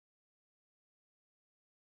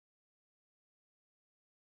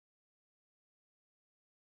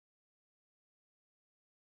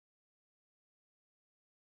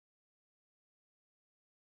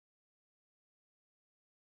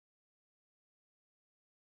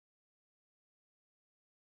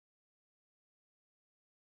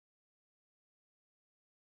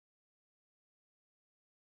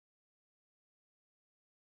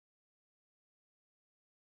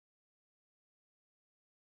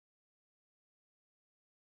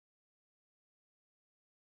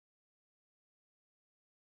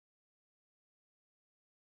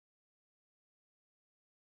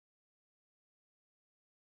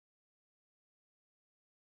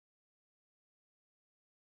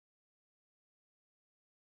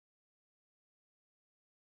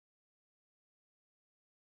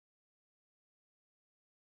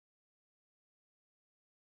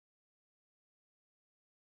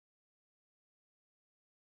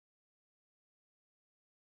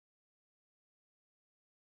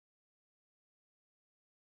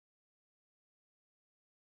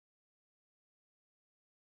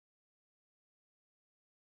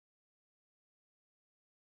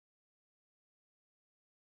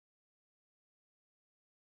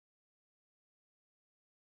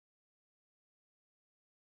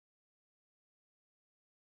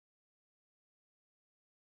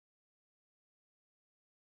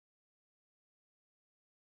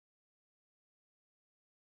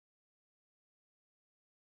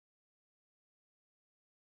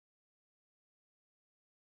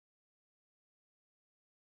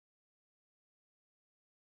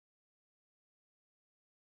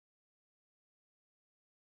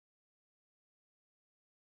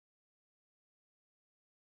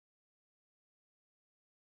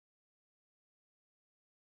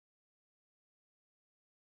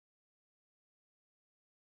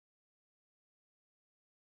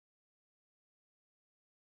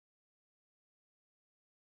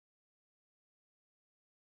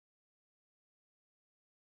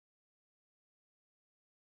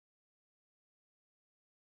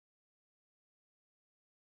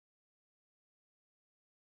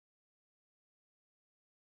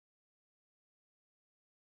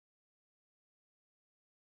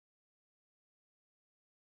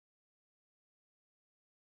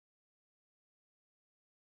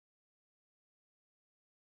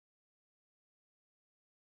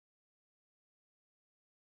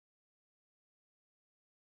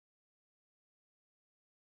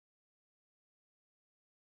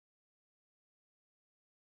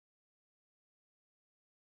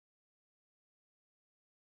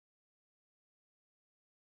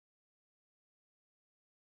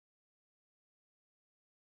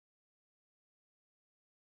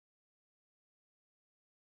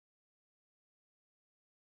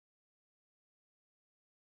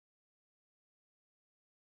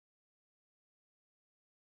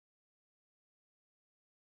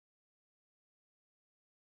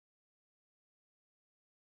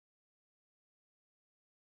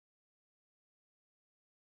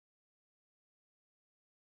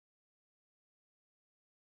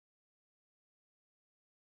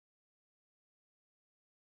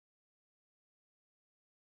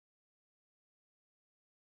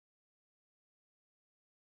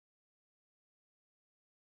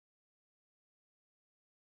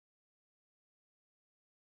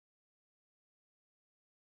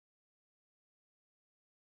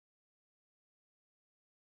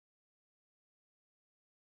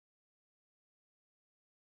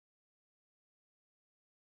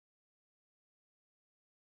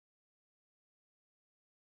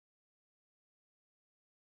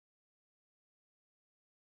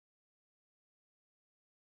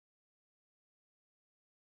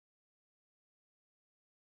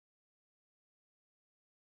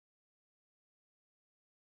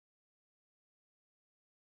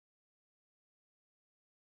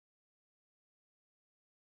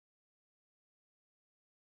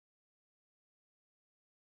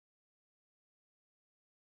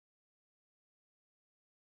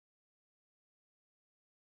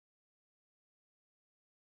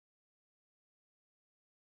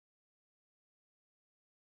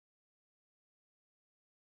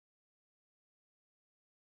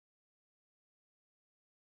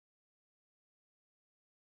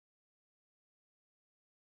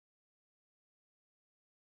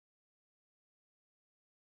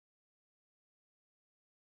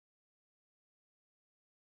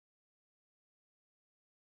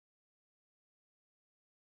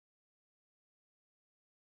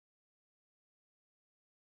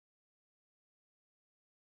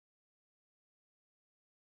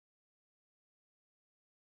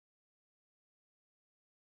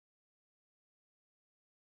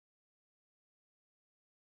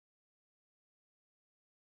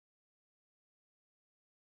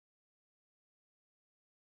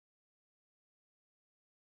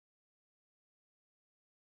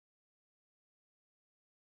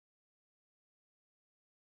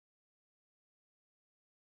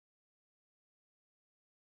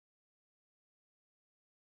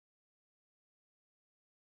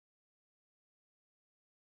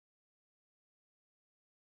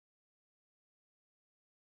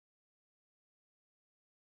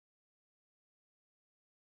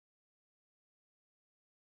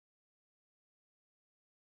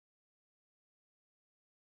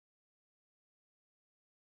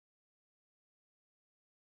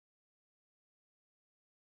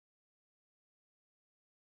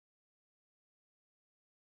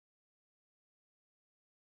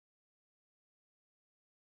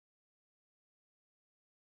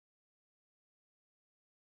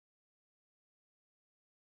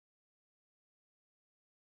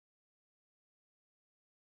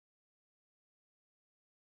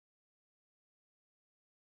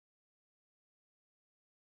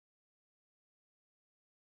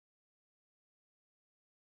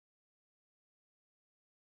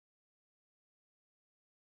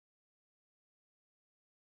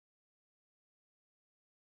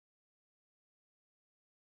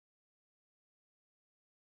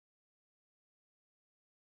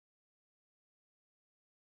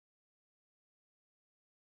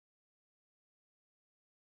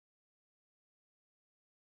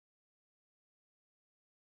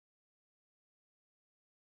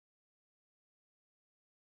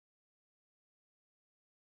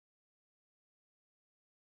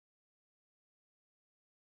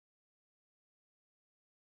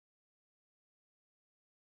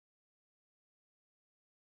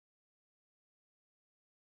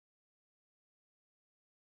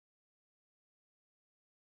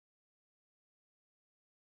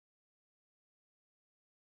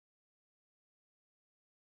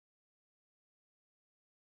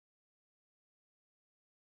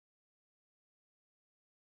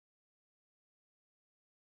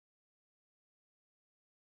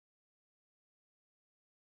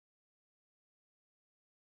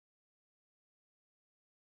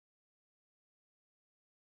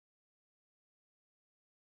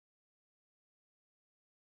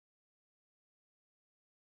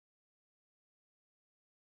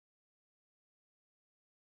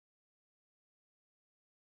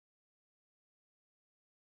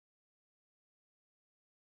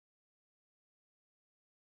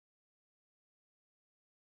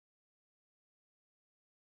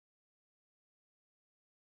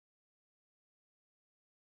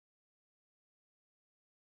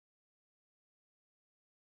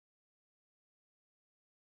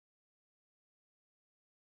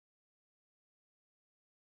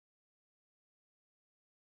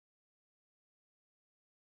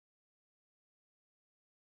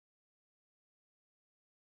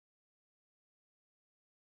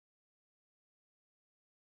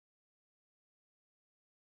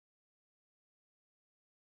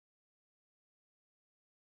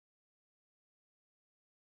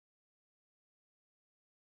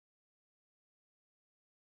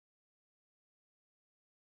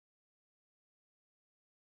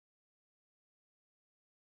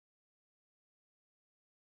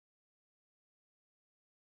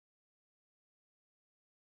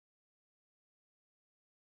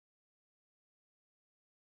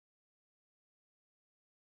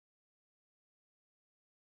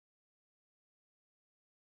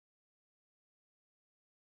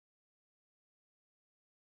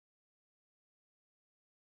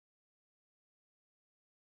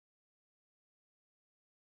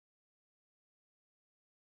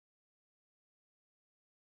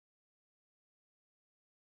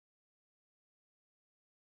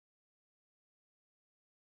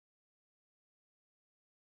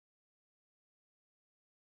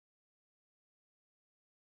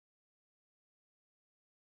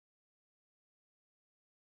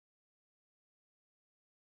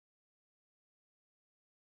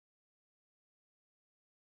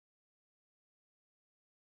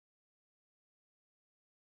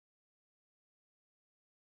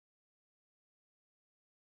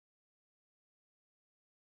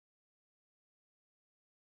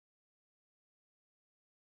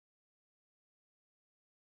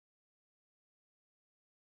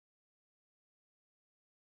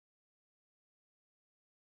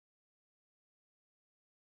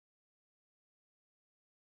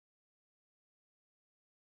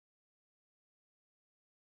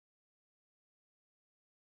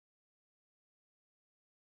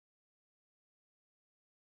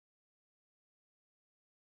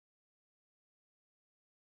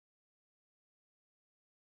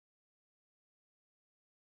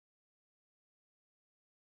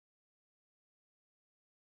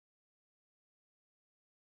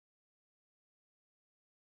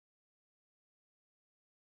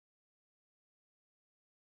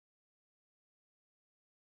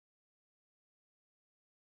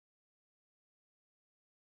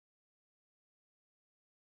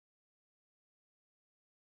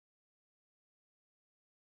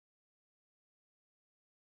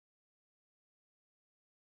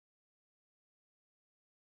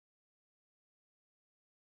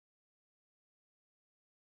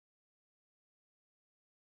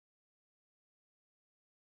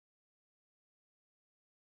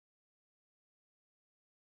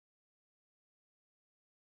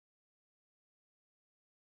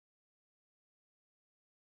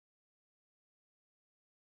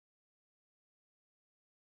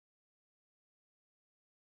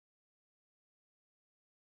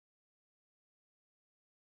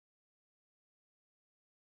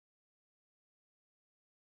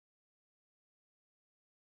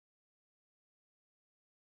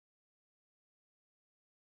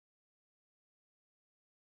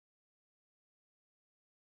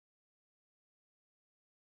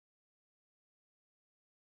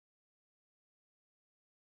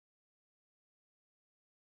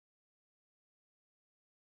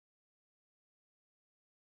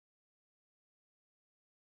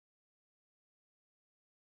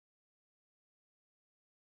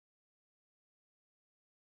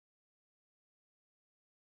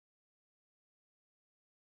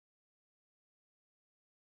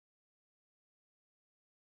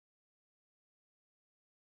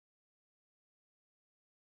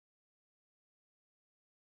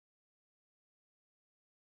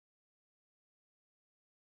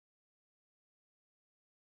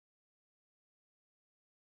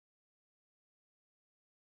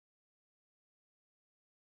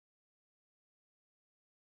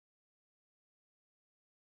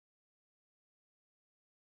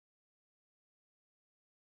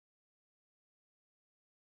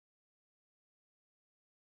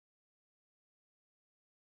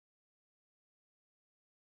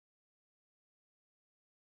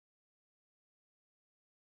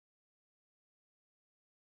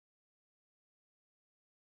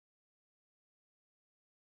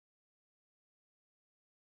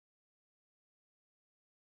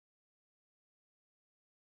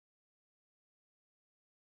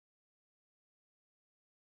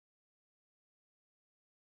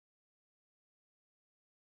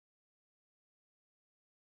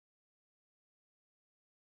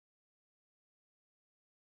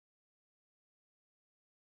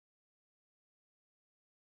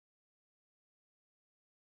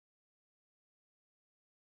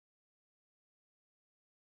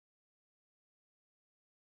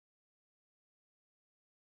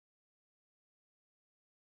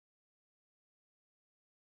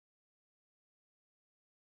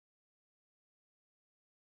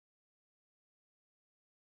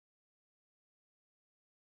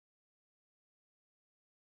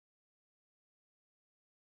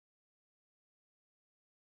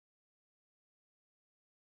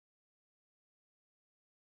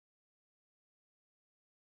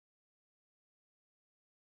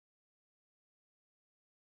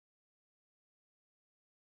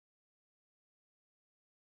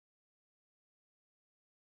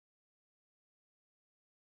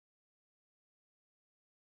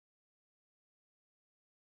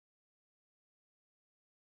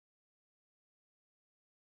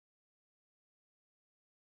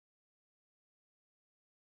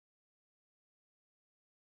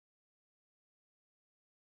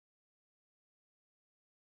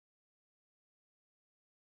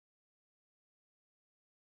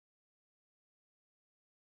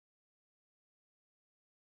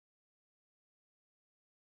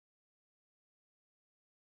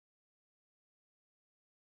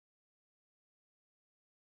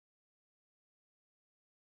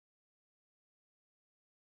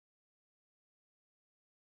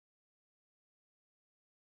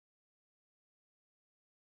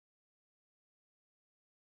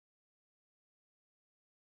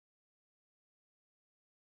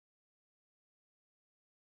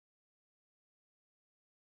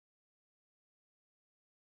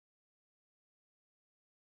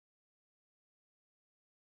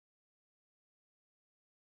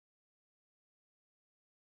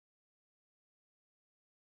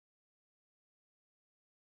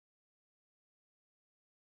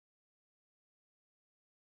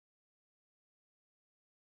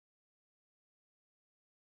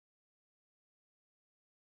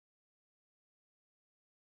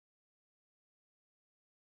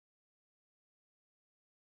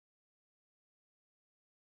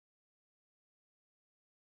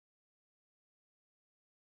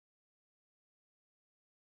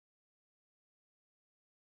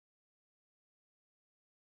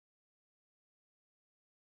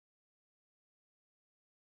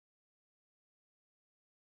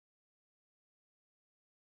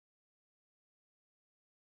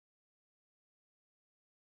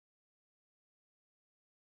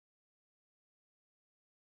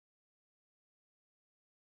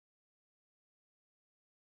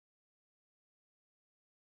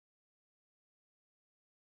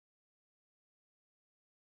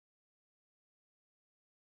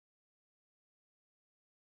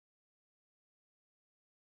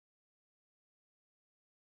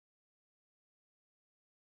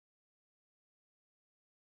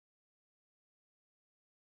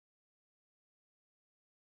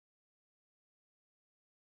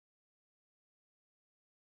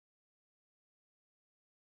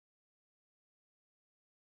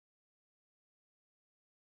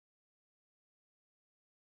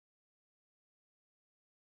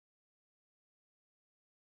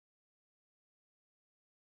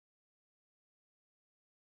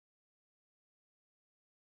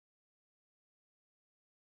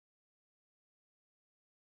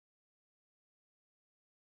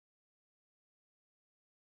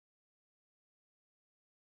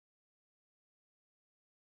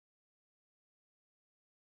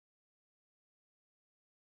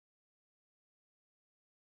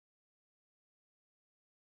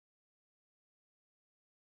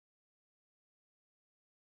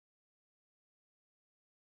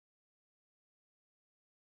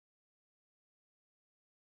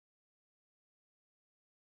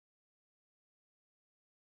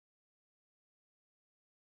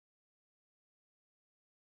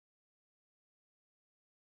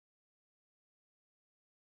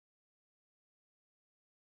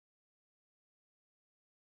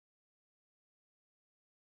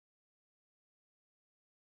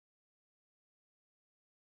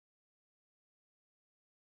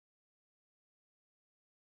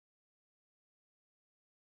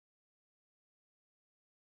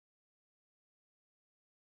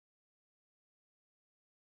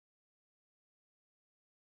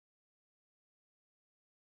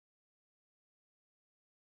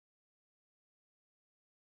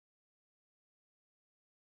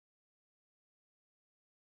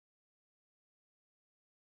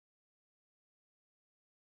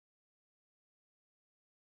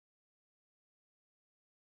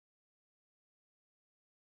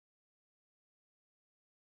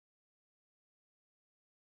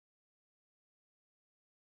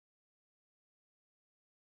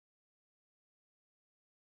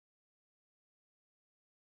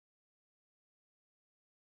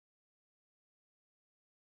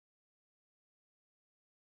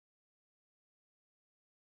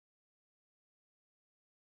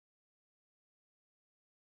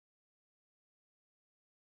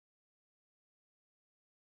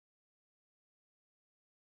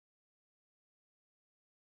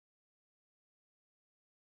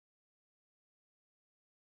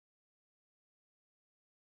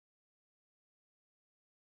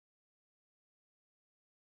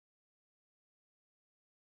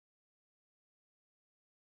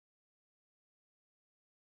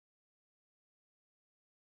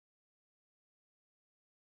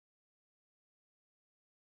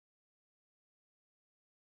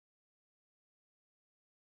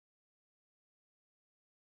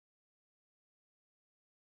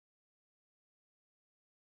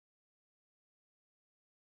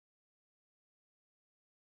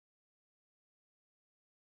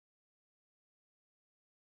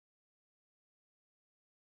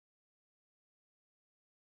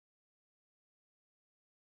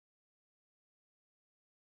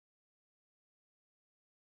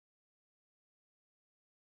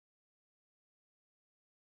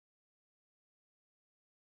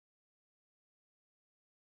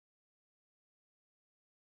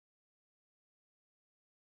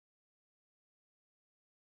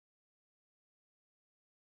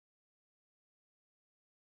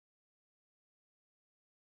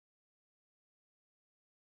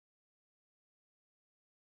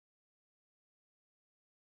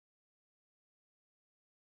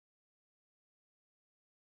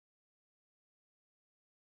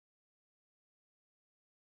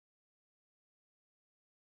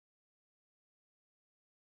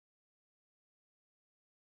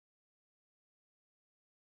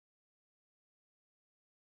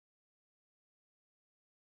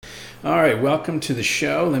All right, welcome to the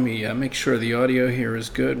show. Let me make sure the audio here is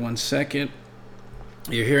good. 1 second.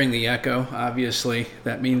 You're hearing the echo, obviously.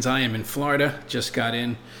 That means I am in Florida. Just got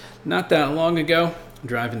in not that long ago,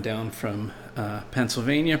 driving down from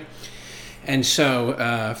Pennsylvania. And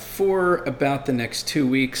so for about the next 2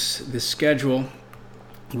 weeks, the schedule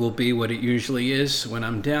will be what it usually is when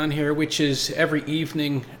I'm down here, which is every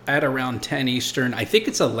evening at around 10 Eastern. I think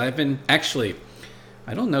it's 11. Actually,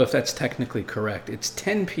 I don't know if that's technically correct. It's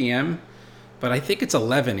 10 p.m., but I think it's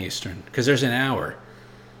 11 Eastern because there's an hour.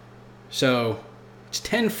 So it's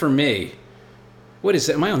 10 for me. What is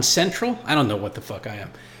it? Am I on Central? I don't know what the fuck I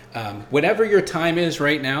am. Whatever your time is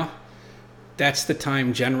right now, that's the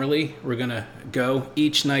time generally we're going to go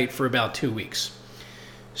each night for about 2 weeks.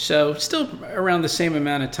 So still around the same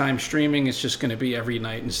amount of time streaming. It's just going to be every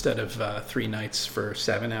night instead of 3 nights for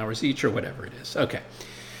 7 hours each or whatever it is. Okay.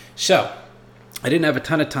 So I didn't have a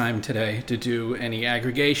ton of time today to do any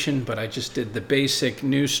aggregation, but I just did the basic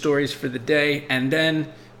news stories for the day. And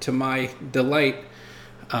then, to my delight,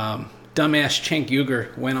 dumbass Cenk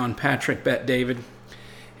Uygur went on Patrick Bet David.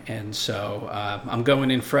 And so I'm going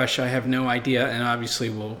in fresh. I have no idea. And obviously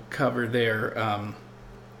we'll cover their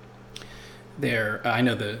I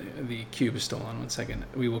know the cube is still on. 1 second.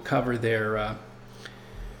 We will cover their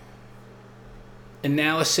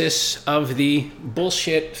analysis of the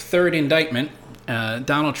bullshit third indictment.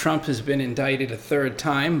 Donald Trump has been indicted a third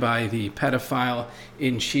time by the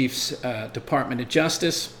pedophile-in-chief's Department of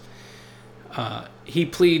Justice. He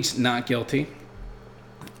pleads not guilty.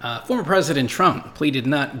 Former President Trump pleaded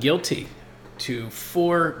not guilty to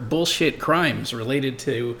 4 bullshit crimes related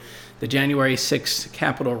to the January 6th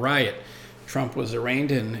Capitol riot. Trump was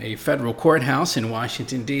arraigned in a federal courthouse in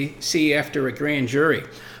Washington, D.C. after a grand jury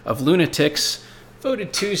of lunatics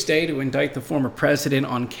voted Tuesday to indict the former president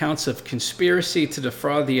on counts of conspiracy to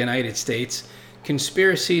defraud the United States,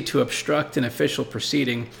 conspiracy to obstruct an official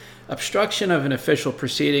proceeding, obstruction of an official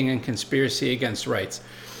proceeding, and conspiracy against rights.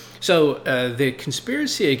 So the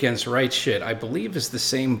conspiracy against rights shit, I believe, is the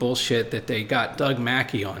same bullshit that they got Doug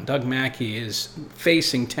Mackey on. Doug Mackey is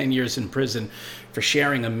facing 10 years in prison for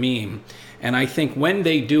sharing a meme. And I think when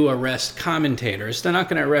they do arrest commentators, they're not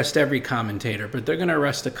going to arrest every commentator, but they're going to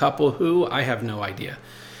arrest a couple who I have no idea.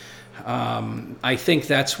 I think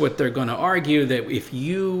that's what they're going to argue, that if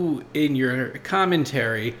you, in your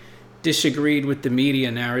commentary, disagreed with the media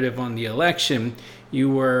narrative on the election, you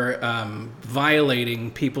were violating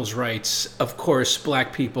people's rights, of course,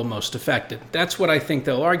 black people most affected. That's what I think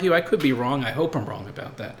they'll argue. I could be wrong. I hope I'm wrong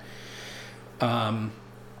about that.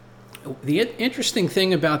 The interesting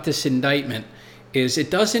thing about this indictment is it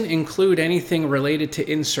doesn't include anything related to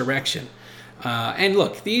insurrection. And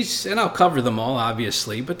look, these, and I'll cover them all,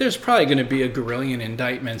 obviously, but there's probably going to be a gazillion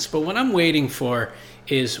indictments. But what I'm waiting for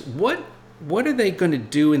is what are they going to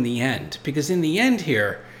do in the end? Because in the end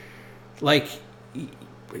here, like,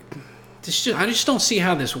 I just don't see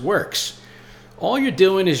how this works. All you're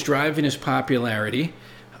doing is driving his popularity.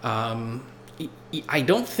 I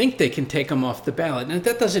don't think they can take him off the ballot. And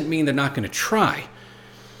that doesn't mean they're not going to try.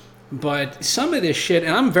 But some of this shit,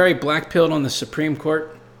 and I'm very black-pilled on the Supreme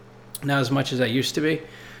Court, not as much as I used to be,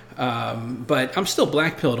 but I'm still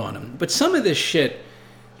black-pilled on them. But some of this shit,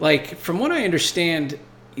 like, from what I understand,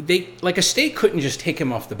 a state couldn't just take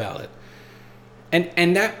him off the ballot.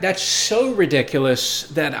 And that's so ridiculous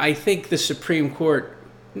that I think the Supreme Court,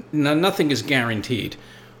 nothing is guaranteed.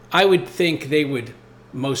 I would think they would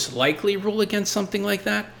most likely rule against something like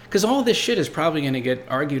that, because all this shit is probably going to get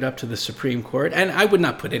argued up to the Supreme Court, and I would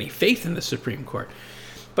not put any faith in the Supreme Court.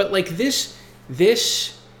 But like this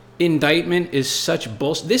indictment is such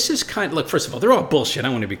bullshit. This is look, first of all, they're all bullshit. I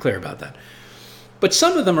want to be clear about that. But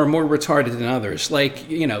some of them are more retarded than others. Like,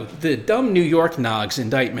 you know, the dumb New York Nogs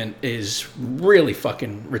indictment is really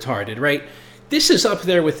fucking retarded, right? This is up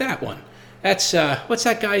there with that one. That's, what's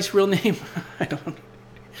that guy's real name? I don't know.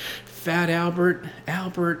 Fat Albert,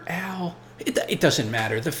 Al. It doesn't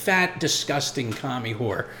matter. The fat, disgusting commie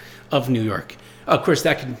whore of New York. Of course,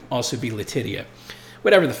 that can also be Letitia.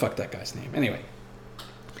 Whatever the fuck that guy's name. Anyway.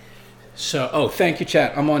 So, thank you,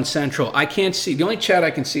 chat. I'm on Central. I can't see. The only chat I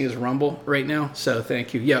can see is Rumble right now. So,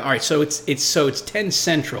 thank you. Yeah, all right. So it's 10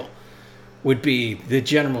 Central would be the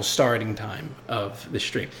general starting time of the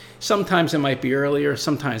stream. Sometimes it might be earlier.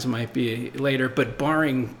 Sometimes it might be later. But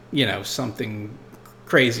barring, something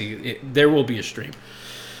crazy, there will be a stream.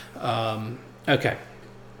 Okay.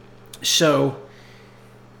 So,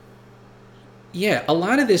 yeah, a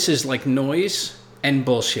lot of this is like noise and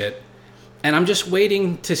bullshit. And I'm just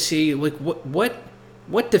waiting to see, like,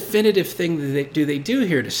 what definitive thing do they do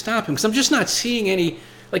here to stop him? Because I'm just not seeing any,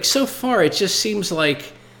 like, so far it just seems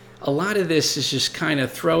like, a lot of this is just kind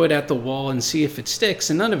of throw it at the wall and see if it sticks,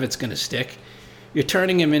 and none of it's going to stick. You're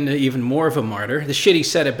turning him into even more of a martyr. The shit he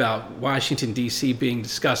said about Washington, D.C. being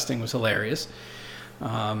disgusting was hilarious.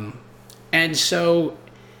 And so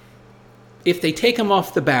if they take him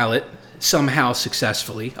off the ballot somehow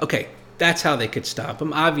successfully, okay, that's how they could stop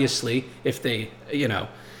him. Obviously, if they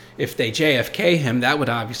JFK him, that would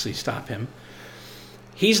obviously stop him.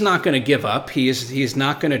 He's not going to give up. He is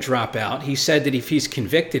not going to drop out. He said that if he's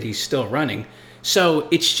convicted, he's still running. So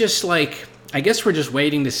it's just like, I guess we're just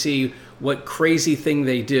waiting to see what crazy thing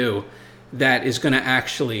they do that is going to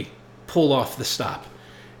actually pull off the stop.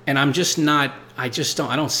 And I don't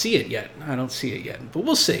see it yet. But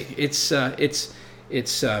we'll see.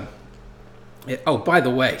 Oh, by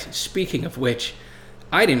the way, speaking of which,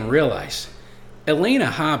 I didn't realize Elena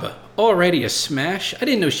Habba, already a smash. I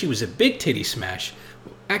didn't know she was a big titty smash.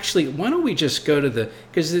 Actually, why don't we just go to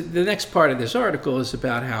because the next part of this article is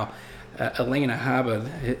about how Elena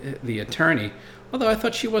Habba, the attorney, although I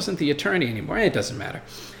thought she wasn't the attorney anymore. It doesn't matter.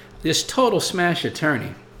 This total smash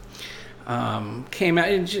attorney came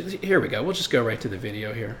out. Here we go. We'll just go right to the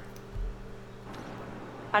video here.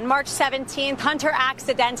 On March 17th, Hunter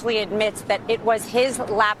accidentally admits that it was his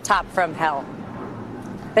laptop from hell.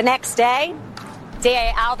 The next day,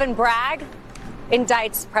 DA Alvin Bragg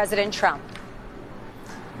indicts President Trump.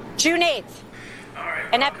 June 8th,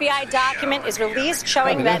 an FBI document is released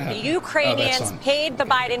showing that the Ukrainians paid the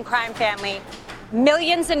Biden crime family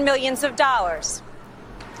millions and millions of dollars.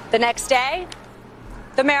 The next day,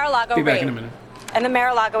 the Mar-a-Lago raid and the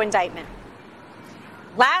Mar-a-Lago indictment.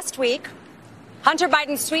 Last week, Hunter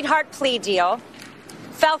Biden's sweetheart plea deal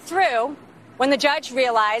fell through when the judge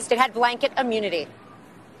realized it had blanket immunity.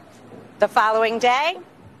 The following day,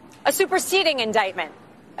 a superseding indictment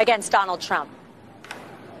against Donald Trump.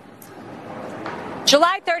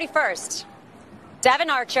 July 31st, Devon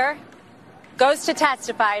Archer goes to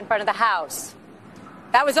testify in front of the House.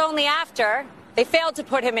 That was only after they failed to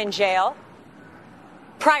put him in jail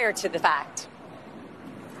prior to the fact.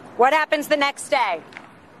 What happens the next day?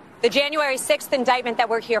 The January 6th indictment that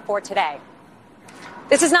we're here for today.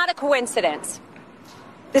 This is not a coincidence.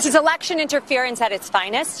 This is election interference at its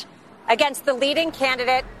finest against the leading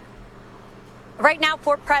candidate right now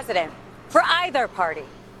for president, for either party.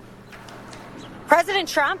 President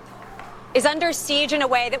Trump is under siege in a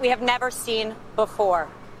way that we have never seen before.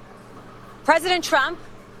 President Trump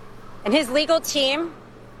and his legal team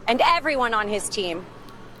and everyone on his team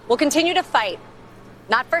will continue to fight,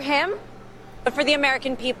 not for him, but for the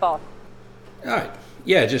American people. All right.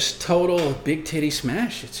 Yeah, just total big titty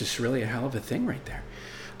smash. It's just really a hell of a thing right there.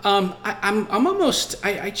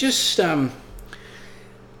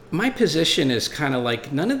 My position is kind of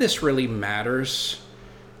like, none of this really matters.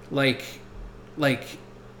 Like,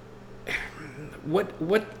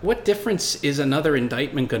 what difference is another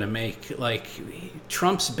indictment going to make? Like,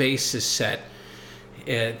 Trump's base is set.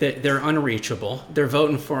 They're unreachable. They're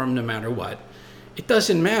voting for him no matter what. It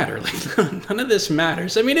doesn't matter. Like, none of this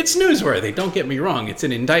matters. I mean, it's newsworthy. Don't get me wrong. It's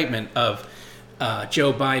an indictment of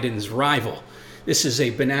Joe Biden's rival. This is a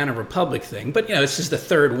banana republic thing, but this is the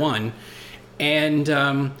third one.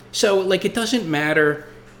 And so, like, it doesn't matter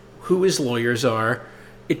who his lawyers are.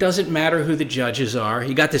 It doesn't matter who the judges are.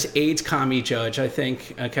 You got this AIDS commie judge, I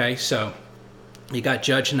think. Okay, so you got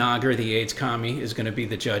Judge Nagar, the AIDS commie, is going to be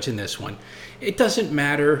the judge in this one. It doesn't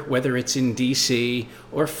matter whether it's in D.C.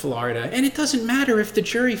 or Florida, and it doesn't matter if the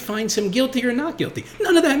jury finds him guilty or not guilty.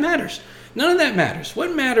 None of that matters. None of that matters.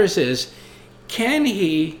 What matters is, can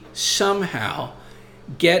he somehow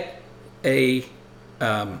get a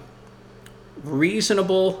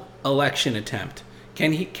reasonable election attempt?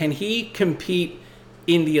 Can he compete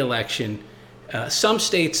in the election? Some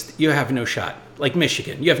states you have no shot, like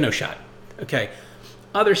Michigan, you have no shot. Okay,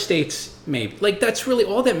 other states maybe. Like, that's really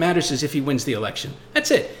all that matters, is if he wins the election. That's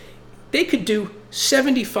it. They could do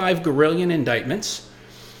 75 guerrillion indictments,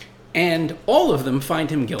 and all of them find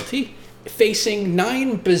him guilty, facing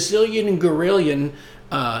 9 bazillion guerrillion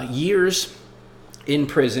years in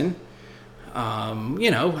prison. I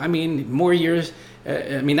mean, more years.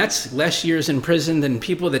 I mean, that's less years in prison than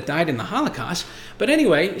people that died in the Holocaust. But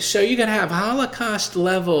anyway, so you're going to have Holocaust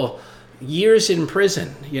level years in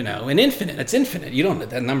prison, and infinite. It's infinite.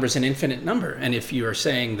 That number's an infinite number. And if you are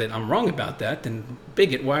saying that I'm wrong about that, then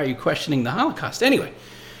bigot, why are you questioning the Holocaust? Anyway,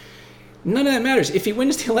 none of that matters. If he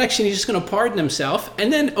wins the election, he's just going to pardon himself.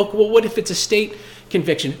 And then, what if it's a state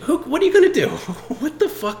conviction? What are you going to do? What the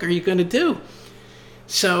fuck are you going to do?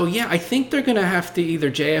 So, yeah, I think they're going to have to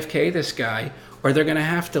either JFK this guy, or they're going to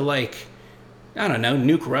have to,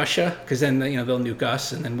 nuke Russia, because then, they'll nuke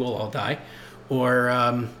us and then we'll all die. Or,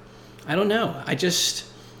 I don't know.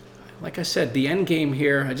 like I said, the end game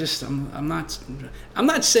here, I'm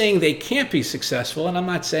not saying they can't be successful, and I'm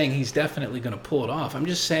not saying he's definitely going to pull it off. I'm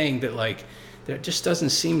just saying that, like, there just doesn't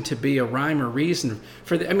seem to be a rhyme or reason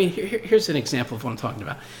for the, I mean, here's an example of what I'm talking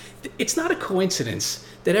about. It's not a coincidence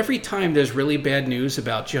that every time there's really bad news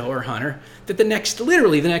about Joe or Hunter, that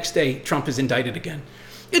literally the next day, Trump is indicted again.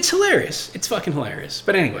 It's hilarious. It's fucking hilarious.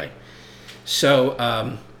 But anyway,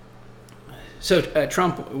 so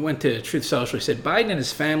Trump went to Truth Social. He said, Biden and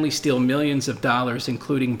his family steal millions of dollars,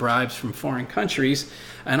 including bribes from foreign countries,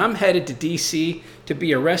 and I'm headed to D.C. to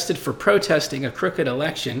be arrested for protesting a crooked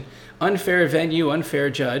election. Unfair venue, unfair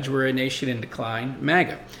judge. We're a nation in decline.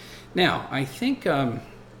 MAGA. Now, I think, oh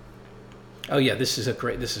yeah, this is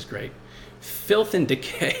great. Filth and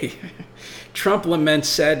decay. Trump laments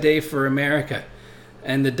sad day for America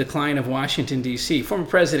and the decline of Washington, D.C. Former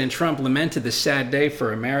President Trump lamented the sad day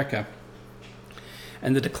for America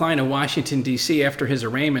and the decline of Washington, D.C. after his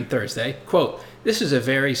arraignment Thursday. Quote, "This is a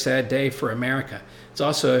very sad day for America. It's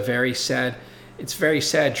also very sad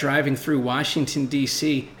driving through Washington,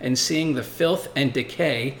 D.C. and seeing the filth and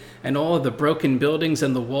decay and all of the broken buildings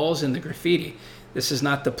and the walls and the graffiti. This is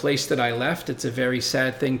not the place that I left. It's a very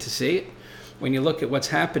sad thing to see. When you look at what's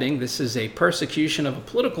happening, this is a persecution of a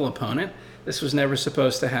political opponent. This was never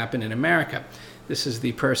supposed to happen in America. This is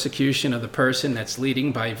the persecution of the person that's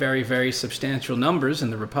leading by very, very substantial numbers in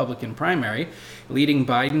the Republican primary, leading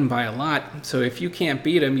Biden by a lot. So if you can't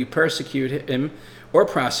beat him, you persecute him or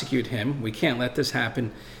prosecute him. We can't let this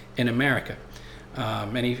happen in America."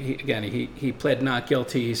 And he pled not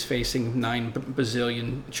guilty. He's facing 9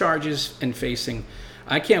 bazillion charges and facing,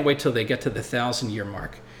 I can't wait till they get to the 1,000-year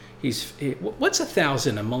mark. What's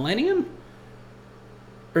 1,000, a millennium?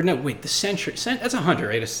 Or no, wait, the century, that's 100,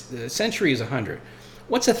 right? A century is 100.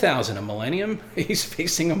 What's 1,000, a millennium? He's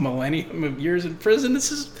facing a millennium of years in prison.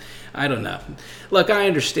 I don't know. Look, I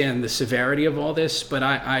understand the severity of all this, but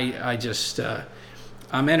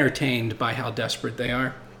I'm entertained by how desperate they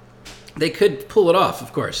are. They could pull it off,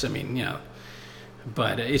 of course. I mean, you know,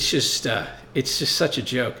 but it's just such a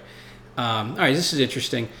joke. All right, this is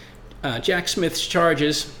interesting. Jack Smith's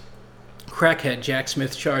charges, crackhead Jack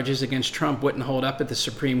Smith charges against Trump wouldn't hold up at the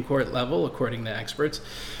Supreme Court level, according to experts.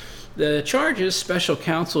 The charges special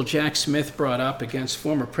counsel Jack Smith brought up against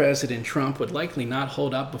former President Trump would likely not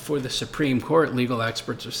hold up before the Supreme Court, legal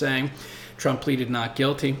experts are saying. Trump pleaded not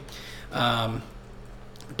guilty.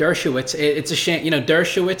 Dershowitz, it's a shame, you know,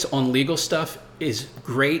 Dershowitz on legal stuff is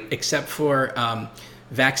great except for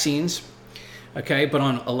vaccines, okay? But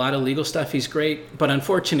on a lot of legal stuff, he's great. But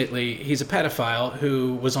unfortunately, he's a pedophile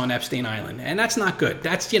who was on Epstein Island, and that's not good.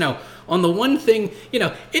 That's, you know, on the one thing, you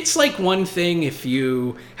know, it's like one thing if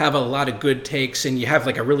you have a lot of good takes and you have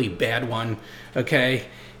like a really bad one, okay?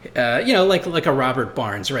 You know, like a Robert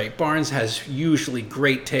Barnes, right? Barnes has usually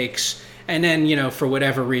great takes. And then, you know, for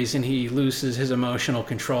whatever reason, he loses his emotional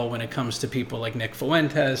control when it comes to people like Nick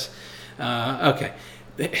Fuentes. Okay.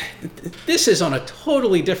 This is on a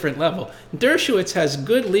totally different level. Dershowitz has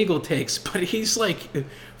good legal takes, but he's like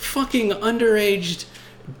fucking underage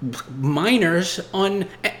minors on,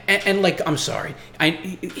 and like, I'm sorry.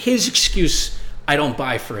 His excuse, I don't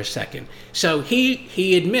buy for a second. So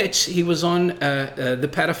he admits he was on the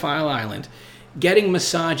pedophile island getting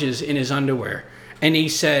massages in his underwear. And he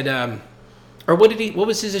said, or what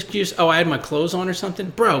was his excuse? Oh, I had my clothes on or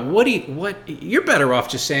something? Bro, you're better off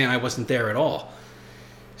just saying I wasn't there at all.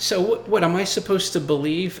 So what am I supposed to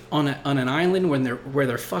believe on an island where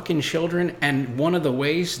they're fucking children? And one of the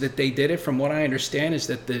ways that they did it, from what I understand, is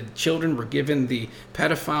that the children were given the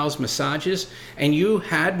pedophiles massages, and you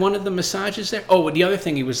had one of the massages there? Oh, the other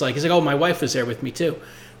thing he's like, oh, my wife was there with me too.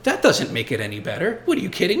 That doesn't make it any better. What, are you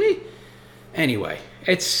kidding me? Anyway,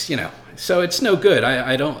 it's, you know, so it's no good.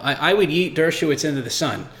 I would eat Dershowitz into the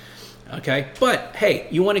sun. Okay. But hey,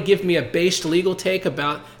 you want to give me a based legal take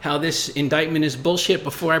about how this indictment is bullshit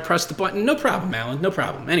before I press the button? No problem, Alan. No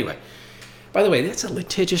problem. Anyway, by the way, that's a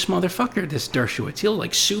litigious motherfucker, this Dershowitz. He'll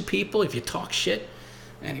like sue people if you talk shit.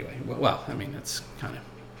 Anyway, well, I mean, it's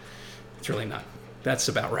really not. That's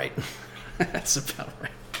about right. That's about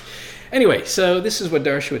right. Anyway, so this is what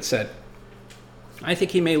Dershowitz said. I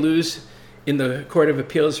think he may lose in the Court of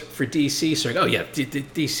Appeals for D.C. circuit. Oh, yeah,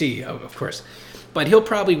 D.C., of course. But he'll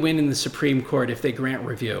probably win in the Supreme Court if they grant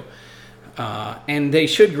review. And they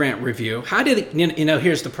should grant review. How do they, you know,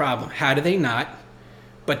 here's the problem. How do they not?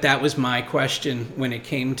 But that was my question when it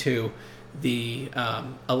came to the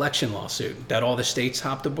election lawsuit, that all the states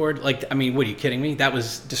hopped aboard. Like, I mean, what, are you kidding me? That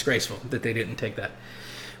was disgraceful that they didn't take that.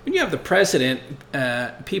 when you have the president,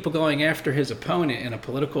 people going after his opponent in a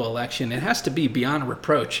political election, it has to be beyond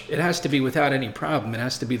reproach. It has to be without any problem. It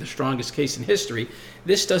has to be the strongest case in history.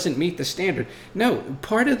 This doesn't meet the standard. No,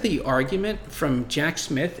 part of the argument from Jack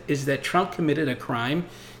Smith is that Trump committed a crime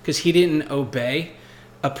because he didn't obey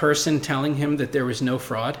a person telling him that there was no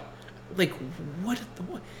fraud. Like, what?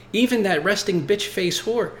 Even that resting bitch face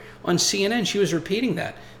whore on CNN, she was repeating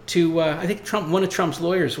that to, I think one of Trump's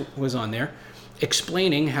lawyers was on there,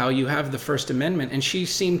 explaining how you have the First Amendment, and she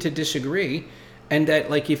seemed to disagree. And that,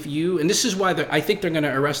 like, if you, and this is why I think they're going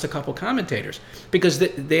to arrest a couple commentators, because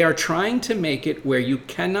they are trying to make it where you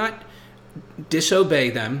cannot disobey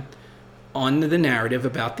them on the narrative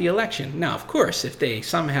about the election. Now, of course, if they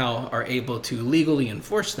somehow are able to legally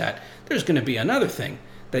enforce that, there's going to be another thing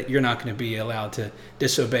that you're not going to be allowed to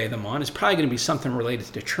disobey them on. It's probably going to be something related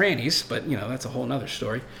to trannies, but, you know, that's a whole nother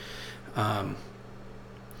story.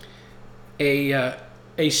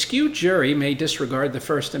 A skewed jury may disregard the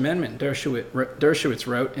First Amendment, Dershowitz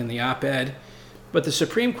wrote in the op-ed, but the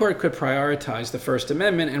Supreme Court could prioritize the First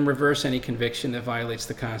Amendment and reverse any conviction that violates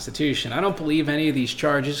the Constitution. I don't believe any of these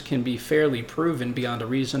charges can be fairly proven beyond a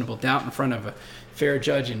reasonable doubt in front of a fair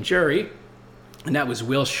judge and jury. And that was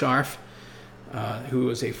Will Scharf, who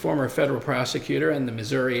was a former federal prosecutor and the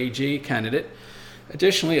Missouri AG candidate.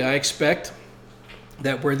 Additionally, I expect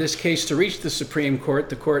that were this case to reach the Supreme Court,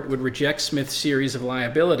 the court would reject Smith's series of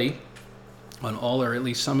liability on all or at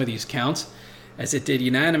least some of these counts, as it did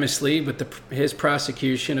unanimously with his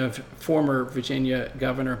prosecution of former Virginia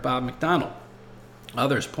Governor Bob McDonnell.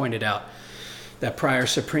 Others pointed out that prior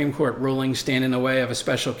Supreme Court rulings stand in the way of the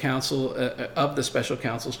special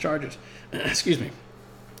counsel's charges. Excuse me.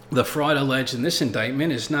 The fraud alleged in this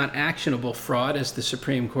indictment is not actionable fraud as the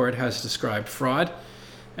Supreme Court has described fraud.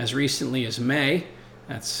 As recently as May,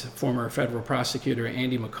 that's former federal prosecutor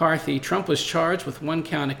Andy McCarthy, Trump was charged with one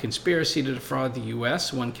count of conspiracy to defraud the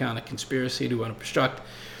U.S., one count of conspiracy to obstruct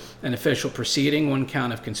an official proceeding, one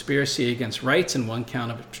count of conspiracy against rights, and one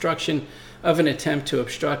count of obstruction of an attempt to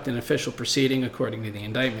obstruct an official proceeding, according to the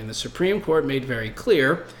indictment. The Supreme Court made very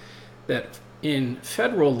clear that in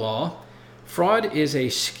federal law, fraud is a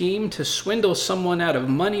scheme to swindle someone out of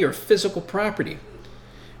money or physical property.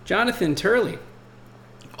 Jonathan Turley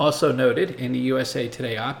also noted in the USA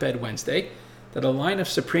Today op-ed Wednesday that a line of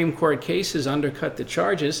Supreme Court cases undercut the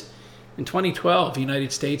charges. In 2012,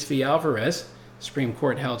 United States v. Alvarez, Supreme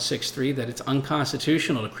Court held 6-3 that it's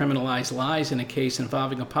unconstitutional to criminalize lies in a case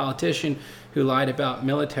involving a politician who lied about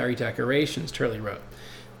military decorations, Turley wrote.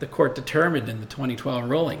 The court determined in the 2012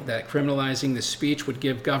 ruling that criminalizing the speech would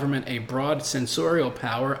give government a broad censorial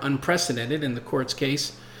power unprecedented in the court's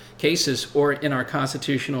cases or in our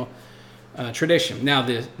constitutional tradition. Now,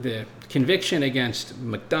 the conviction against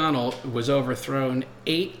McDonnell was overthrown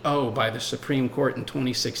 8-0 by the Supreme Court in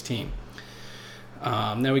 2016.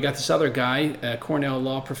 Now we got this other guy, Cornell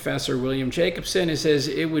law professor William Jacobson, who says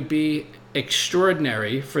it would be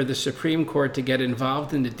extraordinary for the Supreme Court to get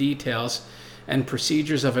involved in the details and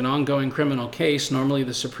procedures of an ongoing criminal case. Normally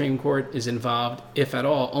the Supreme Court is involved, if at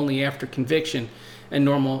all, only after conviction and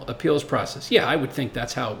normal appeals process. Yeah, I would think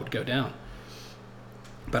that's how it would go down.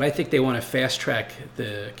 But I think they want to fast track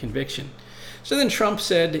the conviction. So then Trump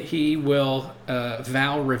said he will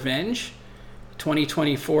vow revenge.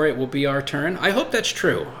 2024, it will be our turn. I hope that's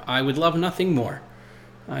true. I would love nothing more.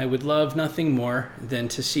 I would love nothing more than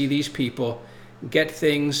to see these people get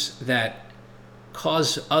things that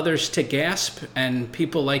cause others to gasp and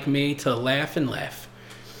people like me to laugh and laugh.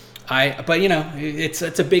 But you know,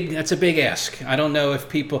 that's a big ask. I don't know if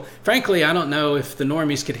people, frankly, I don't know if the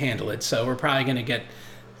normies could handle it. So we're probably going to get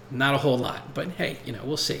not a whole lot. But hey, you know,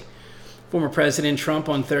 we'll see. Former President Trump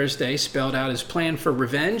on Thursday spelled out his plan for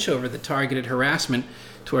revenge over the targeted harassment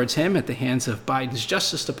towards him at the hands of Biden's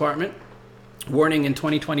Justice Department, warning in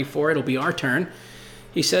 2024 it'll be our turn.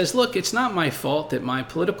 He says, look, it's not my fault that my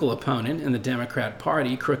political opponent in the Democrat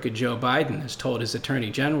Party, crooked Joe Biden, has told his attorney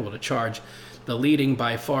general to charge the leading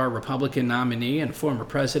by far Republican nominee and former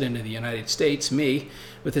president of the United States, me,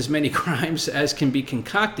 with as many crimes as can be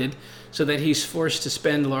concocted so that he's forced to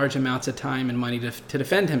spend large amounts of time and money to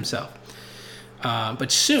defend himself.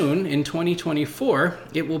 But soon, in 2024,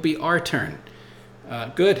 it will be our turn.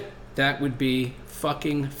 Good. That would be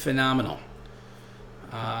fucking phenomenal.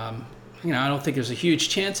 You know, I don't think there's a huge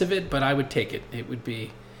chance of it, but I would take it. It would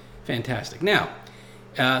be fantastic. Now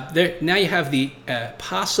you have the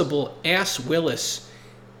possible Ass Willis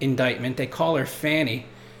indictment. They call her Fanny.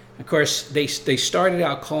 Of course, they started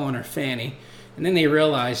out calling her Fanny, and then they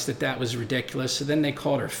realized that was ridiculous, so then they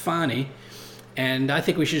called her Fonny. And I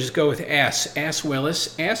think we should just go with Ass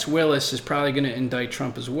Willis. Ass Willis is probably going to indict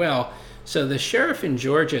Trump as well, So the sheriff in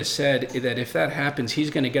Georgia said that if that happens, he's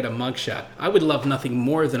going to get a mugshot. I would love nothing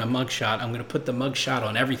more than a mugshot. I'm going to put the mugshot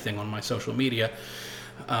on everything on my social media.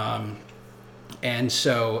 And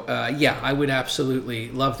so, yeah, I would absolutely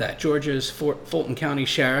love that. Georgia's Fulton County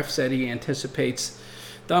Sheriff said he anticipates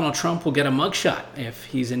Donald Trump will get a mugshot if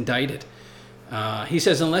he's indicted. He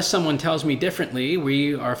says, unless someone tells me differently,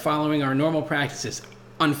 we are following our normal practices.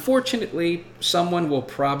 Unfortunately, someone will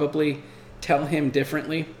probably tell him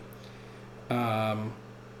differently.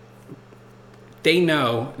 They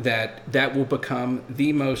know that that will become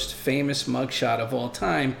the most famous mugshot of all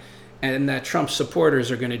time, and that Trump supporters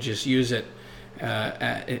are going to just use it.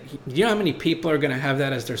 You know how many people are going to have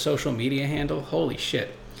that as their social media handle? Holy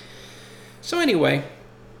shit. So anyway,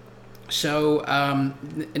 now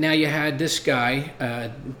you had this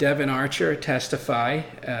guy, Devin Archer, testify.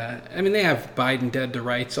 I mean, they have Biden dead to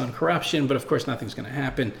rights on corruption, but of course nothing's going to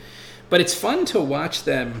happen. But it's fun to watch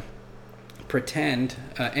them pretend.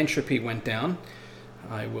 Entropy went down.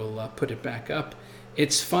 I will put it back up.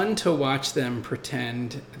 It's fun to watch them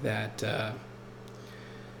pretend that...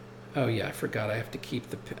 oh yeah, I forgot I have to keep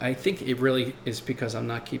I think it really is because I'm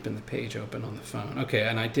not keeping the page open on the phone. Okay,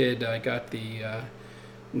 and I got the...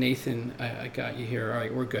 Nathan, I got you here. All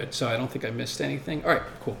right, we're good. So I don't think I missed anything. All right,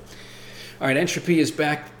 cool. All right, Entropy is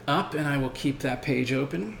back up, and I will keep that page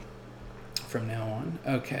open from now on.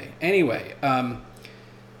 Okay, anyway,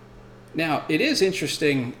 now it is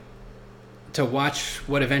interesting to watch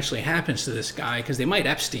what eventually happens to this guy, because they might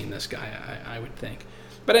Epstein this guy, I would think.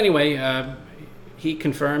 But anyway, he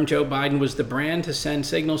confirmed Joe Biden was the brand to send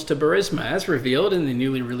signals to Burisma, as revealed in the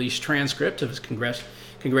newly released transcript of his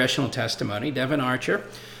congressional testimony. Devin Archer,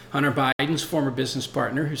 Hunter Biden's former business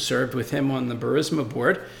partner who served with him on the Burisma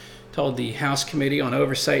board, told the House Committee on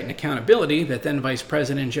Oversight and Accountability that then Vice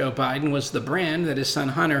President Joe Biden was the brand that his son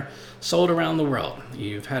Hunter sold around the world.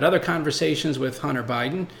 You've had other conversations with Hunter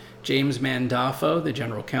Biden. James Mandolfo, the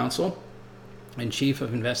general counsel and chief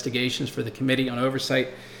of investigations for the Committee on Oversight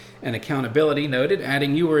and Accountability, noted,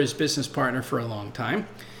 adding, "You were his business partner for a long time."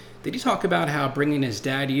 Did he talk about how bringing his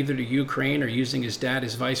dad either to Ukraine or using his dad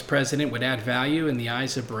as vice president would add value in the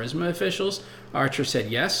eyes of Burisma officials? Archer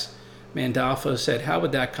said yes. Mandolfo said, "How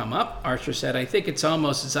would that come up?" Archer said, "I think it's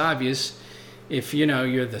almost as obvious if,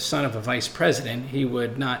 you're the son of a vice president, he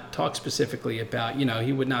would not talk specifically about,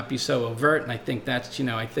 he would not be so overt." And I think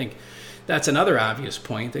that's another obvious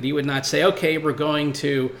point, that he would not say, okay, we're going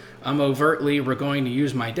to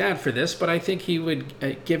use my dad for this. But I think he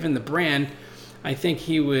would, given the brand, I think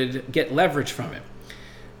he would get leverage from it.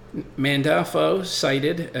 Mandolfo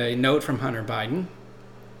cited a note from Hunter Biden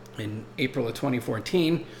in April of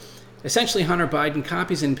 2014. Essentially, Hunter Biden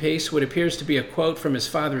copies and pastes what appears to be a quote from his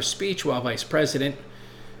father's speech while vice president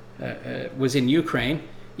was in Ukraine.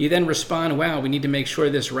 You then respond, "Wow, we need to make sure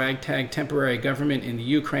this ragtag temporary government in the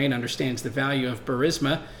Ukraine understands the value of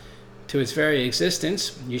Burisma to its very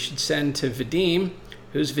existence. You should send to Vadim."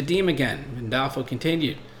 Who's Vadim again? Mandolfo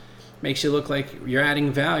continued. "Makes you look like you're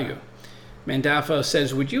adding value." Mandolfo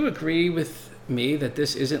says, "Would you agree with me that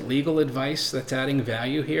this isn't legal advice that's adding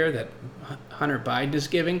value here, that Hunter Biden is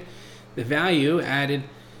giving? The value added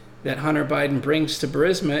that Hunter Biden brings to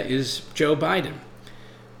Burisma is Joe Biden."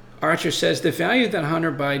 Archer says the value that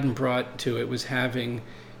Hunter Biden brought to it was having,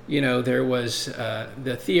 there was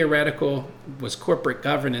the theoretical was corporate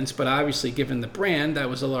governance, but obviously given the brand, that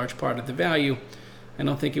was a large part of the value. I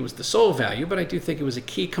don't think it was the sole value, but I do think it was a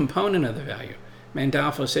key component of the value.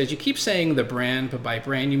 Mandolfo says, "You keep saying the brand, but by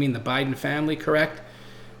brand you mean the Biden family, correct?"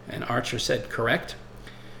 And Archer said, "Correct."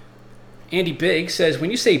 Andy Biggs says,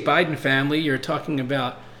 "When you say Biden family, you aren't talking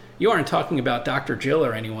about Dr. Jill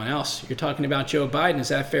or anyone else. You're talking about Joe Biden. Is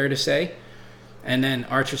that fair to say?" And then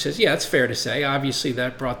Archer says, "Yeah, it's fair to say. Obviously,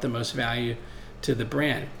 that brought the most value to the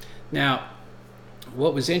brand." Now,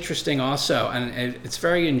 what was interesting also, and it's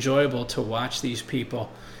very enjoyable to watch these people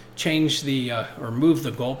change or move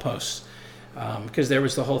the goalposts, because there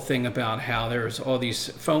was the whole thing about how there was all these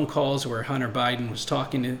phone calls where Joe Biden was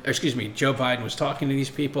talking to these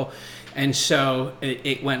people. And so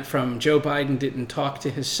it went from Joe Biden didn't talk to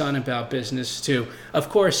his son about business to, of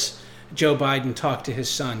course, Joe Biden talked to his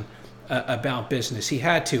son about business. He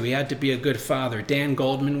had to be a good father. Dan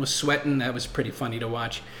Goldman was sweating. That was pretty funny to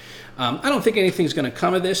watch. I don't think anything's going to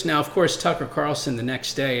come of this. Now, of course, Tucker Carlson, the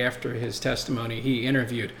next day after his testimony, he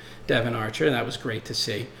interviewed Devin Archer, and that was great to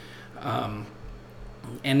see. And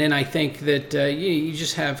then I think that you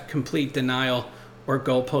just have complete denial or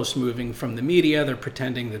goalpost moving from the media. They're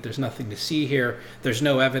pretending that there's nothing to see here. There's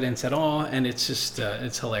no evidence at all, and it's just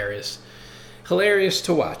it's hilarious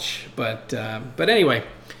to watch. But anyway,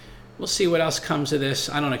 we'll see what else comes of this.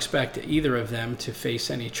 I don't expect either of them to face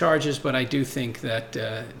any charges, but I do think that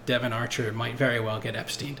Devon Archer might very well get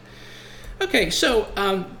Epstein. Okay, so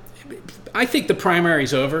I think the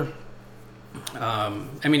primary's over.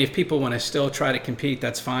 I mean, if people want to still try to compete,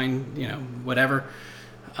 that's fine, whatever.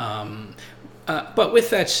 But with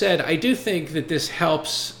that said, I do think that this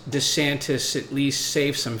helps DeSantis at least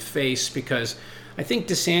save some face, because I think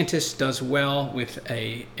DeSantis does well with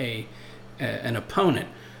an opponent.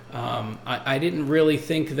 I didn't really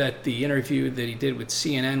think that the interview that he did with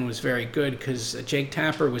CNN was very good, because Jake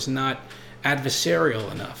Tapper was not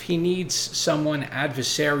adversarial enough. He needs someone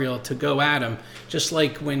adversarial to go at him, just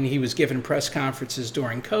like when he was given press conferences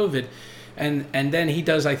during COVID. And then he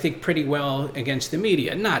does, I think, pretty well against the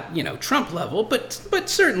media. Not, Trump level, but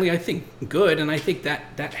certainly I think good, and I think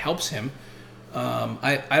that helps him.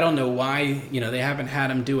 I don't know why, they haven't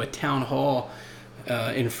had him do a town hall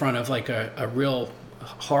in front of like a real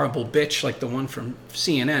horrible bitch like the one from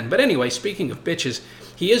CNN. But anyway, speaking of bitches,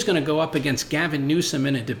 he is going to go up against Gavin Newsom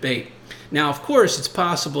in a debate. Now, of course, it's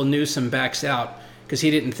possible Newsom backs out because he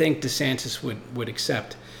didn't think DeSantis would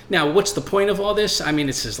accept. Now, what's the point of all this? I mean,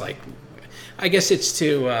 this is like, I guess it's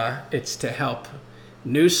to help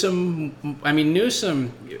Newsom. I mean,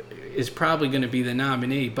 Newsom is probably going to be the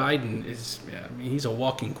nominee. Biden is, he's a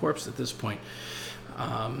walking corpse at this point.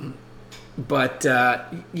 DeSantis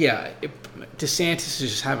is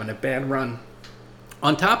just having a bad run.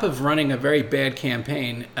 On top of running a very bad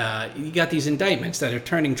campaign, you got these indictments that are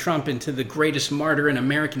turning Trump into the greatest martyr in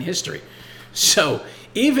American history. So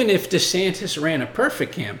even if DeSantis ran a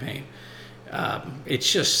perfect campaign,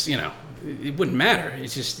 it's just, it wouldn't matter.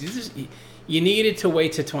 It's just you needed to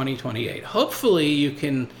wait to 2028. Hopefully you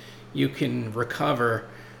can recover.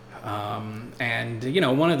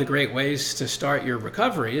 One of the great ways to start your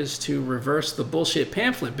recovery is to reverse the bullshit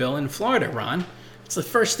pamphlet bill in Florida, Ron. It's the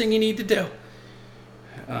first thing you need to do.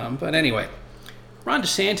 But anyway, Ron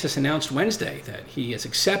DeSantis announced Wednesday that he has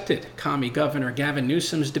accepted Commie Governor Gavin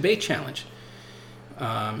Newsom's debate challenge.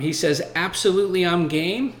 He says, absolutely, I'm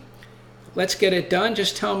game. Let's get it done.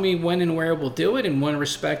 Just tell me when and where we'll do it. In one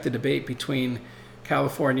respect, the debate between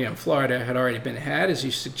California and Florida had already been had. As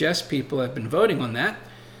you suggest, people have been voting on that.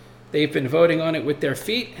 They've been voting on it with their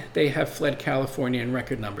feet. They have fled California in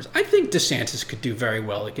record numbers. I think DeSantis could do very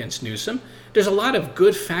well against Newsom. There's a lot of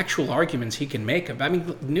good factual arguments he can make. I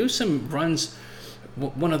mean, Newsom runs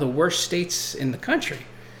one of the worst states in the country.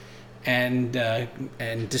 And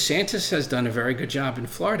DeSantis has done a very good job in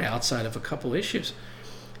Florida outside of a couple issues.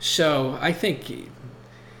 So I think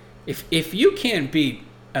if you can't beat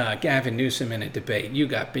Gavin Newsom in a debate, you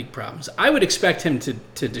got big problems. I would expect him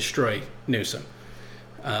to destroy Newsom.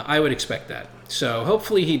 I would expect that. So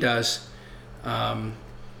hopefully he does. Does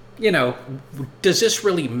this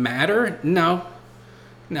really matter? No.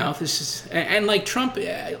 This is, and like Trump,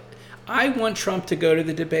 I want Trump to go to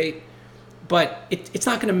the debate, but it's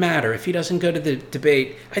not going to matter if he doesn't go to the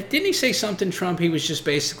debate. Didn't he say something, Trump? He was just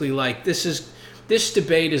basically like, this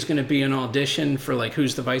debate is going to be an audition for like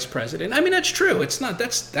who's the vice president. I mean, that's true. It's not.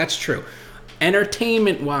 That's true.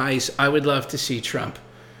 Entertainment wise, I would love to see Trump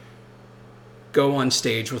go on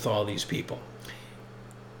stage with all these people.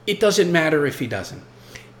 It doesn't matter if he doesn't.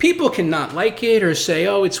 People can not like it or say,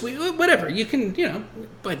 oh, it's whatever. You can,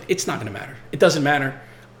 but it's not going to matter. It doesn't matter.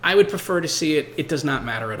 I would prefer to see it. It does not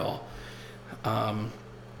matter at all.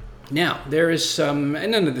 Now, there is some,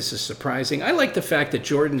 and none of this is surprising. I like the fact that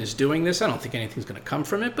Jordan is doing this. I don't think anything's going to come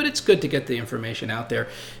from it, but it's good to get the information out there.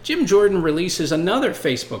 Jim Jordan releases another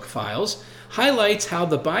Facebook Files, highlights how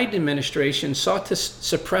the Biden administration sought to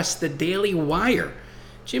suppress the Daily Wire.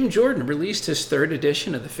 Jim Jordan released his third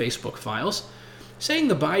edition of the Facebook Files, saying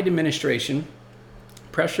the Biden administration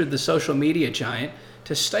pressured the social media giant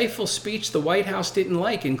to stifle speech the White House didn't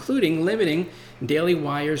like, including limiting Daily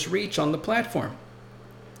Wire's reach on the platform.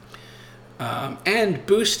 And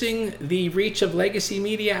boosting the reach of legacy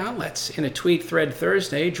media outlets. In a tweet thread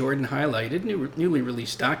Thursday, Jordan highlighted newly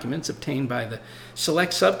released documents obtained by the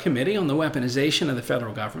Select Subcommittee on the Weaponization of the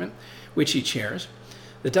Federal Government, which he chairs.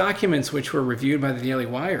 The documents, which were reviewed by the Daily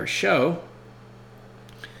Wire, show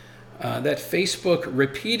that Facebook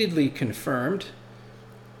repeatedly confirmed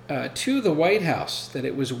to the White House that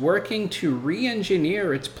it was working to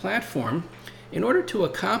re-engineer its platform in order to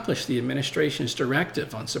accomplish the administration's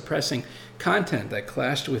directive on suppressing content that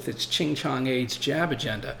clashed with its Ching-Chong AIDS jab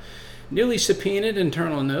agenda. Newly subpoenaed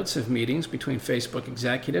internal notes of meetings between Facebook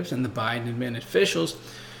executives and the Biden admin officials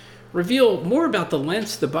reveal more about the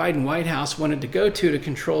lengths the Biden White House wanted to go to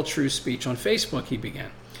control true speech on Facebook, he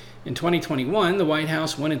began. In 2021, the White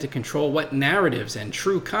House wanted to control what narratives and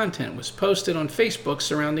true content was posted on Facebook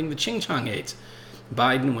surrounding the Ching-Chong AIDS.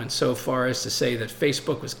 Biden went so far as to say that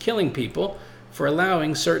Facebook was killing people for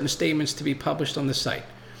allowing certain statements to be published on the site.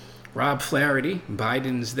 Rob Flaherty,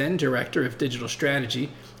 Biden's then director of digital strategy,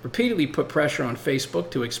 repeatedly put pressure on Facebook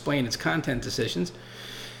to explain its content decisions.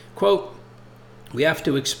 Quote, "We have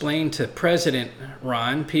to explain to President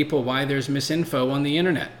Ron people why there's misinfo on the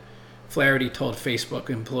internet," Flaherty told Facebook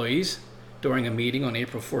employees during a meeting on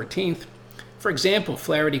April 14th. For example,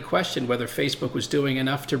 Flaherty questioned whether Facebook was doing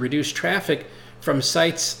enough to reduce traffic from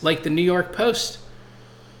sites like the New York Post.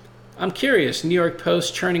 "I'm curious, New York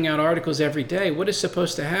Post churning out articles every day. What is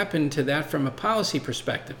supposed to happen to that from a policy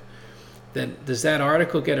perspective? Then does that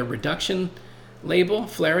article get a reduction label?"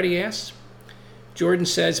 Flaherty asked. Jordan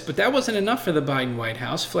says, but that wasn't enough for the Biden White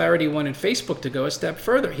House. Flaherty wanted Facebook to go a step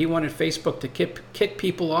further. He wanted Facebook to kick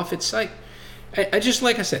people off its site. I just,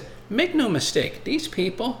 like I said, make no mistake, these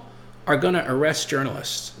people are going to arrest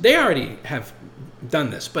journalists. They already have done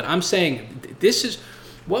this, but I'm saying this is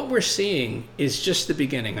what we're seeing is just the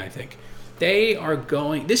beginning, I think.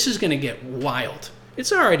 This is going to get wild.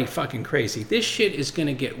 It's already fucking crazy. This shit is going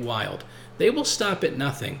to get wild. They will stop at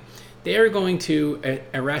nothing. They are going to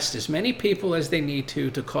arrest as many people as they need to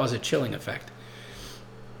cause a chilling effect.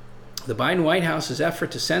 The Biden White House's effort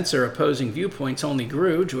to censor opposing viewpoints only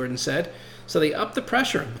grew, Jordan said, so they upped the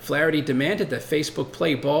pressure. Flaherty demanded that Facebook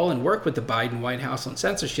play ball and work with the Biden White House on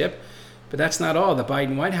censorship, but that's not all. The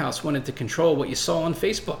Biden White House wanted to control what you saw on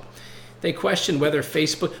Facebook. They questioned whether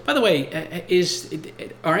Facebook... By the way,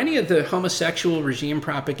 are any of the homosexual regime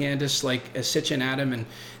propagandists like Sitchin Adam and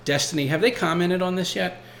Destiny, have they commented on this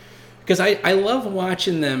yet? Because I love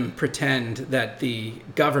watching them pretend that the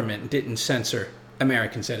government didn't censor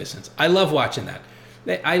American citizens. I love watching that.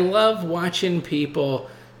 I love watching people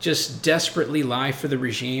just desperately lie for the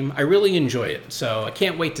regime. I really enjoy it. So I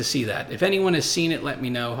can't wait to see that. If anyone has seen it, let me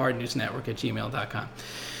know.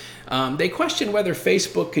 hardnewsnetwork@gmail.com. They questioned whether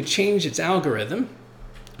Facebook could change its algorithm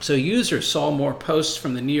so users saw more posts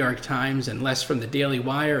from the New York Times and less from the Daily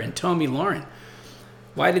Wire and Tomi Lahren.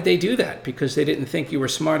 Why did they do that? Because they didn't think you were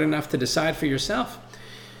smart enough to decide for yourself.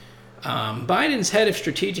 Biden's head of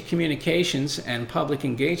strategic communications and public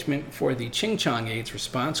engagement for the Ching Chong AIDS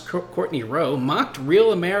response, Courtney Rowe, mocked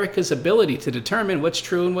real America's ability to determine what's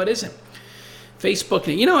true and what isn't.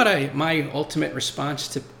 Facebook, you know what my ultimate response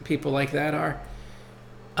to people like that are?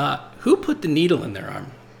 Who put the needle in their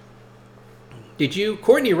arm? Did you?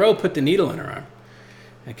 Courtney Rowe put the needle in her arm.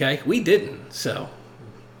 Okay, we didn't, so.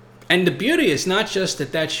 And the beauty is not just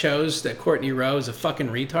that shows that Courtney Rowe is a fucking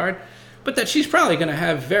retard, but that she's probably going to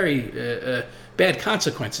have very bad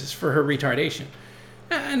consequences for her retardation.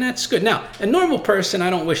 And that's good. Now, a normal person, I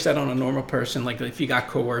don't wish that on a normal person, like if you got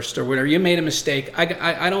coerced or whatever, you made a mistake,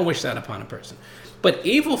 I don't wish that upon a person. But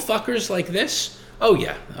evil fuckers like this, oh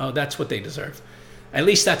yeah, that's what they deserve. At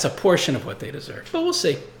least that's a portion of what they deserve. But we'll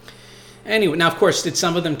see. Anyway, now, of course, did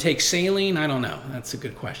some of them take saline? I don't know. That's a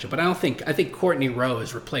good question. But I think Courtney Rowe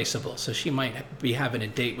is replaceable, so she might be having a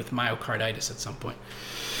date with myocarditis at some point.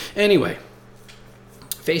 Anyway,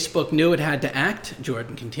 Facebook knew it had to act,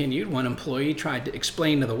 Jordan continued. One employee tried to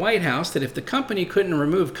explain to the White House that if the company couldn't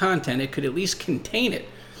remove content, it could at least contain it.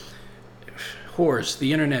 Whores,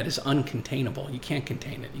 the internet is uncontainable. You can't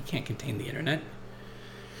contain it. You can't contain the internet.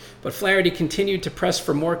 But Flaherty continued to press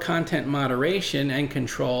for more content moderation and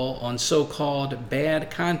control on so-called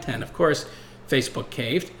bad content. Of course, Facebook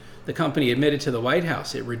caved. The company admitted to the White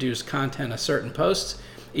House it reduced content of certain posts,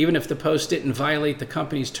 even if the post didn't violate the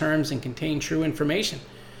company's terms and contain true information.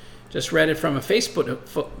 Just read it from a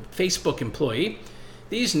Facebook employee.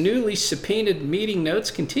 These newly subpoenaed meeting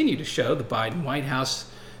notes continue to show the Biden White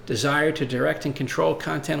House desire to direct and control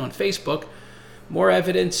content on Facebook. More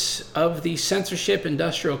evidence of the censorship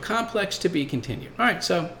industrial complex to be continued. All right,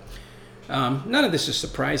 so none of this is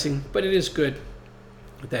surprising, but it is good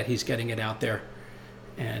that he's getting it out there.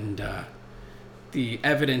 And the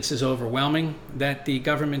evidence is overwhelming that the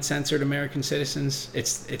government censored American citizens.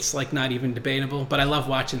 It's like not even debatable, but I love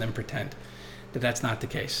watching them pretend that that's not the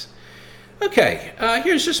case. Okay,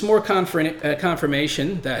 here's just more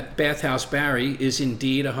confirmation that Bathhouse Barry is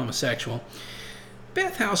indeed a homosexual.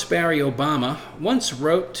 Bathhouse Barry Obama once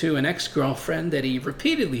wrote to an ex-girlfriend that he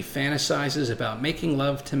repeatedly fantasizes about making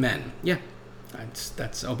love to men. Yeah,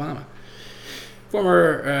 that's Obama.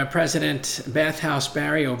 Former President Bathhouse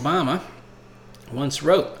Barry Obama once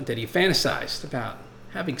wrote that he fantasized about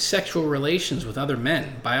having sexual relations with other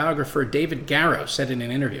men. Biographer David Garrow said in an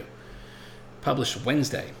interview published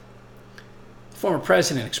Wednesday. The former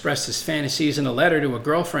president expressed his fantasies in a letter to a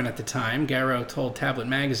girlfriend at the time, Garrow told Tablet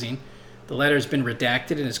magazine. The letter has been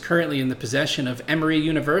redacted and is currently in the possession of Emory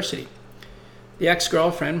University. The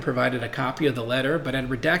ex-girlfriend provided a copy of the letter, but had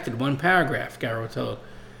redacted one paragraph, Garrow told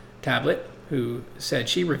Tablet, who said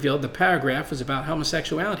she revealed the paragraph was about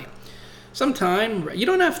homosexuality. You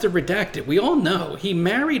don't have to redact it. We all know he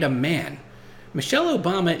married a man. Michelle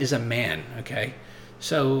Obama is a man, okay?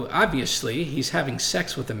 So obviously he's having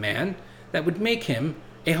sex with a man that would make him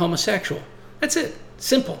a homosexual. That's it.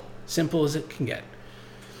 Simple. Simple as it can get.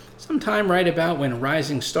 Sometime right about when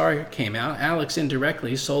Rising Star came out, Alex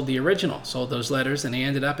indirectly sold the original, sold those letters, and he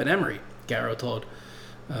ended up at Emory, Garrow told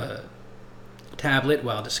Tablet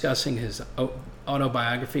while discussing his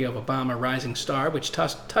autobiography of Obama, Rising Star, which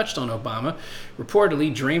touched on Obama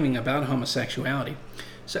reportedly dreaming about homosexuality.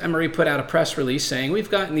 So Emory put out a press release saying,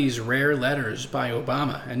 "We've gotten these rare letters by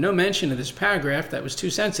Obama, and no mention of this paragraph that was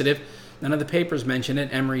too sensitive. None of the papers mentioned it.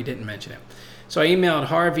 Emory didn't mention it." So I emailed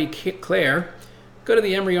Harvey Clare, "Go to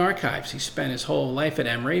the Emory archives." He spent his whole life at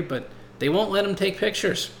Emory, but they won't let him take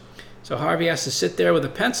pictures. So Harvey has to sit there with a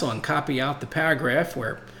pencil and copy out the paragraph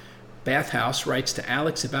where Bathhouse writes to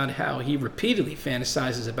Alex about how he repeatedly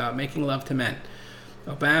fantasizes about making love to men.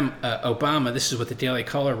 Obama, this is what the Daily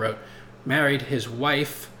Caller wrote, married his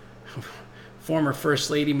wife, former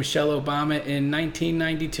First Lady Michelle Obama, in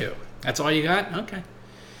 1992. That's all you got? Okay.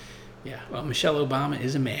 Yeah, well, Michelle Obama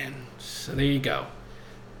is a man. So there you go.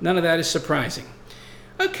 None of that is surprising.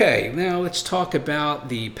 Okay, now let's talk about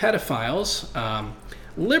the pedophiles.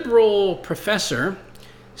 Liberal professor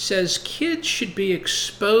says kids should be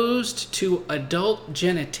exposed to adult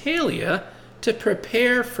genitalia to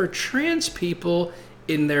prepare for trans people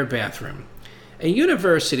in their bathroom. A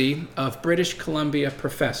University of British Columbia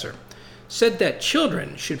professor said that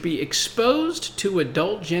children should be exposed to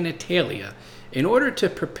adult genitalia in order to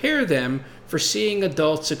prepare them for seeing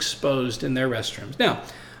adults exposed in their restrooms. Now,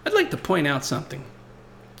 I'd like to point out something.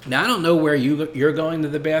 Now, I don't know where you're going to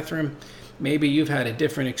the bathroom. Maybe you've had a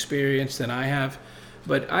different experience than I have,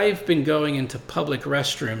 but I've been going into public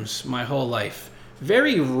restrooms my whole life.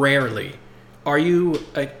 Very rarely are you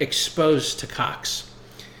exposed to cocks,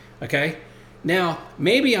 okay? Now,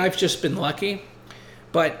 maybe I've just been lucky,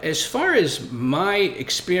 but as far as my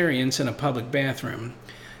experience in a public bathroom,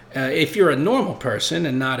 if you're a normal person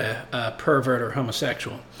and not a pervert or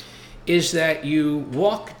homosexual, is that you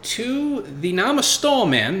walk to the... Now, I'm a stall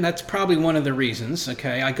man. That's probably one of the reasons,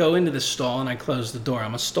 okay? I go into the stall and I close the door.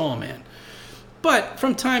 I'm a stall man. But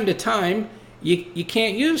from time to time, you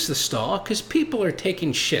can't use the stall because people are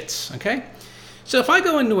taking shits, okay? So if I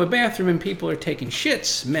go into a bathroom and people are taking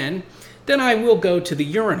shits, men, then I will go to the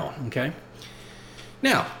urinal, okay?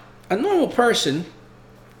 Now, a normal person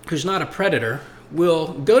who's not a predator will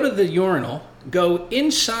go to the urinal, go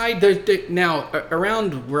inside. Now,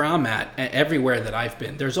 around where I'm at, everywhere that I've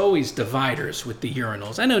been, there's always dividers with the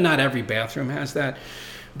urinals. I know not every bathroom has that,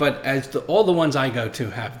 but all the ones I go to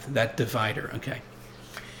have that divider, okay?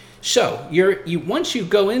 So, once you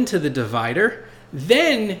go into the divider,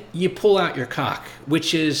 then you pull out your cock,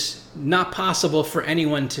 which is not possible for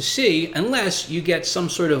anyone to see unless you get some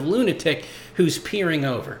sort of lunatic who's peering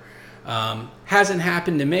over. Hasn't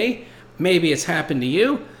happened to me. Maybe it's happened to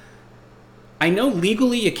you. I know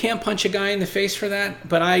legally you can't punch a guy in the face for that,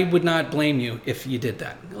 but I would not blame you if you did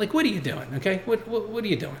that. Like, what are you doing, okay? What are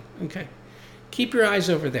you doing, okay? Keep your eyes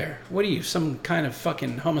over there. What are you, some kind of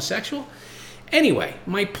fucking homosexual? Anyway,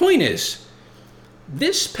 my point is,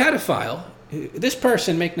 this pedophile, this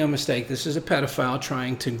person, make no mistake, this is a pedophile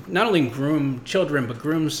trying to not only groom children, but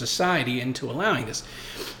groom society into allowing this,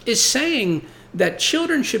 is saying that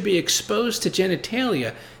children should be exposed to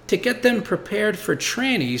genitalia to get them prepared for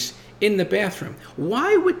trannies in the bathroom.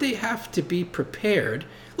 Why would they have to be prepared?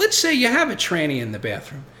 Let's say you have a tranny in the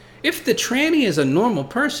bathroom. If the tranny is a normal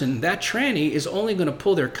person, that tranny is only going to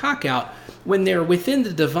pull their cock out when they're within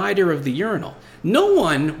the divider of the urinal. No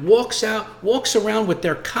one walks around with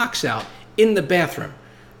their cocks out in the bathroom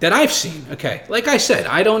that I've seen, okay? Like I said,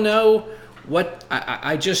 I don't know what,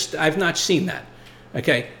 I've not seen that,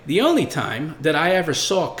 okay? The only time that I ever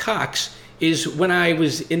saw cocks is when I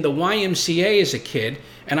was in the YMCA as a kid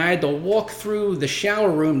and I had to walk through the shower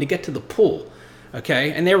room to get to the pool,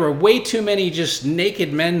 okay? And there were way too many just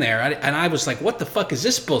naked men there. And I was like, what the fuck is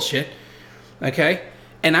this bullshit, okay?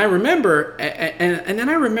 And I remember, and then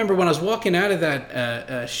I remember when I was walking out of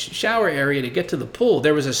that shower area to get to the pool,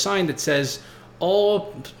 there was a sign that says,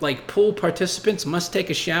 all like pool participants must take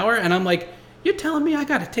a shower. And I'm like, you're telling me I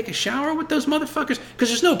got to take a shower with those motherfuckers? Because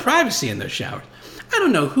there's no privacy in those showers. I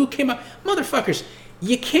don't know who came up. Motherfuckers,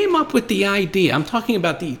 you came up with the idea. I'm talking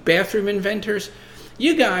about the bathroom inventors.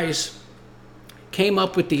 You guys came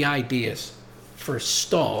up with the ideas for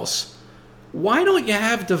stalls. Why don't you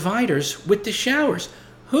have dividers with the showers?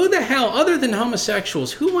 Who the hell, other than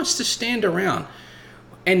homosexuals, who wants to stand around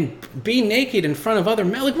and be naked in front of other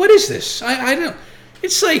men? Like, what is this? I don't.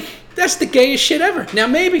 It's like, that's the gayest shit ever. Now,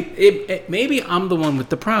 maybe I'm the one with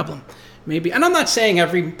the problem. Maybe, and I'm not saying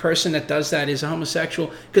every person that does that is a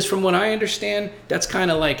homosexual, because from what I understand, that's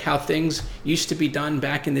kind of like how things used to be done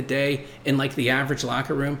back in the day in like the average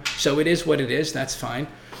locker room. So it is what it is. That's fine.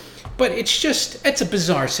 But it's a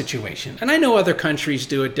bizarre situation. And I know other countries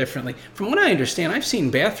do it differently. From what I understand, I've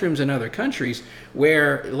seen bathrooms in other countries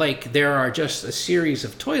where like there are just a series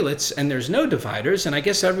of toilets and there's no dividers. And I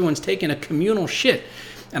guess everyone's taking a communal shit.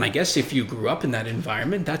 And I guess if you grew up in that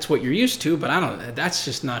environment, that's what you're used to. But that's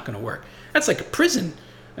just not going to work. That's like a prison.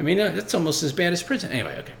 I mean, that's almost as bad as prison.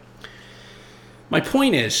 Anyway, okay. My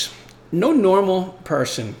point is, no normal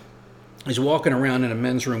person is walking around in a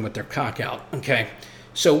men's room with their cock out, okay?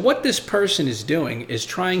 So what this person is doing is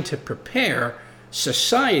trying to prepare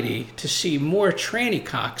society to see more tranny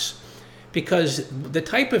cocks, because the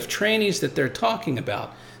type of trannies that they're talking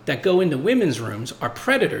about that go into women's rooms are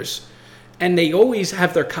predators, and they always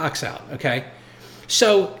have their cocks out, okay?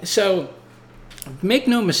 So make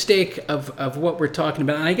no mistake of what we're talking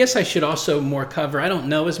about. And I guess I should also more cover, I don't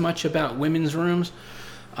know as much about women's rooms,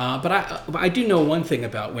 but I do know one thing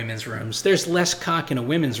about women's rooms. There's less cock in a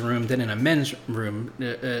women's room than in a men's room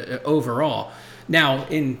overall. Now,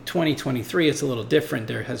 in 2023, it's a little different.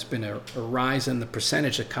 There has been a rise in the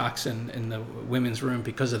percentage of cocks in the women's room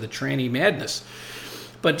because of the tranny madness.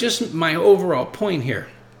 But just my overall point here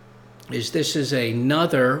is this is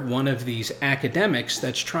another one of these academics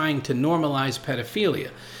that's trying to normalize pedophilia.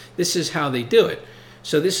 This is how they do it.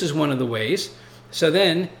 So this is one of the ways. So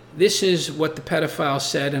then this is what the pedophile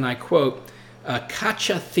said, and I quote,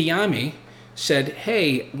 Katja Thiami said,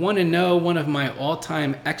 "Hey, want to know one of my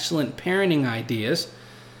all-time excellent parenting ideas?"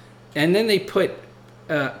 And then they put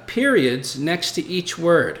periods next to each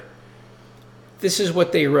word. This is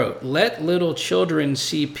what they wrote. "Let little children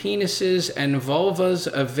see penises and vulvas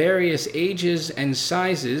of various ages and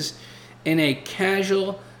sizes in a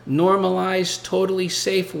casual, normalized, totally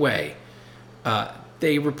safe way."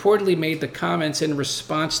 They reportedly made the comments in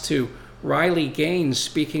response to Riley Gaines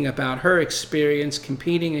speaking about her experience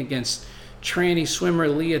competing against tranny swimmer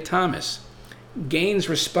Leah Thomas. Gaines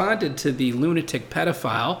responded to the lunatic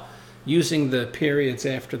pedophile, using the periods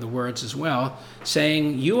after the words as well,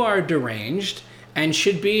 saying, "You are deranged and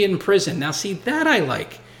should be in prison." Now, see, that I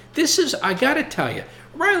like. I gotta tell you,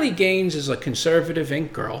 Riley Gaines is a conservative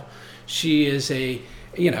Inc. girl. She is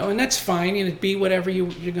and that's fine, be whatever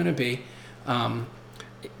you're gonna be.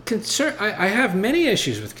 I have many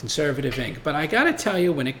issues with Conservative Inc., but I gotta tell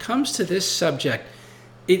you, when it comes to this subject,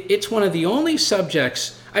 it's one of the only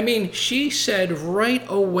subjects. I mean, she said right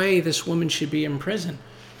away this woman should be in prison.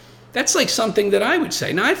 That's like something that I would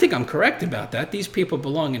say. Now, I think I'm correct about that. These people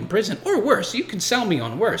belong in prison, or worse. You can sell me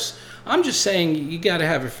on worse. I'm just saying you got to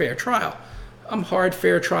have a fair trial. I'm hard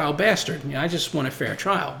fair trial bastard. I just want a fair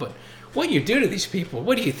trial. But what you do to these people,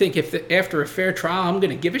 what do you think? After a fair trial, I'm going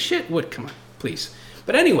to give a shit? What? Come on, please.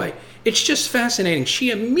 But anyway, it's just fascinating. She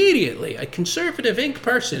immediately, a Conservative Inc.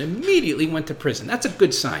 person, immediately went to prison. That's a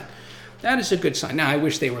good sign. That is a good sign. Now, I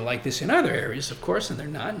wish they were like this in other areas, of course, and they're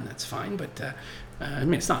not, and that's fine. But I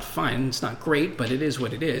mean, it's not fine, it's not great, but it is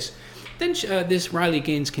what it is. Then this Riley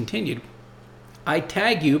Gaines continued, "I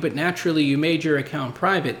tag you, but naturally you made your account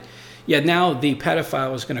private. Yet now the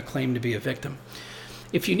pedophile is going to claim to be a victim.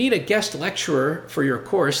 If you need a guest lecturer for your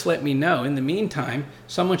course, let me know. In the meantime,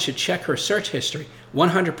 someone should check her search history."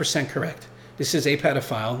 100% correct. This is a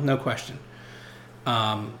pedophile, no question.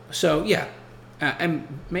 So yeah, and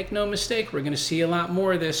make no mistake, we're going to see a lot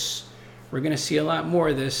more of this. We're going to see a lot more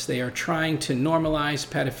of this. They are trying to normalize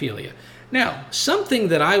pedophilia. Now, something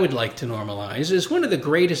that I would like to normalize is one of the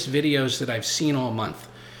greatest videos that I've seen all month.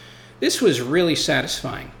 This was really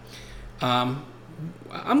satisfying. I'm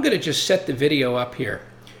going to just set the video up here.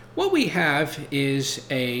 What we have is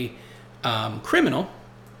a criminal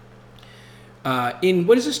in,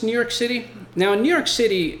 what is this, New York City? Now, in New York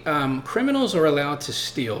City, criminals are allowed to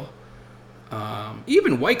steal.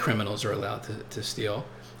 Even white criminals are allowed to steal.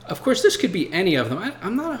 Of course, this could be any of them.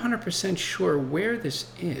 I'm not 100% sure where this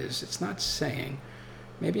is. It's not saying.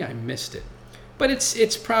 Maybe I missed it. But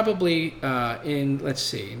it's probably in, let's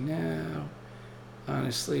see, now,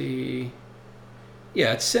 honestly,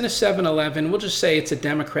 yeah, it's in a 7-Eleven. We'll just say it's a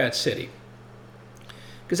Democrat city,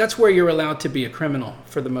 because that's where you're allowed to be a criminal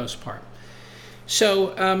for the most part.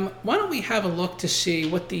 So why don't we have a look to see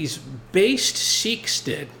what these based Sikhs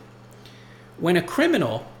did when a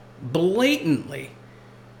criminal blatantly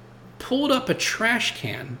pulled up a trash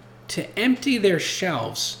can to empty their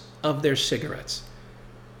shelves of their cigarettes.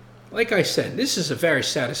 Like I said, this is a very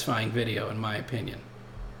satisfying video in my opinion.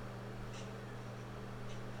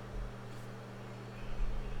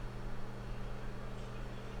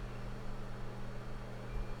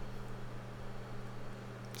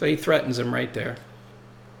 So he threatens him right there.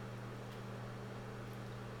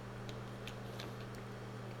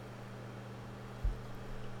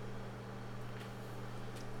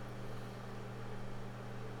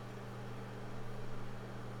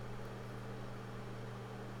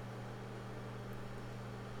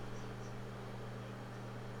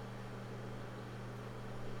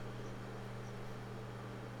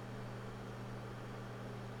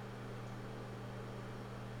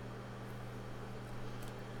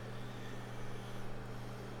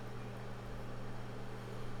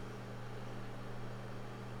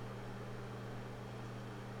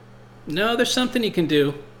 No, there's something you can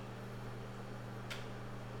do.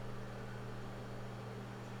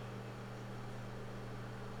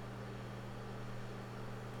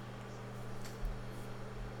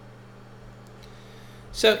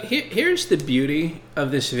 So here's the beauty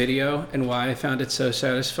of this video and why I found it so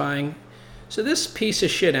satisfying. So this piece of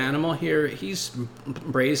shit animal here, he's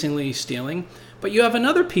brazenly stealing, but you have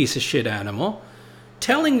another piece of shit animal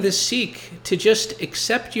telling the Sikh to just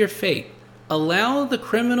accept your fate. Allow the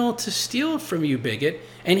criminal to steal from you, bigot.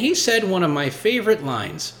 And he said one of my favorite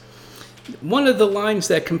lines. One of the lines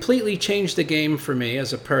that completely changed the game for me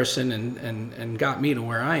as a person and got me to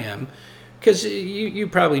where I am. Because you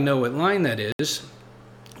probably know what line that is.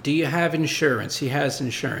 Do you have insurance? He has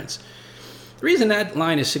insurance. The reason that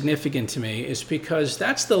line is significant to me is because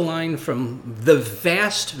that's the line from the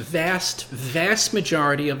vast, vast, vast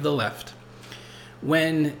majority of the left.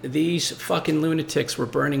 When these fucking lunatics were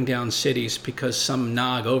burning down cities because some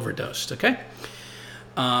nog overdosed, okay?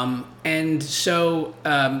 And so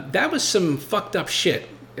that was some fucked up shit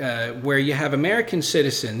where you have American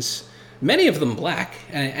citizens, many of them black,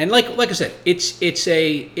 and like I said, it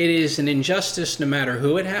is an injustice no matter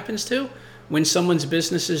who it happens to when someone's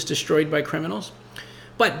business is destroyed by criminals.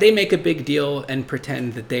 But they make a big deal and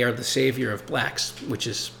pretend that they are the savior of blacks, which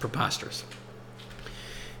is preposterous.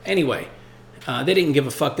 Anyway. They didn't give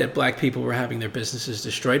a fuck that black people were having their businesses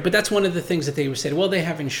destroyed, but that's one of the things that they would say. Well, they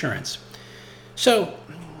have insurance. So,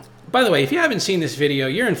 by the way, if you haven't seen this video,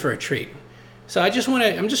 you're in for a treat. So I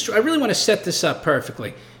really want to set this up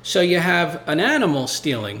perfectly. So you have an animal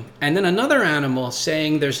stealing, and then another animal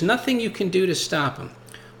saying there's nothing you can do to stop him.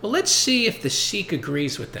 Well, let's see if the Sikh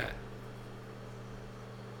agrees with that.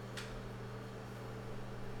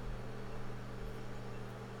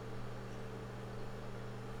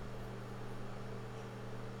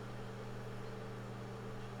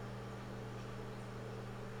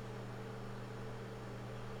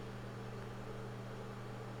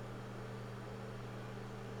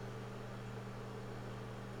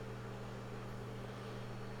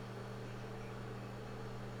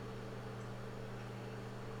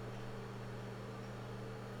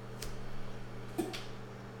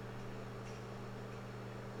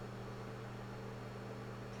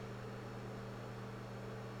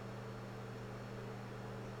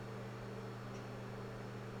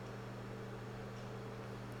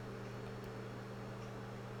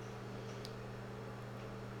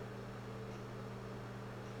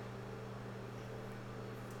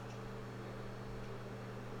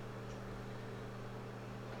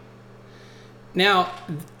 Now,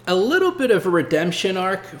 a little bit of a redemption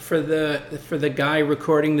arc for the guy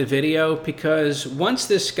recording the video, because once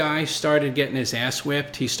this guy started getting his ass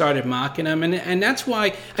whipped, he started mocking him, and that's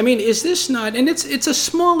why, I mean, is this not, and it's a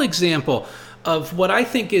small example of what I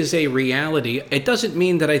think is a reality. It doesn't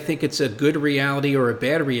mean that I think it's a good reality or a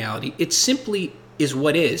bad reality. It simply is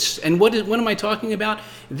what is. And what am I talking about?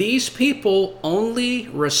 These people only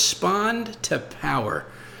respond to power.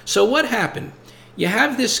 So what happened? You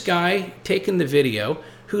have this guy taking the video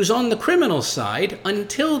who's on the criminal side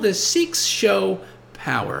until the Sikhs show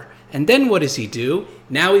power. And then what does he do?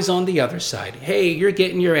 Now he's on the other side. Hey, you're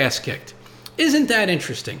getting your ass kicked. Isn't that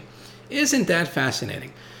interesting? Isn't that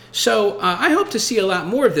fascinating? So I hope to see a lot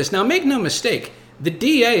more of this. Now, make no mistake, the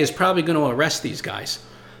DA is probably going to arrest these guys.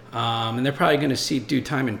 And they're probably going to do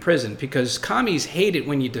time in prison because commies hate it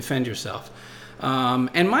when you defend yourself.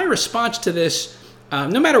 And my response to this,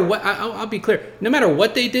 no matter what, I'll be clear, no matter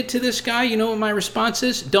what they did to this guy, you know what my response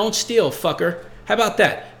is? Don't steal, fucker. How about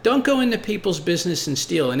that? Don't go into people's business and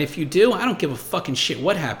steal. And if you do, I don't give a fucking shit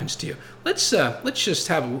what happens to you. Let's just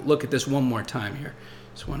have a look at this one more time here.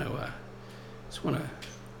 Just want to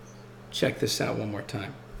check this out one more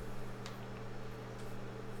time.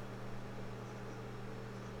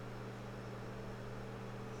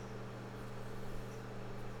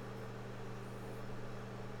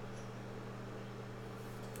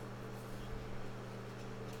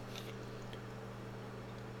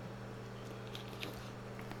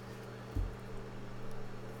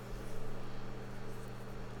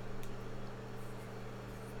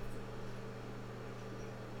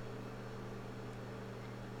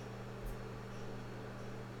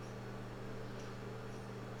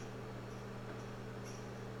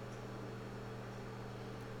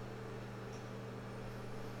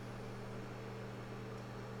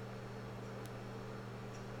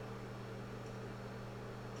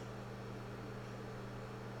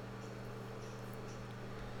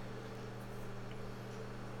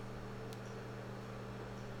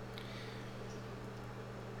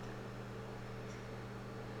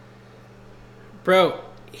 Bro,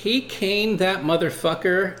 he caned that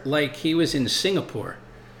motherfucker like he was in Singapore.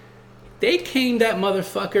 They caned that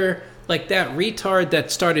motherfucker like that retard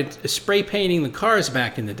that started spray painting the cars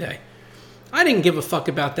back in the day. I didn't give a fuck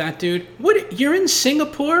about that, dude. What? You're in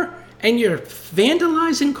Singapore and you're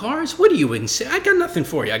vandalizing cars? What are you in? I got nothing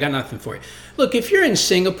for you. Look, if you're in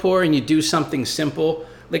Singapore and you do something simple,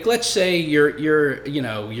 like let's say you're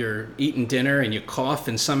eating dinner and you cough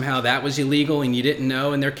and somehow that was illegal and you didn't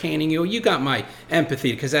know and they're caning you, you got my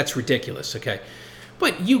empathy because that's ridiculous, okay?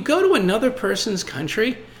 But you go to another person's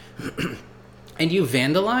country and you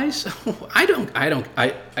vandalize?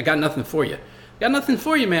 I got nothing for you. Got nothing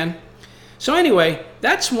for you, man. So anyway,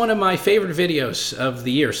 that's one of my favorite videos of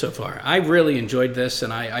the year so far. I really enjoyed this,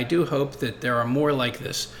 and I do hope that there are more like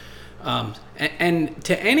this. And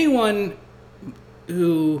to anyone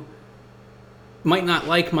who might not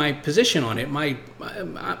like my position on it,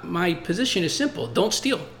 my position is simple. Don't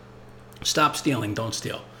steal. Stop stealing. Don't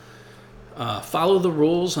steal. Follow the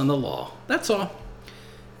rules and the law. That's all.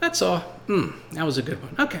 That was a good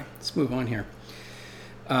one. Okay, let's move on here.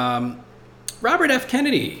 Robert F.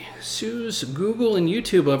 Kennedy sues Google and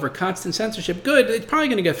YouTube over constant censorship. Good. It's probably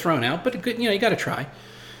going to get thrown out, but good, you got to try.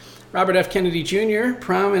 Robert F. Kennedy Jr.,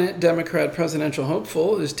 prominent Democrat presidential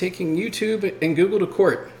hopeful, is taking YouTube and Google to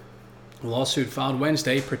court. A lawsuit filed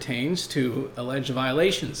Wednesday pertains to alleged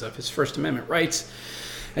violations of his First Amendment rights,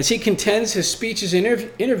 as he contends his speeches and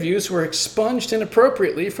interviews were expunged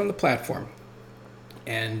inappropriately from the platform.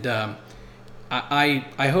 And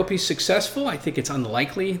I hope he's successful. I think it's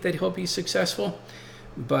unlikely that he'll be successful,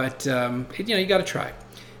 but you got to try.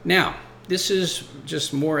 Now, this is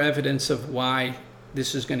just more evidence of why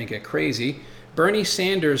this is going to get crazy. Bernie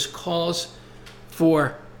Sanders calls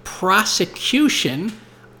for prosecution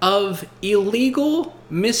of illegal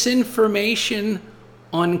misinformation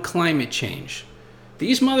on climate change.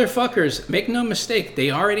 These motherfuckers, make no mistake,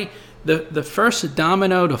 they already, the first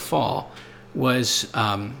domino to fall was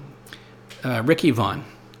Ricky Vaughn.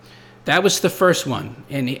 That was the first one,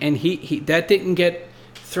 and he that didn't get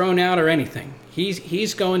thrown out or anything.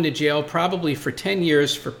 He's going to jail probably for 10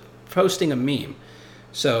 years for posting a meme.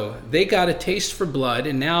 So they got a taste for blood,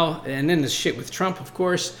 and then the shit with Trump, of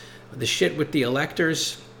course, the shit with the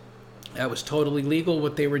electors, that was totally legal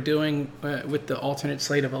what they were doing with the alternate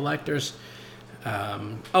slate of electors.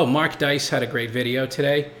 Mark Dice had a great video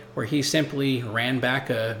today where he simply ran back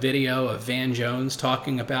a video of Van Jones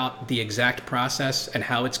talking about the exact process and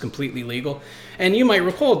how it's completely legal. And you might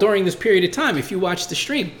recall during this period of time, if you watched the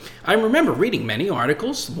stream, I remember reading many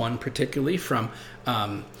articles, one particularly from,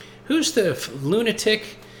 who's the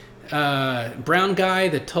lunatic brown guy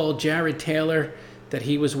that told Jared Taylor that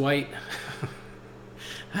he was white?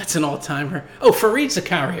 That's an all-timer. Oh, Fareed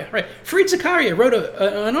Zakaria, right. Fareed Zakaria wrote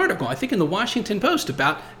an article, I think in the Washington Post,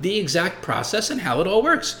 about the exact process and how it all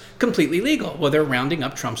works. Completely legal. Well, they're rounding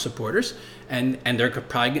up Trump supporters, and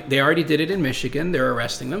they already did it in Michigan. They're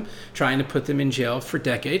arresting them, trying to put them in jail for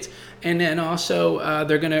decades. And then also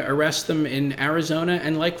they're going to arrest them in Arizona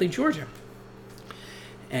and likely Georgia.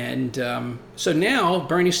 And so now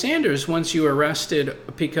Bernie Sanders wants you arrested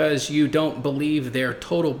because you don't believe their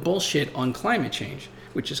total bullshit on climate change,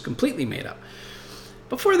 which is completely made up.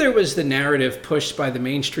 Before there was the narrative pushed by the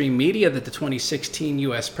mainstream media that the 2016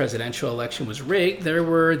 U.S. presidential election was rigged, there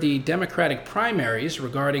were the Democratic primaries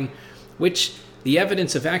regarding which the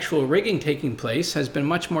evidence of actual rigging taking place has been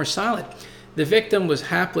much more solid. The victim was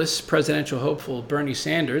hapless presidential hopeful Bernie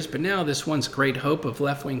Sanders, but now this once great hope of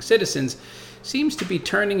left-wing citizens seems to be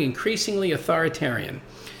turning increasingly authoritarian.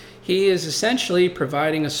 He is essentially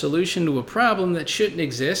providing a solution to a problem that shouldn't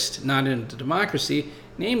exist, not in a democracy,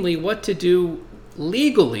 namely what to do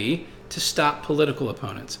legally to stop political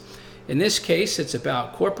opponents. In this case, it's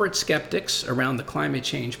about corporate skeptics around the climate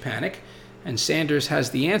change panic, and Sanders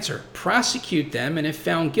has the answer. Prosecute them, and if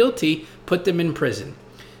found guilty, put them in prison.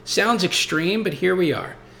 Sounds extreme, but here we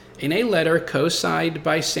are. In a letter co-signed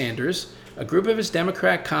by Sanders, a group of his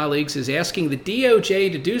Democrat colleagues is asking the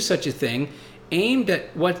DOJ to do such a thing aimed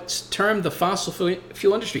at what's termed the fossil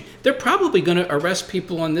fuel industry. They're probably going to arrest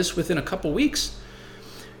people on this within a couple weeks.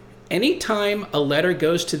 Anytime a letter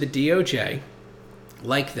goes to the DOJ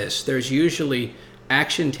like this, there's usually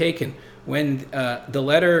action taken. When the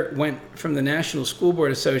letter went from the National School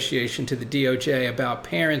Board Association to the DOJ about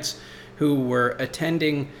parents who were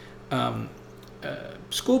attending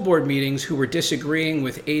school board meetings who were disagreeing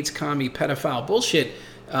with AIDS, commie, pedophile bullshit,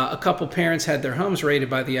 a couple parents had their homes raided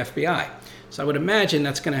by the FBI. So I would imagine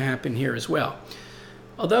that's going to happen here as well.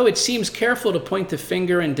 Although it seems careful to point the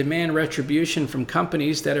finger and demand retribution from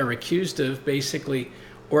companies that are accused of basically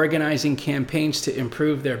organizing campaigns to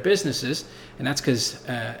improve their businesses, and that's because,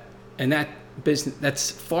 and that business.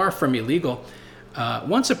 That's far from illegal.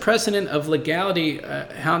 Once a precedent of legality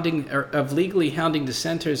of legally hounding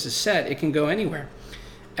dissenters is set, it can go anywhere.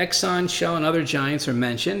 Exxon, Shell, and other giants are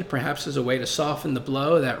mentioned, perhaps as a way to soften the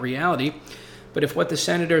blow of that reality. But if what the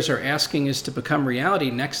senators are asking is to become reality,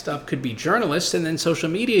 next up could be journalists and then social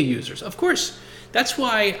media users. Of course, that's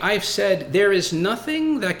why I've said there is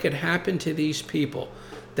nothing that could happen to these people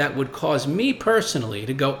that would cause me personally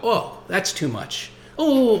to go, oh, that's too much.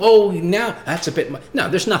 Oh, now that's a bit much. No,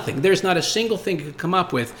 there's nothing. There's not a single thing you could come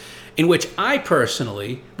up with in which I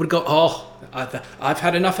personally would go, oh, I've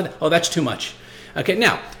had enough of that. Oh, that's too much. Okay,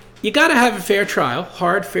 now, you got to have a fair trial.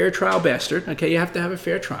 Hard, fair trial bastard. Okay, you have to have a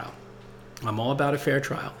fair trial. I'm all about a fair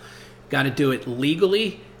trial. Got to do it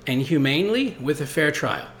legally and humanely with a fair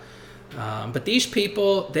trial. But these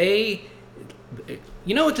people, you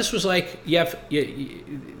know what this was like? You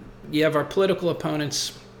have our political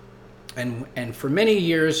opponents, and for many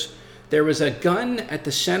years there was a gun at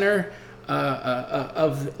the center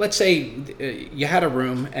of, let's say you had a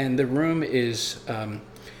room, and the room is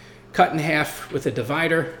cut in half with a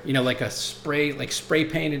divider, like a spray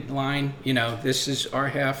painted line. This is our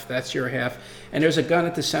half, that's your half, and there's a gun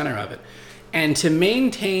at the center of it. And to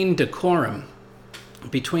maintain decorum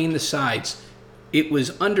between the sides, it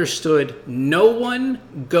was understood no one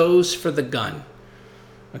goes for the gun.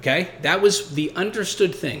 Okay? That was the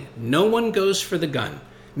understood thing. No one goes for the gun,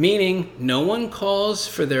 meaning no one calls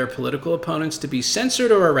for their political opponents to be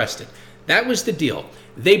censored or arrested. That was the deal.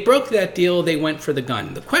 They broke that deal. They went for the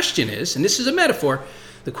gun. The question is, and this is a metaphor,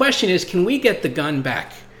 the question is, can we get the gun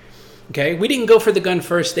back? Okay, we didn't go for the gun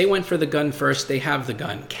first. They went for the gun first. They have the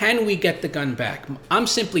gun. Can we get the gun back? I'm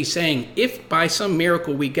simply saying, if by some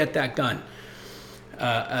miracle we get that gun,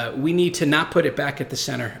 we need to not put it back at the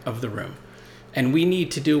center of the room. And we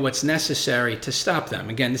need to do what's necessary to stop them.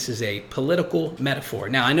 Again, this is a political metaphor.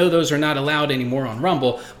 Now, I know those are not allowed anymore on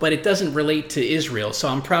Rumble, but it doesn't relate to Israel, so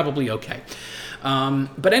I'm probably okay.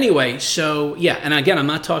 But anyway, so yeah, and again, I'm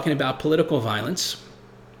not talking about political violence.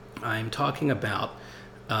 I'm talking about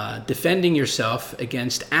defending yourself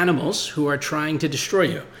against animals who are trying to destroy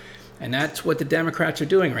you. And that's what the Democrats are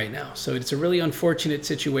doing right now. So it's a really unfortunate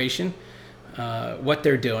situation, what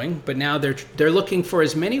they're doing. But now they're looking for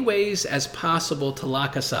as many ways as possible to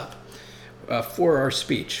lock us up for our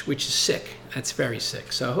speech, which is sick. That's very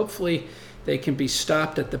sick. So hopefully they can be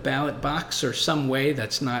stopped at the ballot box or some way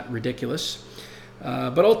that's not ridiculous.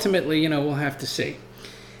 But ultimately, we'll have to see.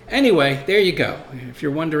 Anyway, there you go. If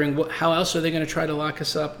you're wondering how else are they going to try to lock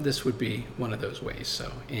us up, this would be one of those ways.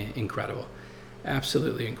 So incredible.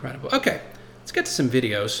 Absolutely incredible. Okay, let's get to some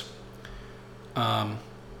videos.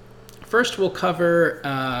 First, we'll cover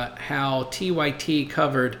how TYT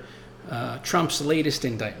covered Trump's latest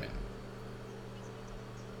indictment.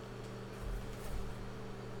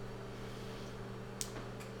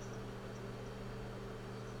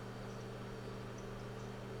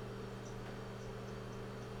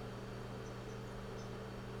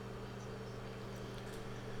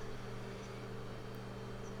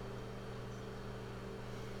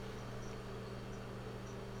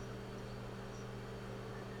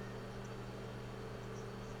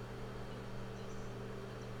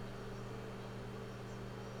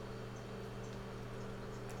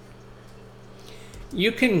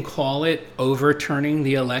 You can call it overturning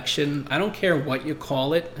the election. I don't care what you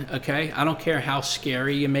call it, okay? I don't care how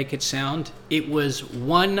scary you make it sound. It was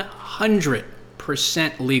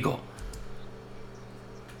 100% legal.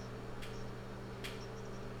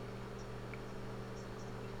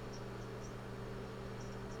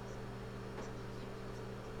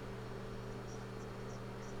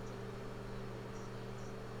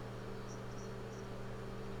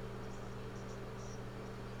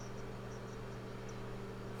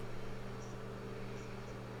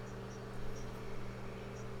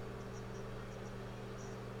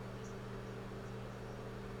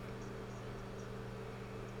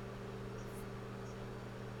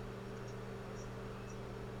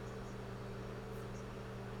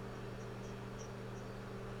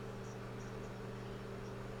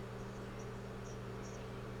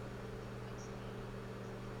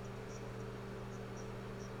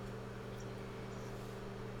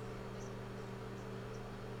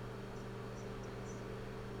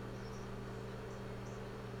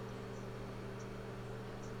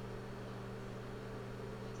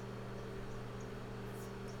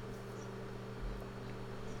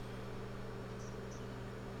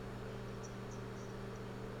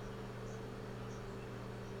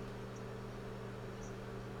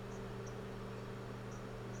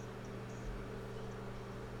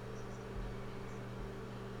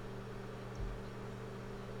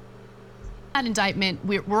 That indictment,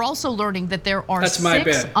 we're also learning that there are That's my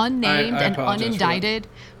 6 bad. unnamed I and apologize for that. unindicted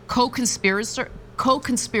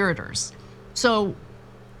co-conspirators. So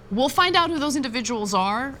we'll find out who those individuals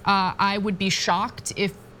are. I would be shocked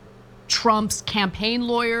if Trump's campaign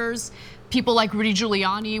lawyers, people like Rudy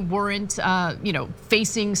Giuliani, weren't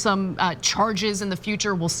facing some charges in the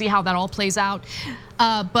future. We'll see how that all plays out.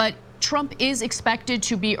 But Trump is expected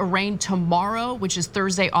to be arraigned tomorrow, which is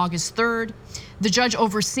Thursday, August 3rd. The judge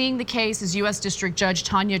overseeing the case is U.S. District Judge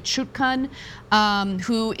Tanya Chutkan,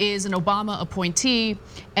 who is an Obama appointee.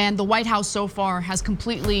 And the White House so far has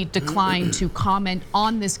completely declined to comment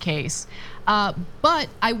on this case. But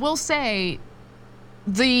I will say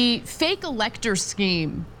the fake elector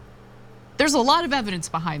scheme, there's a lot of evidence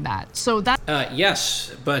behind that. So that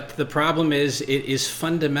Yes, but the problem is it is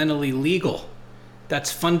fundamentally legal.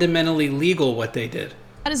 That's fundamentally legal what they did.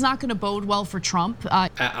 that is not going to bode well for Trump.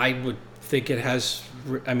 I would think it has,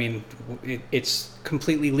 I mean, it's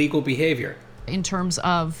completely legal behavior. In terms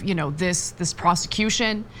of this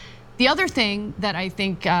prosecution. The other thing that I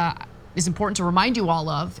think is important to remind you all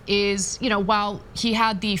of is, while he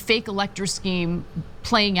had the fake elector scheme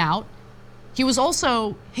playing out, he was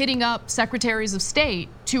also hitting up secretaries of state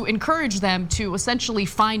to encourage them to essentially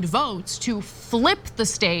find votes to flip the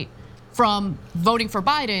state from voting for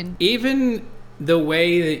Biden. Even the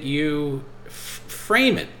way that you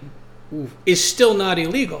frame it is still not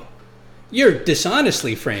illegal. You're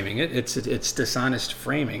dishonestly framing it. It's dishonest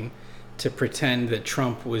framing to pretend that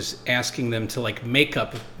Trump was asking them to make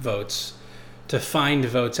up votes, to find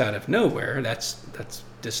votes out of nowhere. That's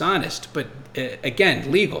dishonest, but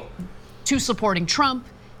again, legal. To supporting Trump.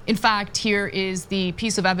 In fact, here is the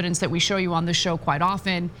piece of evidence that we show you on this show quite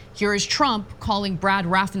often. Here is Trump calling Brad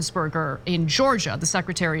Raffensperger in Georgia, the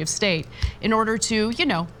Secretary of State, in order to,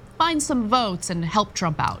 find some votes and help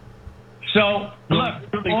Trump out. So, look,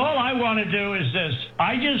 all I want to do is this.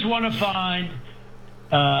 I just want to find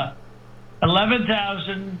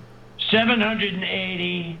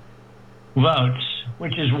 11,780 votes,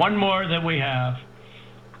 which is one more than we have,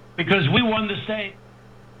 because we won the state.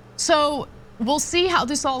 So we'll see how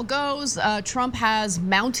this all goes. Trump has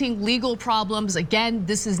mounting legal problems. Again,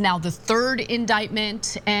 this is now the 3rd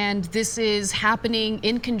indictment, and this is happening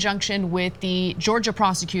in conjunction with the Georgia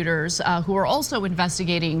prosecutors who are also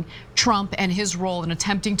investigating Trump and his role in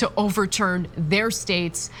attempting to overturn their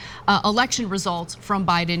state's election results from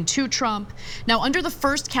Biden to Trump. Now, under the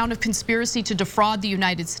first count of conspiracy to defraud the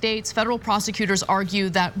United States, federal prosecutors argue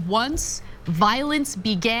that once violence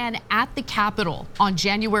began at the Capitol on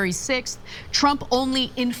January 6th, Trump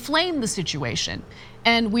only inflamed the situation.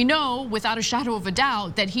 And we know without a shadow of a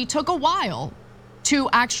doubt that he took a while to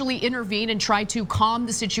actually intervene and try to calm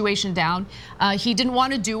the situation down. He didn't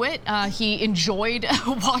want to do it. He enjoyed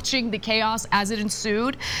watching the chaos as it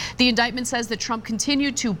ensued. The indictment says that Trump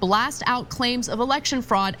continued to blast out claims of election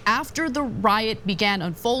fraud after the riot began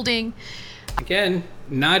unfolding. Again,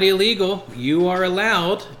 not illegal. You are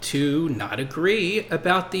allowed to not agree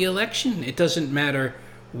about the election. It doesn't matter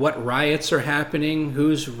what riots are happening,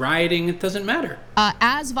 who's rioting, it doesn't matter.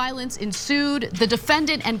 As violence ensued, the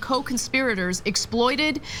defendant and co-conspirators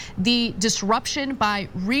exploited the disruption by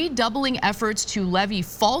redoubling efforts to levy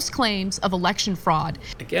false claims of election fraud.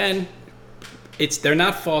 Again, they're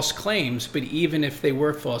not false claims, but even if they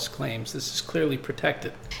were false claims, this is clearly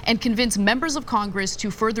protected. And convince members of Congress to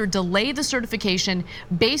further delay the certification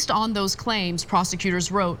based on those claims,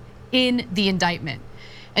 prosecutors wrote in the indictment.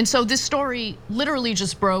 And so this story literally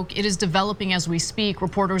just broke. It is developing as we speak.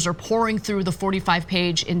 Reporters are pouring through the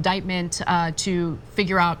 45-page indictment to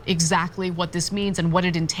figure out exactly what this means and what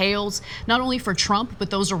it entails, not only for Trump, but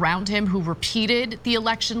those around him who repeated the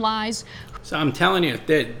election lies. So I'm telling you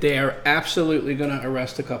that they are absolutely going to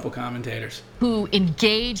arrest a couple commentators who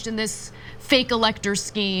engaged in this fake elector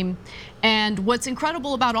scheme. And what's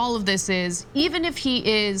incredible about all of this is even if he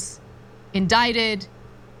is indicted,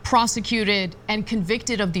 prosecuted, and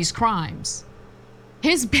convicted of these crimes,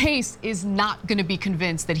 his base is not going to be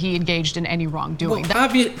convinced that he engaged in any wrongdoing. Well,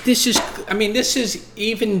 this is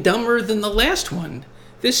even dumber than the last one.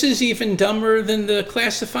 This is even dumber than the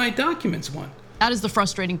classified documents one. That is the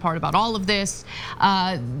frustrating part about all of this.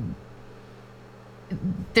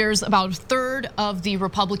 There's about a third of the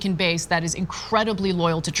Republican base that is incredibly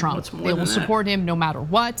loyal to Trump. They will support him no matter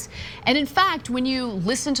what. And in fact, when you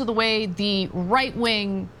listen to the way the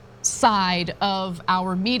right-wing side of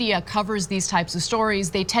our media covers these types of stories,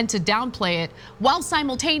 they tend to downplay it while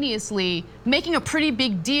simultaneously making a pretty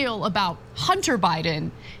big deal about Hunter Biden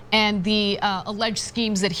and the alleged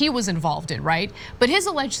schemes that he was involved in, right? But his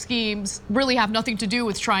alleged schemes really have nothing to do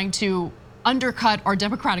with trying to undercut our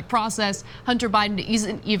democratic process. Hunter Biden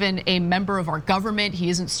isn't even a member of our government. He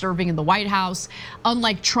isn't serving in the White House.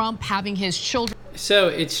 Unlike Trump having his children. So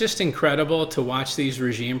it's just incredible to watch these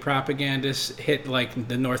regime propagandists hit like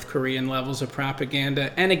the North Korean levels of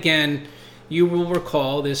propaganda. And again, you will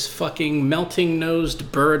recall this fucking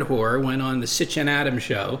melting-nosed bird whore went on the Sitch and Adams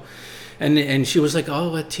show. And she was like,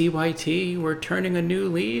 oh, at TYT, we're turning a new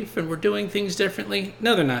leaf and we're doing things differently.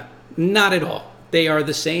 No, they're not. Not at all. They are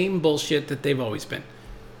the same bullshit that they've always been.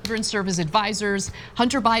 Serve as advisors.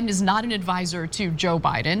 Hunter Biden is not an advisor to Joe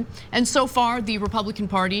Biden. And so far, the Republican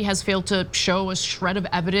Party has failed to show a shred of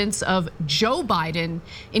evidence of Joe Biden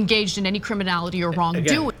engaged in any criminality or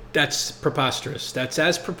wrongdoing. Again, that's preposterous. That's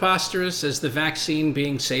as preposterous as the vaccine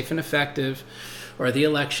being safe and effective or the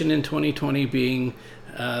election in 2020 being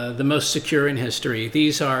the most secure in history.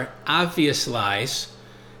 These are obvious lies.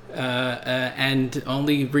 And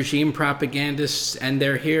only regime propagandists and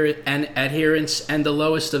their adherents and the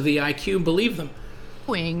lowest of the IQ believe them.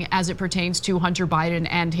 As it pertains to Hunter Biden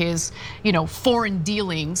and his, foreign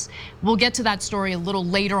dealings. We'll get to that story a little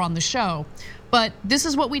later on the show. But this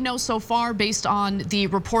is what we know so far based on the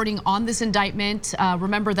reporting on this indictment.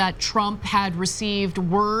 Remember that Trump had received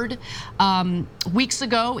word weeks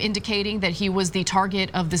ago indicating that he was the target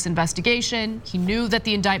of this investigation. He knew that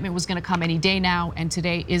the indictment was going to come any day now, and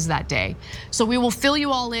today is that day. So we will fill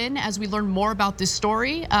you all in as we learn more about this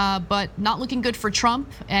story, but not looking good for Trump,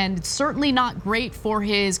 and certainly not great for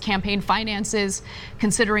his campaign finances,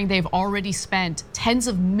 considering they've already spent tens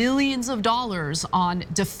of millions of dollars on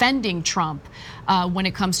defending Trump when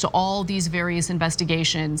it comes to all these various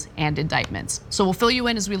investigations and indictments. So we'll fill you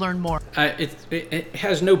in as we learn more. It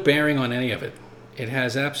has no bearing on any of it. It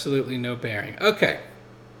has absolutely no bearing. Okay.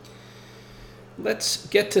 Let's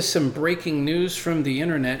get to some breaking news from the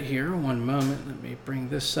internet here. One moment. Let me bring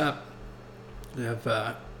this up. We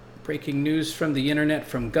have breaking news from the internet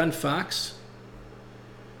from Gunfox.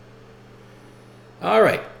 All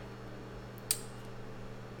right.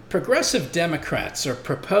 Progressive Democrats are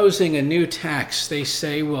proposing a new tax they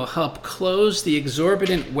say will help close the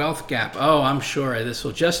exorbitant wealth gap. Oh, I'm sure this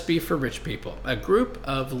will just be for rich people. A group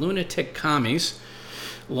of lunatic commies,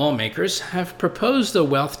 lawmakers, have proposed a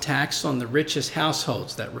wealth tax on the richest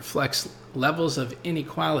households that reflects levels of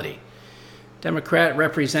inequality. Democrat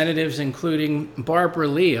representatives, including Barbara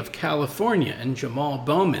Lee of California and Jamal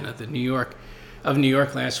Bowman of New York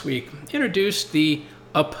last week, introduced the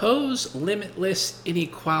Oppose Limitless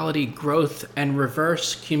Inequality Growth and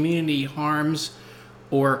Reverse Community Harms,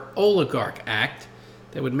 or Oligarch Act,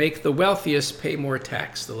 that would make the wealthiest pay more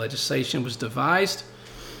tax. The legislation was devised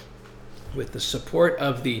with the support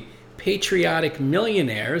of the Patriotic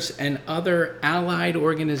Millionaires and other allied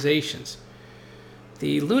organizations.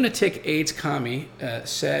 The lunatic AIDS commie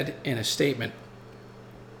said in a statement,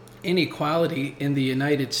 inequality in the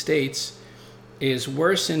United States is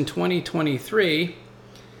worse in 2023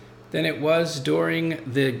 than it was during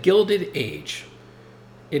the Gilded Age.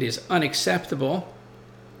 It is unacceptable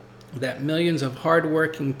that millions of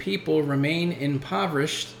hardworking people remain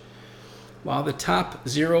impoverished while the top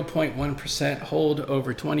 0.1% hold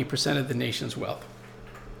over 20% of the nation's wealth.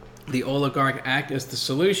 The Oligarch Act is the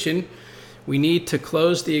solution. We need to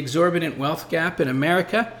close the exorbitant wealth gap in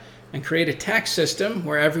America and create a tax system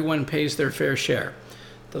where everyone pays their fair share.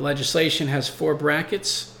 The legislation has 4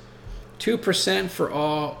 brackets. 2% for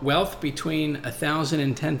all wealth between 1,000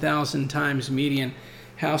 and 10,000 times median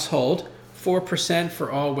household. 4%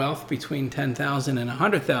 for all wealth between 10,000 and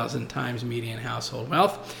 100,000 times median household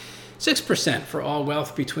wealth. 6% for all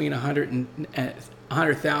wealth between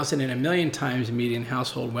 100,000 and 1 million times median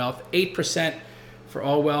household wealth. 8% for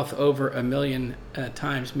all wealth over 1 million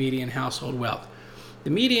times median household wealth.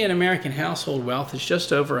 The median American household wealth is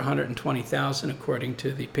just over 120,000, according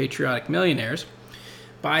to the Patriotic Millionaires.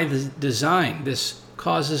 By the design, this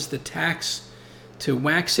causes the tax to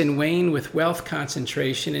wax and wane with wealth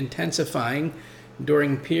concentration intensifying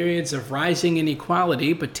during periods of rising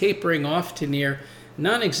inequality, but tapering off to near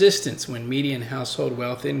non-existence when median household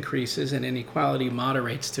wealth increases and inequality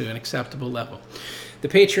moderates to an acceptable level. The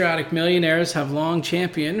Patriotic Millionaires have long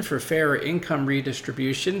championed for fairer income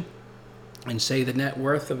redistribution and say the net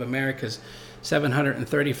worth of America's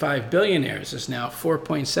 735 billionaires is now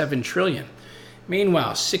 4.7 trillion.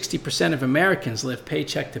 Meanwhile, 60% of Americans live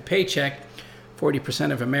paycheck to paycheck.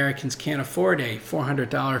 40% of Americans can't afford a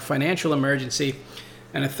 $400 financial emergency,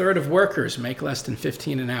 and a third of workers make less than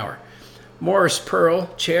 $15 an hour. Morris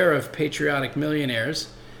Pearl, chair of Patriotic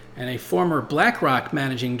Millionaires and a former BlackRock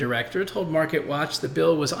managing director, told MarketWatch the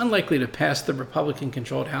bill was unlikely to pass the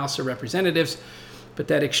Republican-controlled House of Representatives, but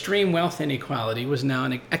that extreme wealth inequality was now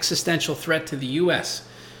an existential threat to the U.S.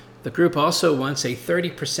 The group also wants a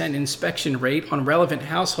 30% inspection rate on relevant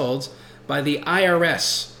households by the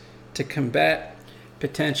IRS to combat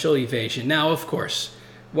potential evasion. Now, of course,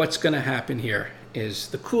 what's going to happen here is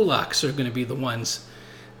the kulaks are going to be the ones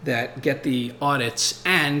that get the audits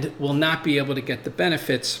and will not be able to get the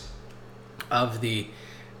benefits of the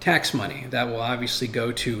tax money. That will obviously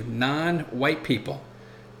go to non-white people.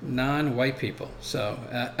 So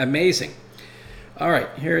amazing. All right,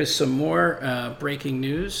 here is some more breaking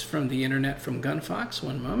news from the internet from Gunfox.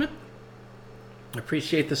 One moment.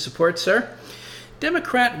 Appreciate the support, sir.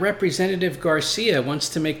 Democrat Representative Garcia wants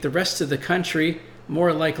to make the rest of the country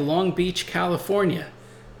more like Long Beach, California.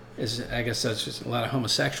 I guess that's just a lot of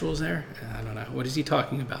homosexuals there. I don't know. What is he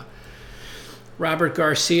talking about? Robert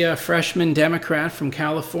Garcia, freshman Democrat from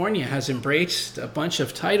California, has embraced a bunch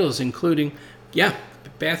of titles, including,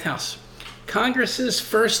 bathhouse, Congress's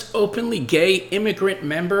first openly gay immigrant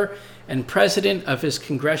member and president of his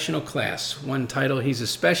congressional class. One title he's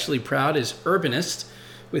especially proud is urbanist,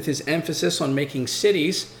 with his emphasis on making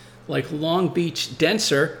cities like Long Beach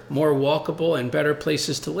denser, more walkable, and better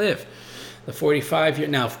places to live. The 45-year,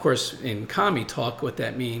 now of course in commie talk what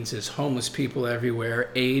that means is homeless people everywhere,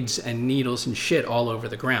 AIDS and needles and shit all over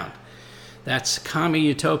the ground. That's commie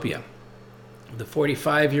utopia. The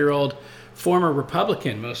 45-year-old former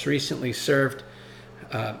Republican most recently served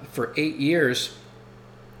for 8 years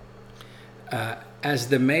as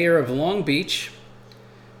the mayor of Long Beach.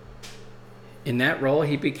 In that role,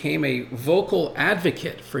 he became a vocal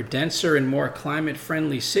advocate for denser and more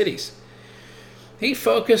climate-friendly cities. He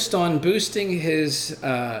focused on boosting his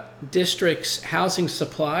district's housing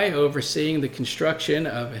supply, overseeing the construction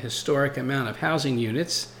of a historic amount of housing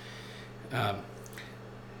units.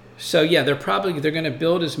 So yeah, they're going to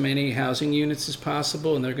build as many housing units as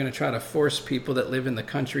possible, and they're going to try to force people that live in the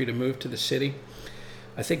country to move to the city.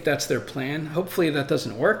 I think that's their plan. Hopefully that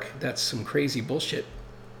doesn't work. That's some crazy bullshit.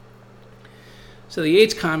 So the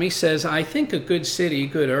AIDS commie says, I think a good city,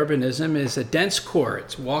 good urbanism, is a dense core.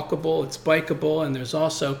 It's walkable, it's bikeable, and there's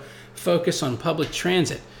also focus on public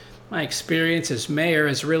transit. My experience as mayor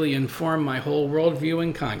has really informed my whole worldview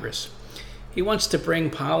in Congress. He wants to bring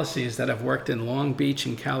policies that have worked in Long Beach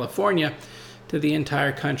and California to the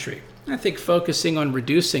entire country. I think focusing on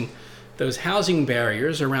reducing those housing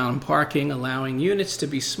barriers around parking, allowing units to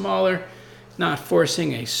be smaller, not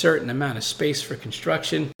forcing a certain amount of space for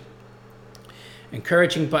construction,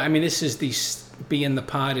 encouraging, this is the be in the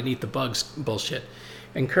pod and eat the bugs bullshit.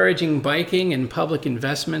 Encouraging biking and public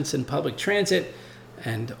investments in public transit,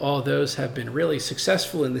 and all those have been really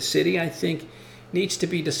successful in the city, I think needs to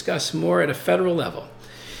be discussed more at a federal level.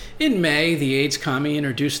 In May, the AIDS commie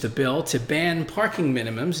introduced a bill to ban parking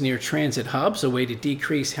minimums near transit hubs, a way to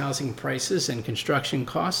decrease housing prices and construction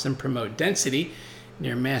costs and promote density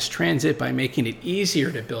near mass transit by making it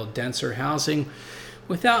easier to build denser housing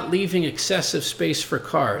without leaving excessive space for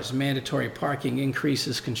cars. Mandatory parking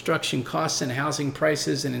increases construction costs and housing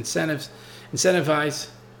prices and incentivizes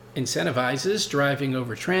driving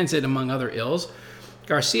over transit, among other ills.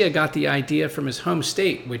 Garcia got the idea from his home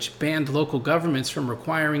state, which banned local governments from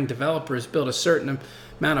requiring developers build a certain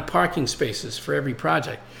amount of parking spaces for every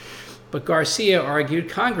project. But Garcia argued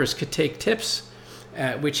Congress could take tips,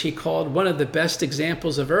 which he called one of the best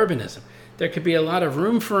examples of urbanism. There could be a lot of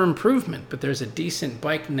room for improvement, but there's a decent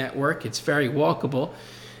bike network. It's very walkable.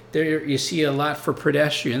 There you see a lot for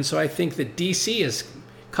pedestrians. So I think that DC has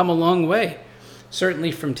come a long way,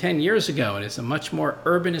 certainly from 10 years ago, and it's a much more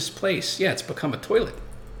urbanist place. Yeah, it's become a toilet,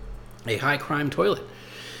 a high crime toilet.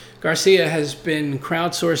 Garcia has been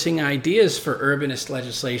crowdsourcing ideas for urbanist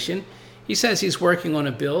legislation. He says he's working on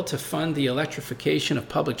a bill to fund the electrification of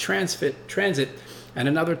public transit and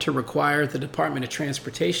another to require the Department of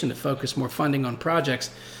Transportation to focus more funding on projects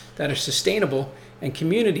that are sustainable and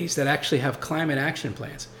communities that actually have climate action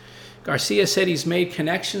plans. Garcia said he's made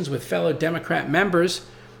connections with fellow Democrat members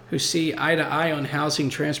who see eye to eye on housing,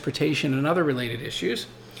 transportation, and other related issues.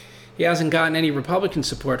 He hasn't gotten any Republican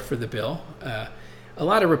support for the bill. A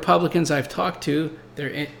lot of Republicans I've talked to,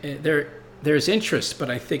 there's interest, but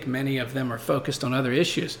I think many of them are focused on other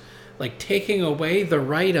issues, like taking away the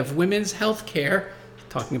right of women's health care,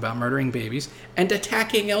 talking about murdering babies, and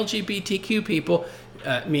attacking LGBTQ people,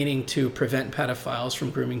 meaning to prevent pedophiles from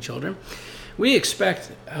grooming children. We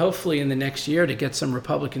expect, hopefully in the next year, to get some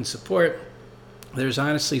Republican support. There's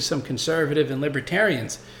honestly some conservative and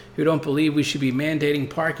libertarians who don't believe we should be mandating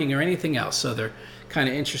parking or anything else, so they're kind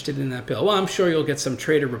of interested in that bill. Well, I'm sure you'll get some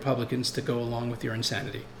traitor Republicans to go along with your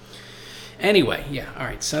insanity. Anyway, yeah, all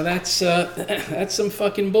right, so that's some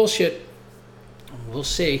fucking bullshit. We'll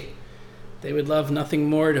see. They would love nothing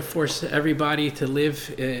more to force everybody to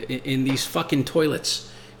live in these fucking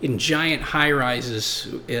toilets. in giant high rises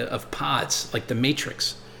of pods, like the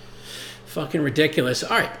Matrix. Fucking ridiculous.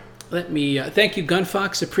 All right. Let me thank you,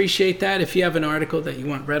 Gunfox. Appreciate that. If you have an article that you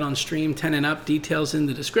want read on stream, 10 and up, details in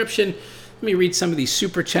the description. Let me read some of these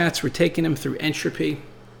super chats. We're taking them through Entropy.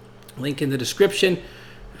 Link in the description.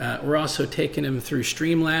 We're also taking them through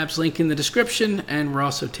Streamlabs. Link in the description. And we're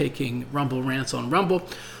also taking Rumble Rants on Rumble.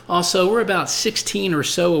 Also, we're about 16 or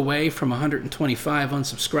so away from 125 on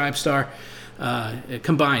Subscribestar.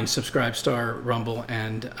 Combined Subscribestar, Rumble,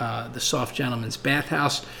 and the Soft Gentleman's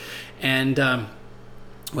Bathhouse. And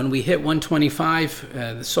when we hit 125,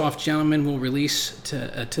 the Soft Gentleman will release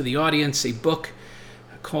to the audience a book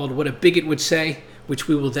called What a Bigot Would Say, which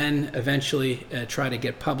we will then eventually try to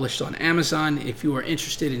get published on Amazon. If you are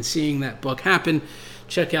interested in seeing that book happen,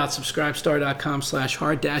 check out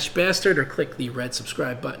subscribestar.com/hard-bastard or click the red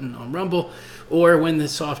subscribe button on Rumble. Or when the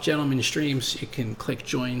Soft Gentleman streams, you can click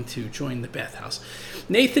join to join the bathhouse.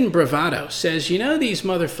 Nathan Bravado says, you know these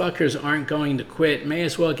motherfuckers aren't going to quit. May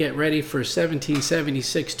as well get ready for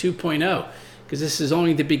 1776 2.0 because this is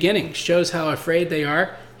only the beginning. Shows how afraid they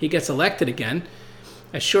are he gets elected again.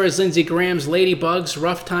 As sure as Lindsey Graham's ladybugs,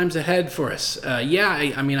 rough times ahead for us. I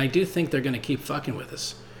mean, I do think they're going to keep fucking with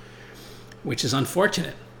us, which is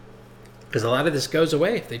unfortunate because a lot of this goes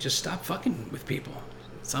away if they just stop fucking with people.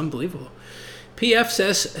 It's unbelievable. PF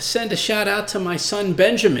says, send a shout out to my son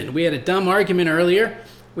Benjamin. We had a dumb argument earlier.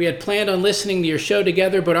 We had planned on listening to your show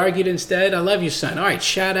together, but argued instead. I love you, son. All right,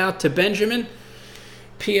 shout out to Benjamin.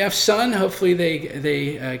 PF's son, hopefully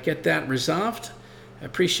they get that resolved. I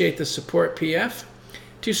appreciate the support, PF.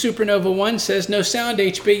 2 Supernova 1 says, no sound,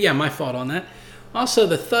 HB. Yeah, my fault on that. Also,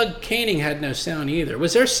 the Thug Caning had no sound either.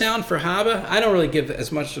 Was there sound for Haba? I don't really give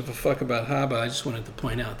as much of a fuck about Haba. I just wanted to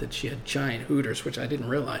point out that she had giant hooters, which I didn't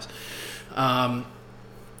realize.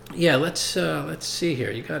 Yeah, let's see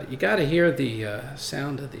here. You got to hear the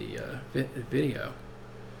sound of the video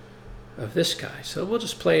of this guy. So we'll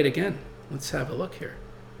just play it again. Let's have a look here.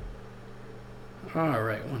 All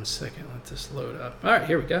right, 1 second. Let this load up. All right,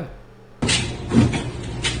 here we go.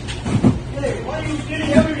 Hey, why are you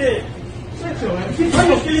stealing everything? Why are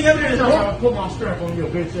you stealing everything? I'll put my strap on your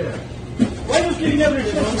bitch ass. Why are you stealing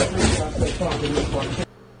everything?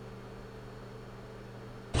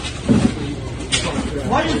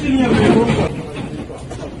 Why are you stealing everything?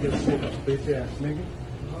 Bitch ass nigga.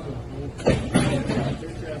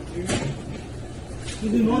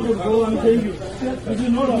 Did you know the bro? I'm telling you. Did you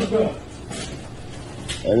know the bro?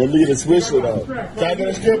 Hey, let me get a switcher though. Can I get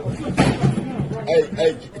a strip?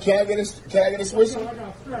 Hey, can I get a switcher?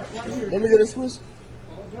 Let me get a switcher.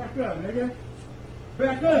 Back up, nigga.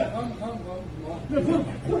 Back up.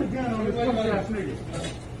 Put a gun on this ass nigga.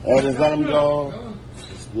 Oh, just let him go.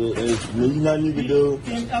 There's nothing you can do.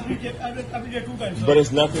 But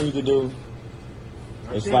it's nothing you can do.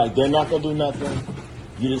 It's like they're not gonna do nothing.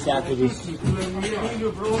 You just have to just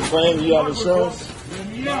claim you have insurance.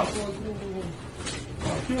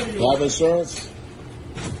 You have insurance?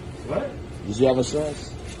 What? Did you have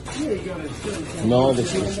insurance? You ain't got insurance. No,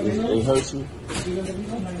 it hurts you.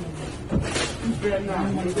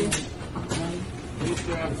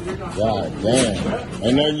 God damn.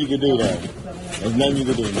 Ain't nothing you can do there. There's nothing you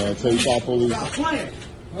can do, man, until you call police.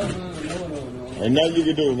 Ain't nothing you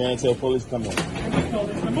can do, man, until police come on. Hey,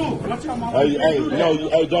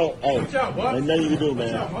 don't. Hey, ain't nothing you can do,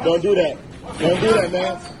 man. Don't do that. Don't do that,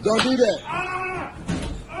 man. Don't do that.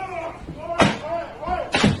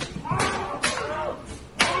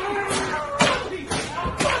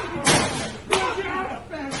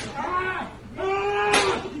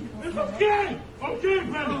 Okay,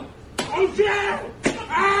 brother. Okay.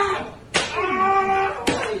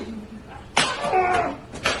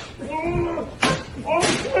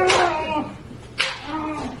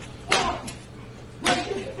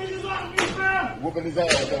 Whooping his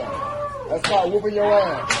ass down. That's called whooping your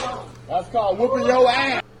ass. That's called whooping your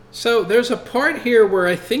ass. So there's a part here where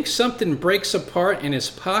I think something breaks apart in his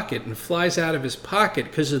pocket and flies out of his pocket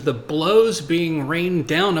because of the blows being rained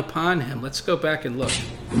down upon him. Let's go back and look.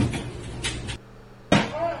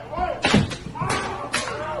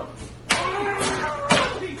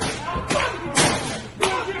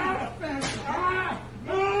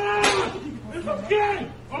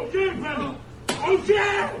 Okay, brother.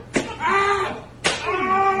 Okay.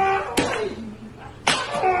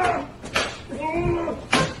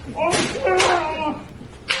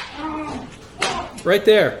 Right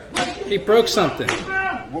there. He broke something.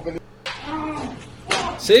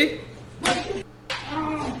 See?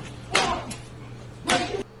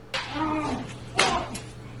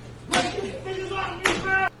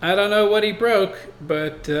 I don't know what he broke,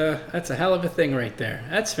 but that's a hell of a thing right there.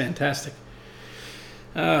 That's fantastic.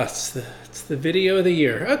 It's the video of the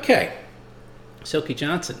year. Okay. Silky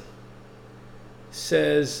Johnson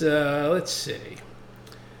says, let's see.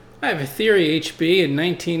 I have a theory, HB. In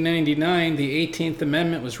 1999, the 18th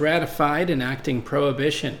Amendment was ratified, enacting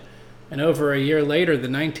prohibition. And over a year later, the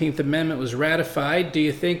 19th Amendment was ratified. Do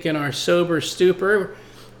you think in our sober stupor,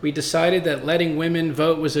 we decided that letting women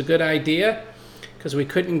vote was a good idea? Because we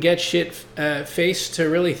couldn't get shit-faced to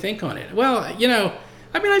really think on it. Well, you know,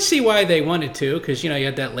 I mean, I see why they wanted to, because, you know, you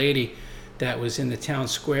had that lady that was in the town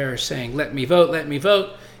square saying, let me vote, let me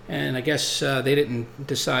vote. And I guess they didn't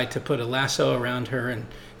decide to put a lasso around her and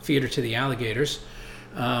feed her to the alligators.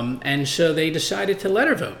 And so they decided to let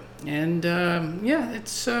her vote. And, yeah,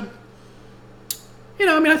 it's, you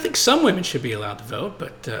know, I mean, I think some women should be allowed to vote,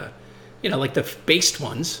 but, you know, like the based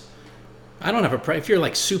ones, I don't have a problem. If you're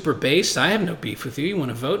like super based, I have no beef with you. You want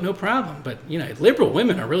to vote, no problem. But, you know, liberal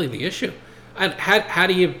women are really the issue. How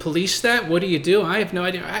do you police that? What do you do? I have no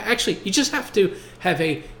idea. Actually, you just have to have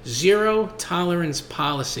a zero tolerance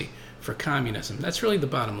policy for communism. That's really the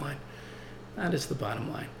bottom line. That is the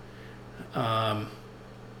bottom line.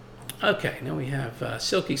 Okay, now we have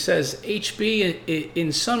Silky says, HB,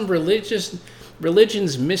 in some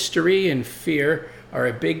religions, mystery and fear are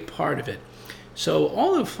a big part of it. So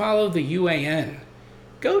all who follow the UAN,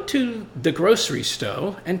 go to the grocery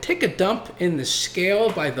store and take a dump in the scale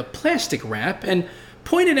by the plastic wrap and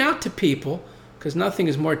point it out to people, because nothing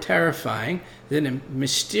is more terrifying than a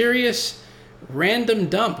mysterious random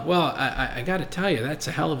dump. Well, I got to tell you, that's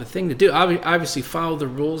a hell of a thing to do. Obviously, follow the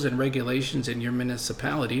rules and regulations in your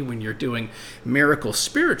municipality when you're doing miracle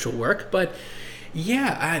spiritual work. But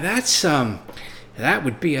yeah, that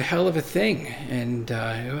would be a hell of a thing. And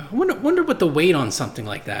I wonder what the weight on something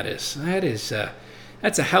like that is.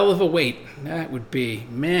 That's a hell of a weight. That would be,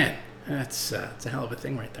 man, that's a hell of a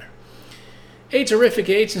thing right there. A Terrific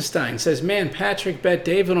Eisenstein says, man, Patrick Bet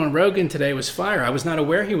David on Rogan today was fire. I was not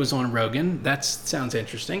aware he was on Rogan. That sounds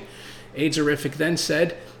interesting. A Terrific then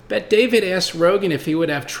said, Bet David asked Rogan if he would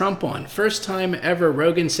have Trump on. First time ever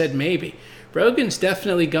Rogan said maybe. Rogan's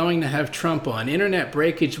definitely going to have Trump on. Internet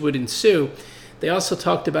breakage would ensue. They also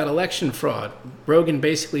talked about election fraud. Rogan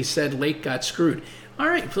basically said Lake got screwed. All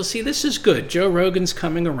right, well, see, this is good. Joe Rogan's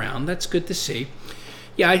coming around. That's good to see.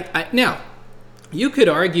 Yeah, now, you could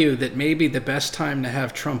argue that maybe the best time to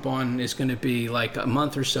have Trump on is going to be like a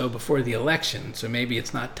month or so before the election, so maybe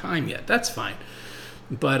it's not time yet. That's fine.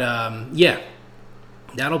 But, yeah,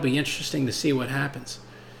 that'll be interesting to see what happens.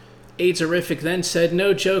 Aidsorific then said,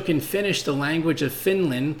 no joke, in Finnish, the language of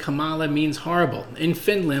Finland, Kamala means horrible. In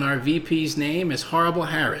Finland, our VP's name is Horrible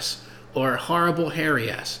Harris, or Horrible Hairy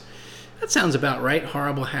Ass. That sounds about right,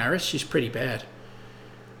 Horrible Harris. She's pretty bad.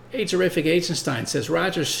 Aidsorific Eisenstein says,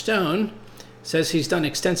 Roger Stone says he's done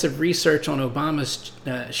extensive research on Obama's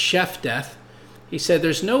chef death. He said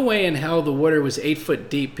there's no way in hell the water was 8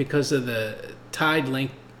 foot deep because of the tide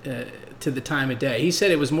link to the time of day. He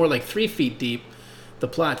said it was more like 3 feet deep. The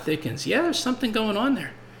plot thickens. Yeah, there's something going on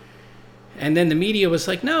there. And then the media was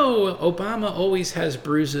like, no, Obama always has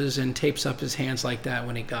bruises and tapes up his hands like that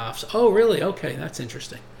when he golfs. Oh, really? Okay, that's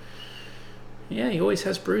interesting. Yeah, he always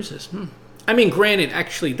has bruises. I mean, granted,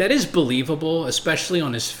 actually, that is believable, especially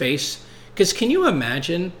on his face. Because can you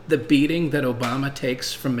imagine the beating that Obama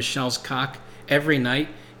takes from Michelle's cock every night?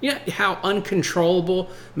 You know how uncontrollable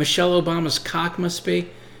Michelle Obama's cock must be?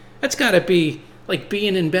 That's got to be like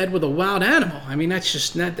being in bed with a wild animal. I mean, that's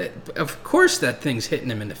just not that. Of course, that thing's hitting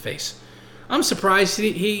him in the face. I'm surprised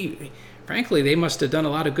he frankly, they must have done a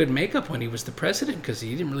lot of good makeup when he was the president, because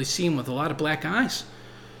he didn't really see him with a lot of black eyes.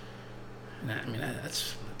 I mean,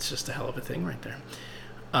 that's just a hell of a thing right there.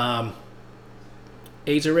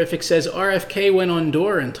 Azorific says, RFK went on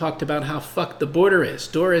Dora and talked about how fucked the border is.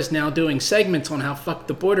 Dora is now doing segments on how fucked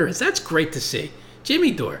the border is. That's great to see. Jimmy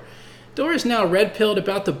Dore. Dora is now red-pilled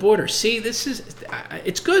about the border. See,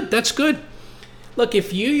 it's good. That's good. Look,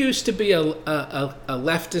 if you used to be a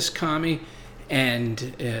leftist commie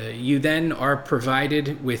and you then are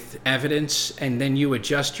provided with evidence and then you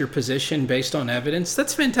adjust your position based on evidence,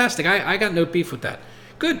 that's fantastic. I got no beef with that.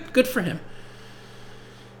 Good for him.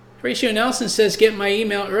 Horatio Nelson says, get my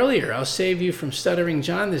email earlier. I'll save you from Stuttering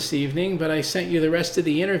John this evening, but I sent you the rest of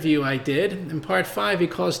the interview I did. In part 5, he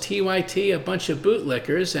calls TYT a bunch of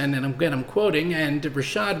bootlickers, and then I'm quoting, and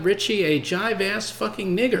Rashad Ritchie a jive-ass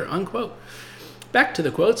fucking nigger, unquote. Back to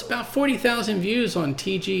the quotes, about 40,000 views on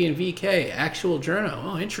TG and VK, actual journo.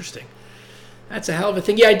 Oh, interesting. That's a hell of a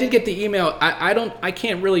thing. Yeah, I did get the email. I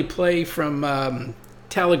can't really play from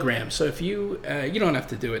Telegram, so if you don't have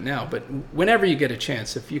to do it now, but whenever you get a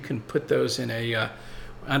chance, if you can put those in a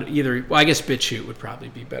Either, well, I guess BitChute would probably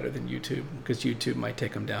be better than YouTube because YouTube might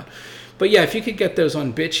take them down. But yeah, if you could get those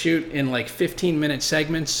on BitChute in like 15-minute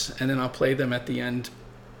segments, and then I'll play them at the end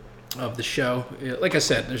of the show. Like I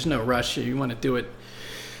said, there's no rush. If you want to do it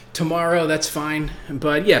tomorrow, that's fine.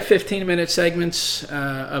 But yeah, 15-minute segments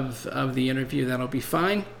of the interview, that'll be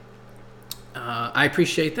fine. I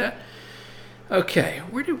appreciate that. Okay,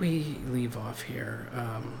 where did we leave off here?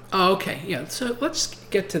 Okay, yeah, so let's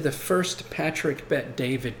get to the first Patrick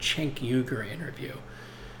Bet-David Cenk Uygur interview.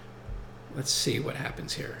 Let's see what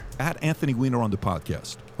happens here. I had Anthony Weiner on the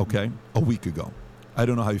podcast, okay, a week ago. I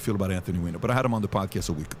don't know how you feel about Anthony Weiner, but I had him on the podcast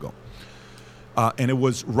a week ago. And it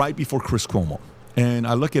was right before Chris Cuomo. And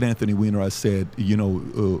I look at Anthony Weiner, I said, do you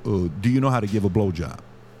know how to give a blowjob?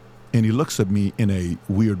 And he looks at me in a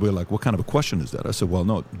weird way, like, what kind of a question is that? I said, well,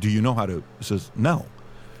 no. Do you know how to? He says, no.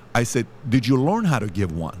 I said, did you learn how to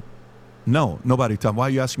give one? No. Nobody taught me. Why are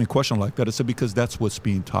you asking me a question like that? I said, because that's what's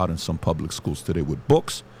being taught in some public schools today with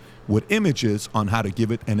books, with images on how to give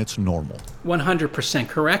it, and it's normal. 100%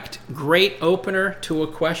 correct. Great opener to a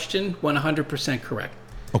question. 100% correct.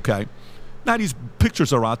 Okay. Now, these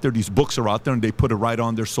pictures are out there, these books are out there, and they put it right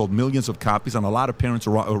on there, sold millions of copies, and a lot of parents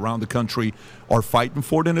around the country are fighting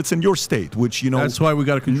for it, and it's in your state, which, That's why we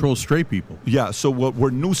got to control straight people. Yeah, so where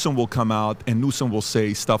Newsom will come out, and Newsom will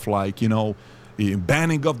say stuff like,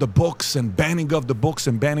 banning of the books, and banning of the books,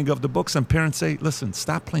 and banning of the books, and parents say, listen,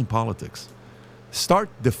 stop playing politics. Start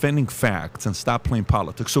defending facts and stop playing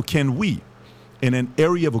politics. So can we, in an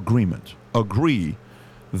area of agreement, agree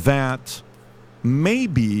that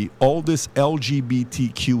maybe all this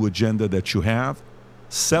LGBTQ agenda that you have,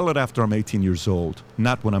 sell it after I'm 18 years old,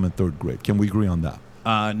 not when I'm in third grade. Can we agree on that?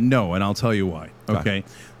 No, and I'll tell you why. Okay.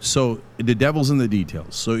 So the devil's in the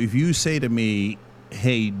details. So if you say to me,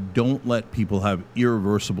 hey, don't let people have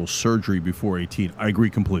irreversible surgery before 18, I agree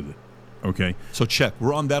completely. Okay. So check.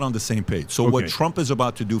 We're on that on the same page. So what Trump is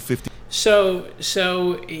about to do 50. So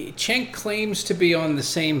Cenk claims to be on the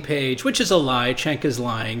same page, which is a lie. Cenk is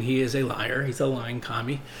lying. He is a liar. He's a lying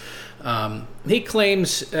commie. He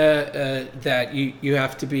claims that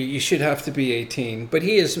you should have to be 18, but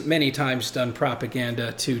he has many times done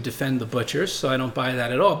propaganda to defend the butchers, so I don't buy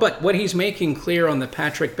that at all. But what he's making clear on the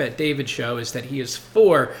Patrick Bet-David show is that he is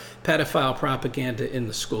for pedophile propaganda in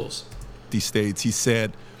the schools. These states, he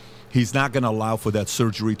said he's not going to allow for that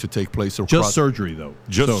surgery to take place. Just surgery, though.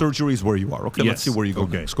 Just surgery is where you are. Okay, yes. Let's see where you go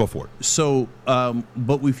next. Go for it. So,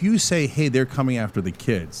 but if you say, hey, they're coming after the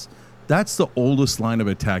kids, that's the oldest line of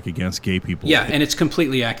attack against gay people. Yeah, and it's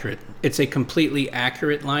completely accurate. It's a completely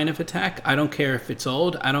accurate line of attack. I don't care if it's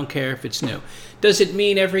old. I don't care if it's new. Does it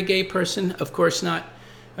mean every gay person? Of course not.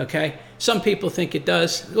 Okay? Some people think it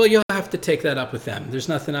does. Well, you'll have to take that up with them. There's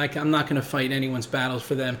nothing I'm not going to fight anyone's battles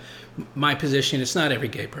for them. My position, it's not every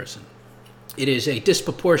gay person. It is a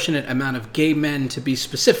disproportionate amount of gay men, to be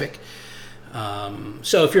specific.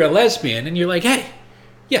 So if you're a lesbian and you're like, hey,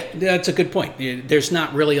 yeah, that's a good point. There's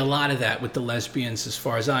not really a lot of that with the lesbians as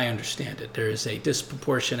far as I understand it. There is a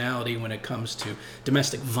disproportionality when it comes to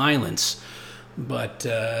domestic violence. But,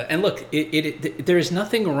 and look, there is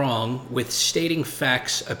nothing wrong with stating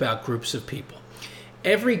facts about groups of people.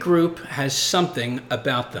 Every group has something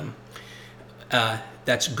about them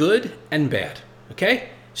that's good and bad, okay?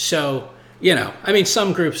 So,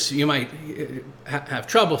 some groups you might have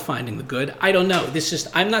trouble finding the good. I don't know.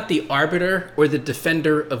 I'm not the arbiter or the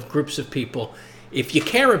defender of groups of people. If you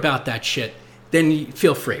care about that shit, then you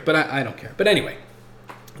feel free. But I don't care. But anyway,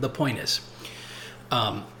 the point is,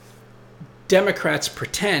 Democrats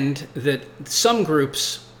pretend that some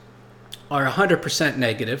groups are 100%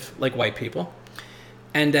 negative, like white people,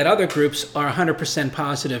 and that other groups are 100%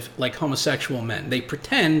 positive, like homosexual men. They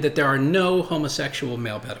pretend that there are no homosexual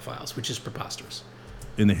male pedophiles, which is preposterous.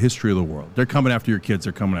 In the history of the world, they're coming after your kids.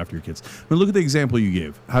 They're coming after your kids. But look at the example you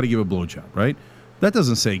gave, how to give a blowjob, right? That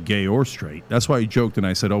doesn't say gay or straight. That's why I joked and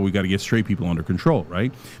I said, we got to get straight people under control,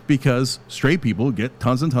 right? Because straight people get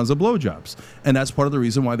tons and tons of blowjobs. And that's part of the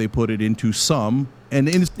reason why they put it into some.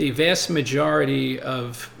 The vast majority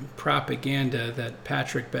of propaganda that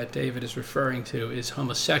Patrick Bet-David is referring to is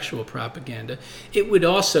homosexual propaganda. It would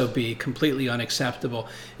also be completely unacceptable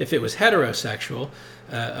if it was heterosexual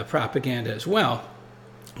propaganda as well.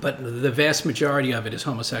 But the vast majority of it is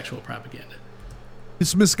homosexual propaganda.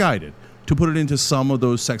 It's misguided to put it into some of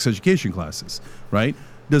those sex education classes, right?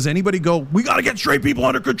 Does anybody go, we got to get straight people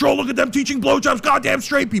under control, look at them teaching blowjobs, goddamn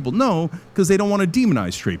straight people? No, because they don't want to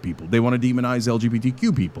demonize straight people. They want to demonize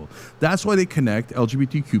LGBTQ people. That's why they connect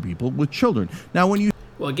LGBTQ people with children. Now,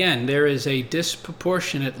 Well, again, there is a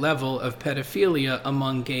disproportionate level of pedophilia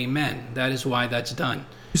among gay men. That is why that's done.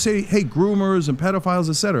 You say, hey, groomers and pedophiles,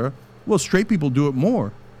 etc., Well, straight people do it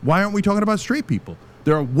more. Why aren't we talking about straight people?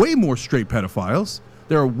 There are way more straight pedophiles.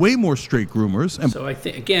 There are way more straight groomers. And So I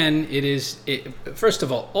think, again, first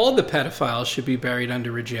of all the pedophiles should be buried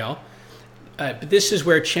under a jail. But this is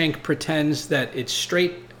where Cenk pretends that it's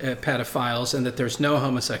straight pedophiles and that there's no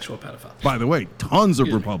homosexual pedophiles. by the way, tons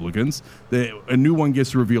of Republicans. A new one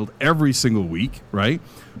gets revealed every single week, right?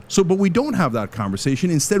 So, but we don't have that conversation.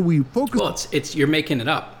 Instead, we focus. Well, it's you're making it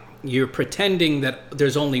up. You're pretending that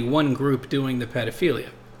there's only one group doing the pedophilia.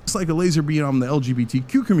 It's like a laser beam on the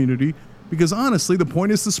LGBTQ community, because honestly, the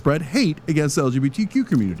point is to spread hate against the LGBTQ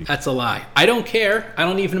community. That's a lie. I don't care. I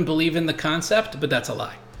don't even believe in the concept, but that's a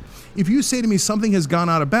lie. If you say to me something has gone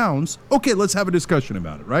out of bounds, okay, let's have a discussion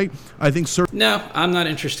about it, right? I think No, I'm not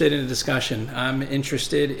interested in a discussion. I'm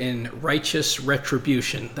interested in righteous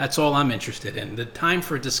retribution. That's all I'm interested in. The time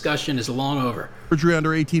for discussion is long over. surgery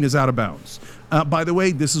under 18 is out of bounds. By the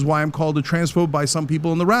way, this is why I'm called a transphobe by some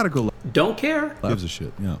people in the radical left. Don't care. Gives a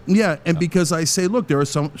shit. Yeah. Yeah, and because I say, look, there are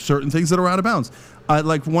some certain things that are out of bounds.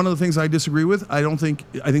 Like one of the things I disagree with, I think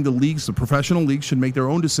the leagues, the professional leagues, should make their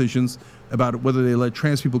own decisions about whether they let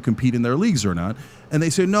trans people compete in their leagues or not. And they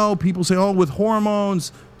say, no, people say, oh, with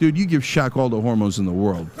hormones. Dude, you give Shaq all the hormones in the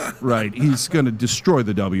world, right? He's going to destroy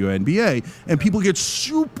the WNBA. And people get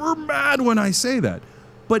super mad when I say that.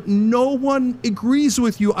 But no one agrees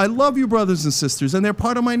with you. I love you, brothers and sisters, and they're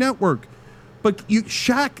part of my network. But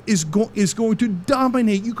Shaq is going to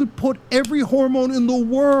dominate. You could put every hormone in the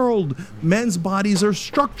world. Men's bodies are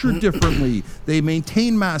structured differently. They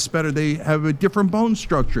maintain mass better. They have a different bone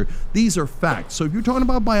structure. These are facts. So if you're talking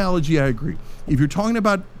about biology, I agree. If you're talking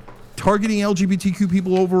about targeting LGBTQ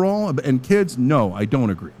people overall and kids, no, I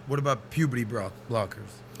don't agree. What about puberty blockers?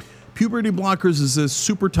 Puberty blockers is a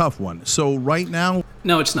super tough one. So right now,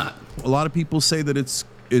 No, it's not. a lot of people say that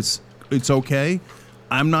it's okay.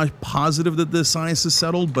 I'm not positive that the science is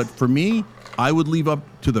settled, but for me, I would leave up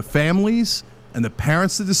to the families and the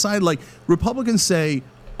parents to decide. Like Republicans say,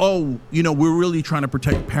 oh, we're really trying to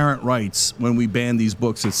protect parent rights when we ban these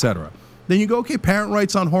books, etc. Then you go, okay, parent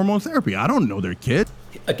rights on hormone therapy. I don't know their kid.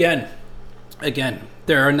 Again,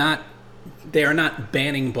 they are not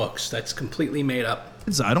banning books. That's completely made up.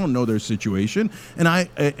 I don't know their situation, and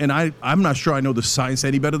I'm not sure I know the science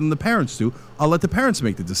any better than the parents do. I'll let the parents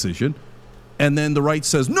make the decision. And then the right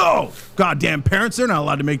says, no, goddamn parents, they're not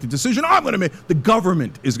allowed to make the decision. The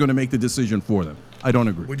government is going to make the decision for them. I don't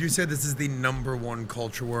agree. Would you say this is the #1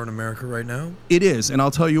 culture war in America right now? It is, and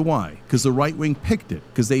I'll tell you why. Because the right wing picked it.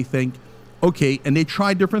 Because they think, okay, and they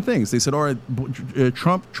tried different things. They said, all right,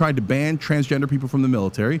 Trump tried to ban transgender people from the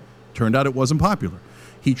military. Turned out it wasn't popular.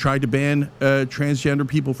 He tried to ban transgender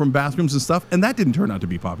people from bathrooms and stuff, and that didn't turn out to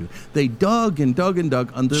be popular. They dug and dug and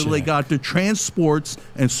dug until they got to trans sports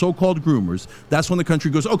and so-called groomers. That's when the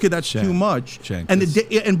country goes, okay, that's too much.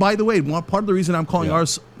 And by the way, part of the reason I'm calling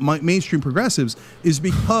ours mainstream progressives is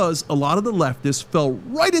because a lot of the leftists fell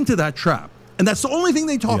right into that trap. And that's the only thing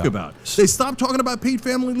they talk about. They stopped talking about paid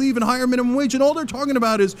family leave and higher minimum wage, and all they're talking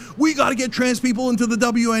about is, we got to get trans people into the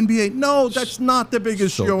WNBA. No, that's not the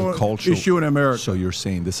biggest issue in America. So you're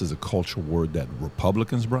saying this is a cultural war that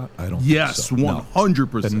Republicans brought? I don't Yes, think so.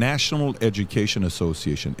 100%. The National Education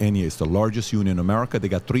Association, NEA, is the largest union in America. They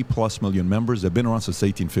got 3+ million members. They've been around since the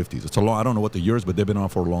 1850s. It's a long, I don't know what the years, but they've been around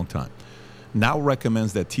for a long time. Now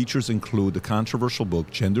recommends that teachers include the controversial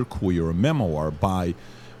book, Gender Queer, a memoir by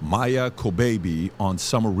Maya Kobabe on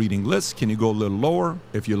summer reading list. Can you go a little lower?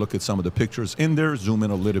 If you look at some of the pictures in there, zoom in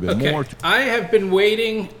a little bit more. I have been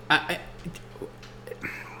waiting.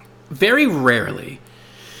 Very rarely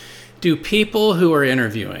do people who are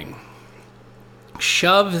interviewing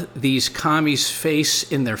shove these commies' face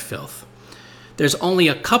in their filth. There's only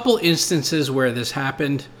a couple instances where this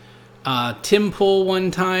happened. Tim Pool one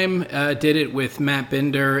time did it with Matt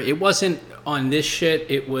Binder. It wasn't on this shit.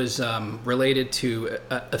 It was related to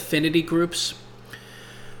affinity groups.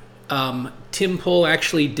 Tim Pool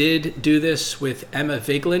actually did do this with Emma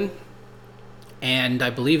Vigeland, and I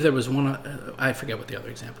believe there was one, I forget what the other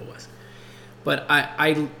example was. But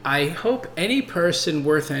I hope any person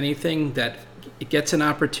worth anything that gets an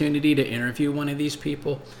opportunity to interview one of these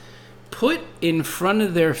people, put in front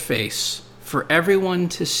of their face for everyone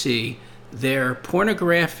to see their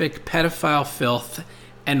pornographic pedophile filth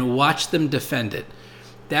and watch them defend it.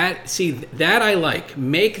 That I like.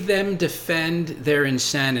 Make them defend their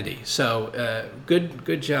insanity. So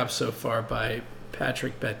good job so far by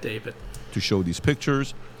Patrick Bet-David. To show these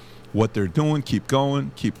pictures, what they're doing, keep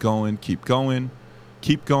going, keep going, keep going,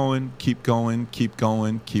 keep going, keep going, keep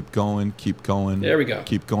going, keep going, keep going. There we go.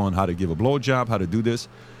 Keep going, how to give a blowjob, how to do this.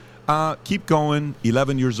 Keep going,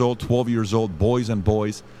 11 years old, 12 years old, boys and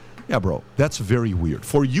boys. Yeah, bro, that's very weird.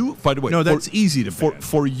 For you, by the way. No, that's easy to ban.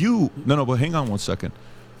 For you, no, but hang on one second.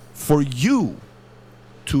 For you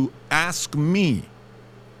to ask me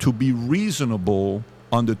to be reasonable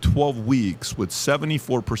on the 12 weeks with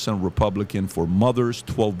 74% Republican for mothers,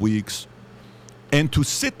 12 weeks, and to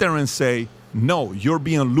sit there and say, no, you're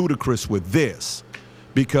being ludicrous with this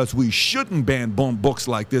because we shouldn't ban books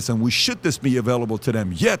like this and we should this be available to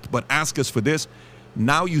them yet, but ask us for this.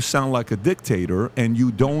 Now you sound like a dictator and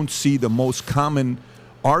you don't see the most common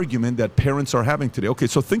argument that parents are having today. Okay,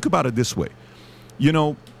 so think about it this way. You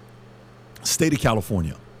know, state of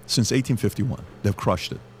California, since 1851, they've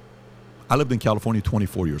crushed it. I lived in California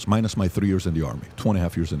 24 years, minus my 3 years in the Army,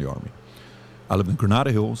 2.5 years in the Army. I lived in Granada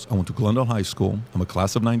Hills. I went to Glendale High School. I'm a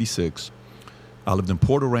class of 96. I lived in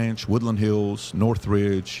Porter Ranch, Woodland Hills,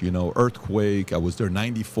 Northridge, Earthquake. I was there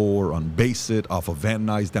 94 on Bassett off of Van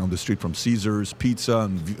Nuys down the street from Caesars Pizza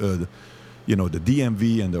and, the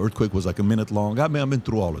DMV, and the Earthquake was like a minute long. I've been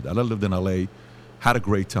through all of that. I lived in LA, had a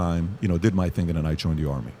great time, did my thing, and then I joined the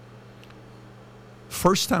Army.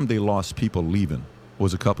 First time they lost people leaving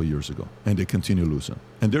was a couple years ago, and they continue losing.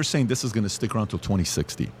 And they're saying this is going to stick around till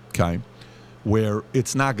 2060, okay? Where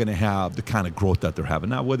it's not going to have the kind of growth that they're having.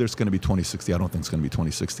 Now, whether it's going to be 2060, I don't think it's going to be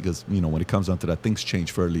 2060 because, when it comes down to that, things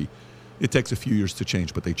change fairly. It takes a few years to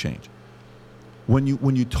change, but they change. When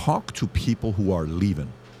you talk to people who are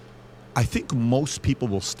leaving, I think most people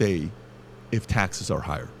will stay if taxes are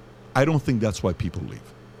higher. I don't think that's why people leave.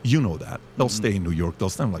 You know that. They'll stay in New York. They'll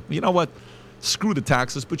stay like, you know what? Screw the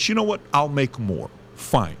taxes, but you know what? I'll make more.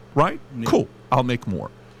 Fine, right? Yeah. Cool. I'll make more.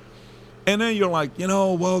 And then you're like,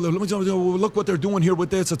 well, let me tell you, look what they're doing here with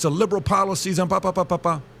this. It's a liberal policies and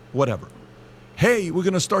whatever. Hey, we're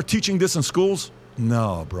going to start teaching this in schools?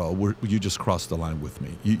 No, bro, you just crossed the line with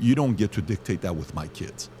me. You don't get to dictate that with my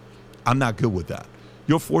kids. I'm not good with that.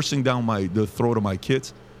 You're forcing down the throat of my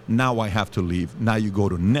kids. Now I have to leave. Now you go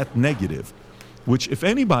to net negative, which if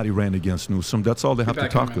anybody ran against Newsom, that's all they have to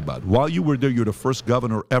talk about. While you were there, you're the first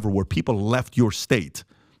governor ever where people left your state.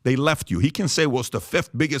 They left you. He can say, well, it's the 5th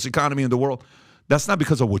biggest economy in the world. That's not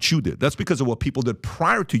because of what you did. That's because of what people did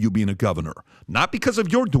prior to you being a governor. Not because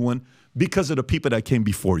of your doing, because of the people that came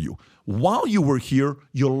before you. While you were here,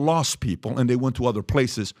 you lost people and they went to other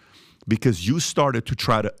places because you started to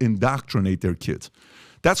try to indoctrinate their kids.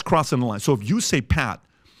 That's crossing the line. So if you say, Pat,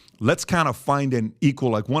 let's kind of find an equal,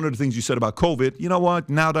 like one of the things you said about COVID, you know what,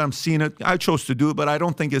 now that I'm seeing it, I chose to do it, but I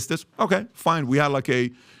don't think it's this. Okay, fine. We had like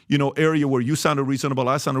a, area where you sounded reasonable,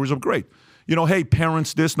 I sounded reasonable, great. Hey,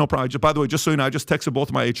 parents, this, no problem. By the way, just so you know, I just texted both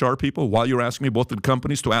of my HR people while you're asking me, both the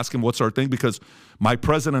companies, to ask them what's our thing, because my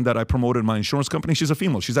president that I promoted in my insurance company, she's a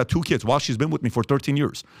female. She's had 2 kids while she's been with me for 13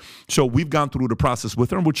 years. So we've gone through the process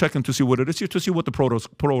with her, and we're checking to see what it is here, to see what the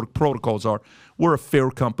protocols are. We're a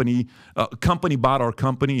fair company. Company bought our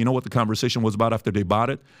company. You know what the conversation was about after they bought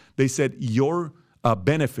it? They said, your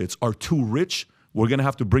benefits are too rich. We're going to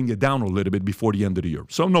have to bring it down a little bit before the end of the year.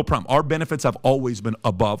 So no problem. Our benefits have always been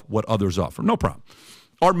above what others offer. No problem.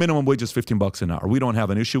 Our minimum wage is $15 an hour. We don't have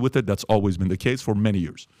an issue with it. That's always been the case for many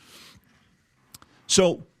years.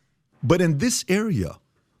 So, but in this area,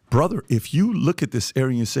 brother, if you look at this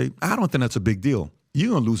area and say, I don't think that's a big deal,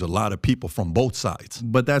 you're going to lose a lot of people from both sides.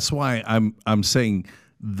 But that's why I'm saying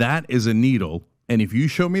that is a needle. And if you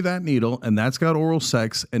show me that needle and that's got oral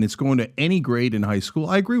sex and it's going to any grade in high school,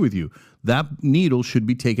 I agree with you. That needle should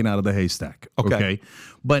be taken out of the haystack. Okay.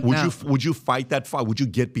 But would you fight that fight? Would you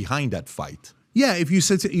get behind that fight? Yeah, if you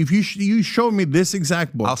show me this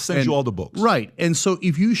exact book, I'll send you all the books. Right. And so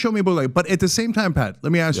if you show me a book but at the same time, Pat,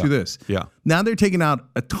 let me ask you this. Yeah. Now they're taking out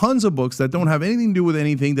tons of books that don't have anything to do with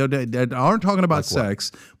anything, that aren't talking about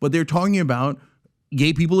sex, but they're talking about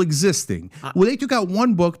gay people existing. Well, they took out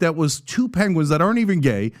one book that was 2 penguins that aren't even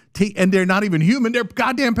gay, and they're not even human. They're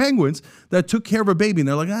goddamn penguins that took care of a baby, and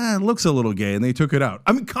they're like, it looks a little gay, and they took it out.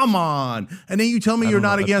 I mean, come on. And then you tell me you're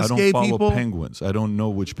not against gay people? I don't follow penguins. I don't know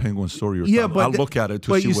which penguin story you're talking about. I'll look at it to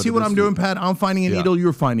see what it is. But you see what I'm doing, Pat? I'm finding a needle,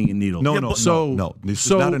 you're finding a needle. No. This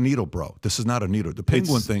is not a needle, bro. This is not a needle. The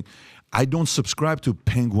penguin thing, I don't subscribe to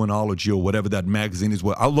Penguinology or whatever that magazine is.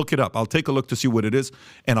 I'll look it up. I'll take a look to see what it is,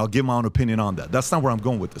 and I'll give my own opinion on that. That's not where I'm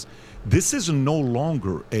going with this. This is no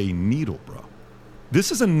longer a needle, bro.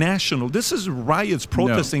 This is a national. This is riots,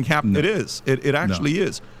 protesting happening. It is. It actually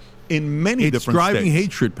is. in many It's different driving states.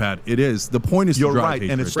 hatred, Pat. It is. The point is You're to drive right,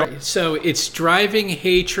 hatred. and it's Right. So it's driving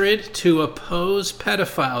hatred to oppose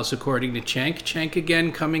pedophiles, according to Cenk. Cenk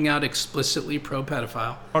again coming out explicitly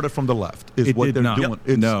pro-pedophile. started from the left is It what did they're not. doing.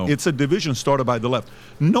 It's, No. it's a division started by the left.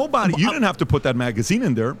 Nobody, you didn't have to put that magazine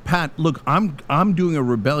in there. Pat, look, I'm doing a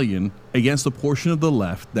rebellion against a portion of the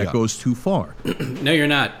left that Yeah. goes too far. No, you're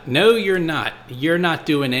not. No, you're not. You're not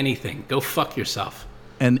doing anything. Go fuck yourself.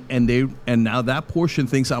 And now that portion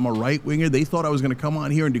thinks I'm a right winger. They thought I was going to come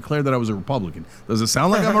on here and declare that I was a Republican. Does it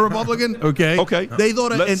sound like I'm a Republican? Okay. Okay. They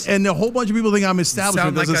thought, and a whole bunch of people think I'm establishment.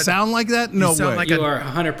 sound like Does it a- sound like that? No sound way. like You are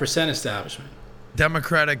 100% establishment.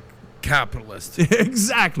 Democratic capitalist.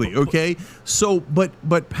 Exactly. Okay. So,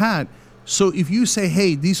 but Pat, so if you say,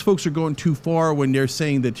 hey, these folks are going too far when they're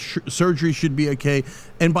saying that surgery should be okay,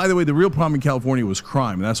 and by the way, the real problem in California was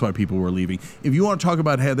crime, and that's why people were leaving. If you want to talk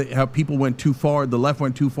about how people went too far, the left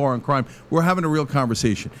went too far on crime, we're having a real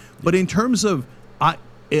conversation. But in terms of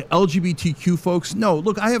LGBTQ folks, no.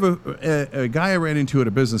 Look, I have a guy I ran into at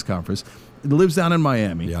a business conference. Lives down in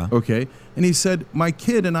Miami. Yeah. Okay. And he said, my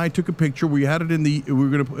kid and I took a picture. We had it in the. We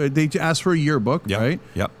were gonna. They asked for a yearbook, Yep. right?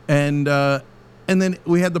 Yep. And then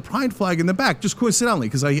we had the pride flag in the back, just coincidentally,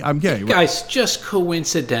 because I'm gay, right? Guys, just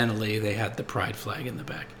coincidentally, they had the pride flag in the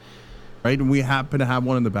back. Right? And we happen to have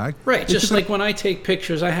one in the back. Right, They just took it like when I take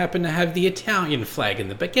pictures, I happen to have the Italian flag in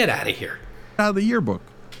the back. Get out of here. out of the yearbook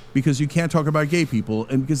because you can't talk about gay people,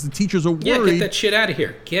 and because the teachers are Yeah, get worried that shit out of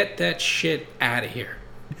here. Get that shit out of here.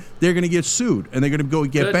 they're going to get sued and they're going to go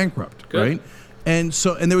get Good. bankrupt, Good. right? And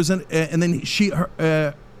so, and there was and then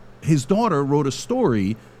his daughter wrote a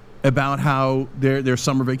story about how their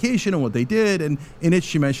summer vacation and what they did, and in it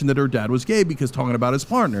she mentioned that her dad was gay because talking about his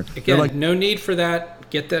partner. They're Again, like, no need for that.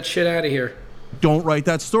 Get that shit out of here. don't write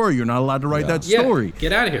that story. You're not allowed to write that Yeah, story.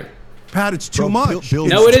 get out of here. Pat, it's too Bro, much. Bill-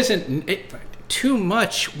 No, it isn't. Too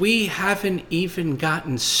much. We haven't even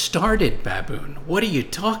gotten started, Baboon. What are you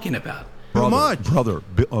talking about? Brother,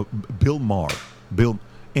 Bill Maher. Bill,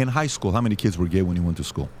 in high school, how many kids were gay when you went to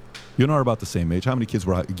school? You're not about the same age. How many kids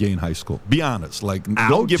were gay in high school? Be honest. Like,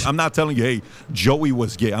 don't give. I'm not telling you, hey, Joey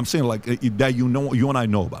was gay. I'm saying like that. You know, you and I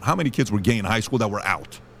know about. How many kids were gay in high school that were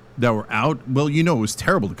out? That were out. Well, you know, it was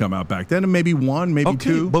terrible to come out back then, and maybe one, maybe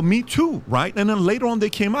two. But me too, right? And then later on they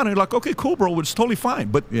came out and you're like, okay, cool, bro, it's totally fine.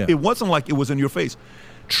 But Yeah. it wasn't like it was in your face.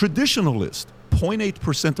 Traditionalists,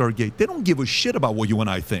 0.8% are gay. They don't give a shit about what you and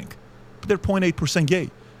I think. But they're 0.8% gay.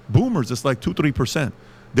 Boomers, it's like 2-3%.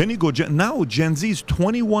 Then you go, now Gen Z is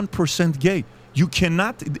 21% gay. You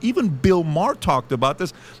cannot, even Bill Maher talked about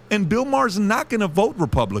this, and Bill Maher's not going to vote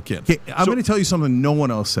Republican. Okay, I'm So- going to tell you something no one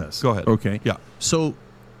else says. Go ahead. Okay. Yeah. So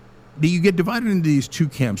you get divided into these two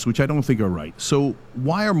camps, which I don't think are right. So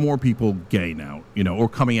why are more people gay now, or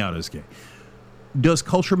coming out as gay? Does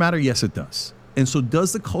culture matter? Yes, it does. And so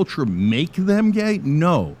does the culture make them gay?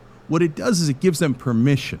 No. What it does is it gives them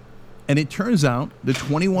permission. And it turns out the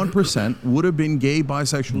 21% would have been gay,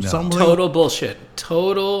 bisexual, somewhere Total bullshit.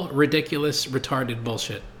 Total ridiculous, retarded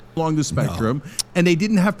bullshit. along the spectrum, and they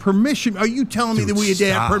didn't have permission. Are you telling me Dude, that we had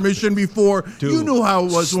stop. permission before? Dude, you knew how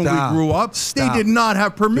it was when stop. we grew up. Stop. They did not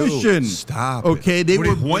have permission. Dude, stop. Okay, they were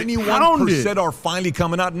 21% pounded. are finally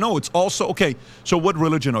coming out. No, it's also okay. So what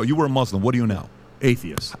religion are you? Were a Muslim. What are you now?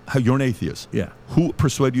 Atheists. You're an atheist. Yeah. Who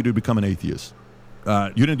persuaded you to become an atheist?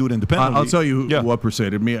 You didn't do it independently. I'll tell you Yeah. what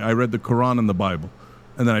persuaded me. I read the Quran and the Bible,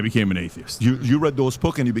 and then I became an atheist. You read those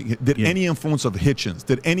books and did Yeah. any influence of Hitchens?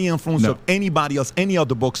 Did any influence No. of anybody else? Any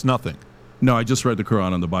other books? Nothing. No, I just read the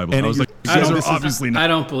Quran and the Bible. And I was you- like, I these don't- are this is- obviously I not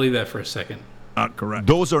don't believe that for a second. correct.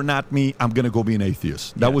 Those are not me. I'm going to go be an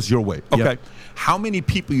atheist. That was your way. Okay. Yep. How many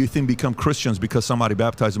people you think become Christians because somebody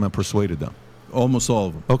baptized them and persuaded them? Almost all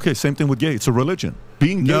of them. Okay, same thing with gay. It's a religion.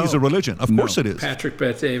 Being gay No. is a religion. Of No. course it is. Patrick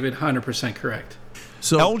Bet-David, 100% correct.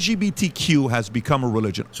 So LGBTQ has become a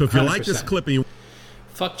religion. So if you like this 100%. clip and you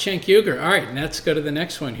Fuck Cenk Uygur. All right, let's go to the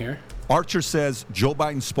next one here. Archer says Joe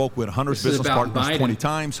Biden spoke with Hunter's This is business about partners Biden. 20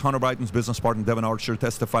 times. Hunter Biden's business partner, Devin Archer,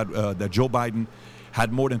 testified that Joe Biden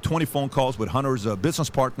had more than 20 phone calls with Hunter's business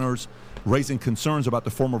partners, raising concerns about the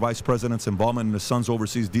former vice president's involvement in his son's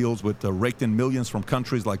overseas deals with raked in millions from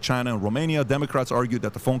countries like China and Romania. Democrats argued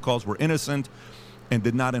that the phone calls were innocent and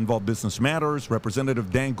did not involve business matters.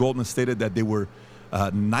 Representative Dan Goldman stated that they were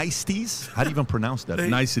niceties. How do you even pronounce that?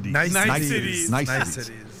 niceties. Niceties.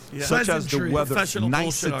 Such as the weather.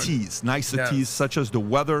 Niceties such as the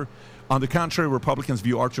weather. On the contrary, Republicans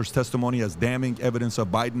view Archer's testimony as damning evidence of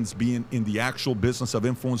Biden's being in the actual business of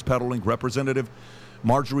influence peddling. Representative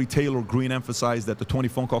Marjorie Taylor Greene emphasized that the 20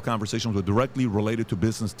 phone call conversations were directly related to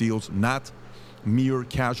business deals, not mere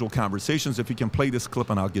casual conversations. If you can play this clip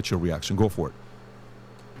and I'll get your reaction. Go for it.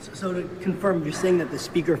 So to confirm, you're saying that the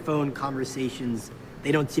speakerphone conversations,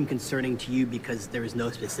 they don't seem concerning to you because there was no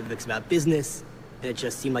specifics about business, and it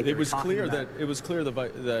just seemed like it was clear that it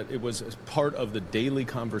was part of the daily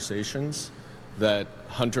conversations that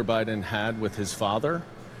Hunter Biden had with his father,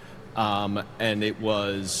 and it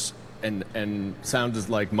was and sounded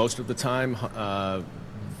like most of the time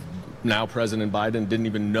now President Biden didn't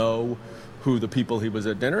even know who the people he was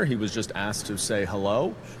at dinner. He was just asked to say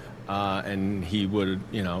hello. And he would,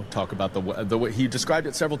 talk about the way he described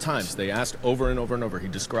it several times. They asked over and over and over. He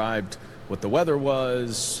described what the weather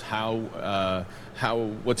was, how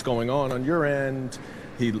what's going on your end.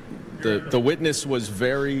 The witness was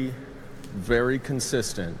very, very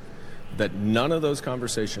consistent that none of those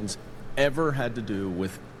conversations ever had to do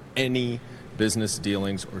with any business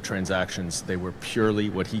dealings or transactions. They were purely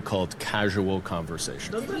what he called casual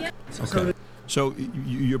conversations. Okay. So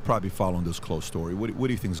you're probably following this close story. What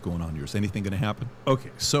do you think is going on here? Is anything going to happen?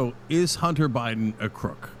 Okay, so is Hunter Biden a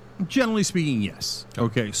crook? Generally speaking, yes.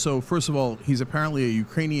 Okay, so first of all, he's apparently a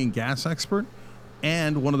Ukrainian gas expert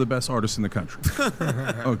and one of the best artists in the country.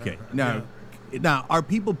 Okay, now are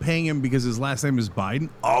people paying him because his last name is Biden?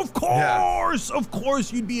 Of course, of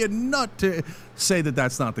course, you'd be a nut to say that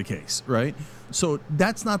that's not the case, right? So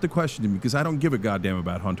that's not the question to me because I don't give a goddamn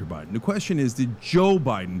about Hunter Biden. The question is, did Joe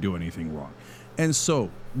Biden do anything wrong? And so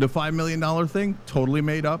the $5 million thing, totally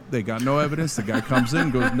made up. They got no evidence. The guy comes in,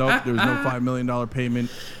 goes, nope, there's no $5 million payment.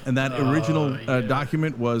 And that original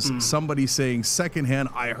document was somebody saying secondhand,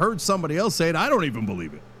 I heard somebody else say it. I don't even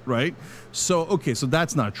believe it, right? So, okay, so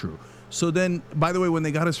that's not true. So then, by the way, when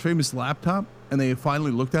they got his famous laptop and they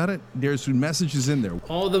finally looked at it, there's some messages in there.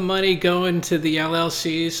 All the money going to the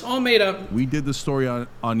LLCs, all made up. We did the story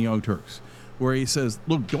on Young Turks where he says,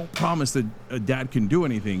 look, don't promise that dad can do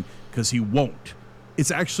anything because he won't.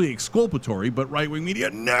 It's actually exculpatory, but right-wing media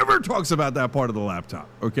never talks about that part of the laptop,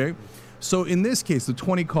 okay? So in this case, the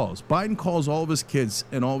 20 calls, Biden calls all of his kids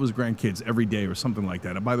and all of his grandkids every day or something like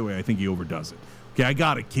that. And by the way, I think he overdoes it. Okay, I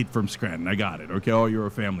got a kid from Scranton. I got it. Okay, oh, you're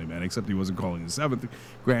a family man, except he wasn't calling his 7th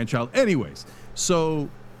grandchild. Anyways, so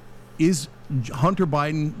is Hunter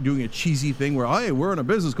Biden doing a cheesy thing where, hey, we're on a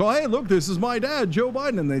business call. Hey, look, this is my dad, Joe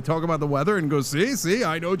Biden. And they talk about the weather and go, see,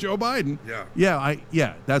 I know Joe Biden.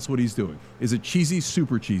 Yeah, that's what he's doing. Is it cheesy?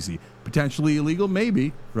 Super cheesy. Potentially illegal?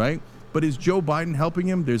 Maybe, right? But is Joe Biden helping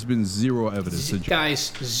him? There's been zero evidence.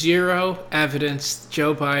 Guys, zero evidence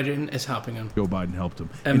Joe Biden is helping him. Joe Biden helped him.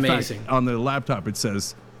 Amazing. In fact, on the laptop, it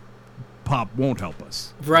says, Pop won't help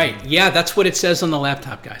us. Right. Yeah, that's what it says on the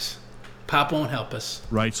laptop, guys. Pop won't help us.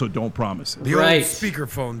 Right, so don't promise it. The old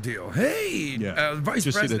speakerphone deal. Hey, Vice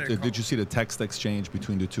President. Did you see the text exchange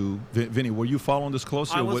between the two? Vinny, were you following this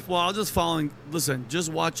closely? I was just following. Listen,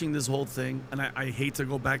 just watching this whole thing, and I hate to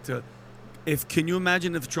go back to, can you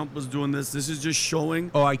imagine if Trump was doing this? This is just showing.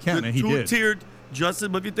 Oh, I can. The he did. Two-tiered justice.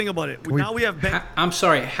 But if you think about it, now we have. I'm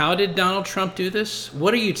sorry. How did Donald Trump do this?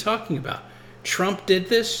 What are you talking about? Trump did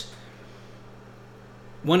this?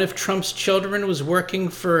 One of Trump's children was working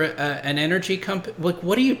for an energy company. Like,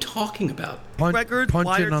 what are you talking about? Records,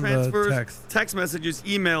 wire transfers, text messages,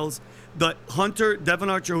 emails. The Hunter,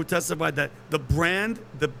 Devin Archer, who testified that the brand,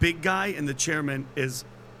 the big guy, and the chairman is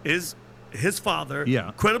his father.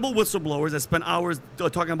 Yeah. Credible whistleblowers that spent hours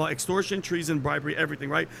talking about extortion, treason, bribery, everything,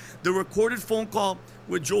 right? The recorded phone call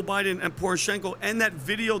with Joe Biden and Poroshenko and that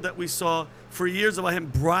video that we saw for years about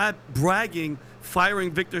him bragging,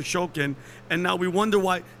 firing Viktor Shokin, and now we wonder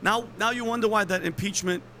why. Now you wonder why that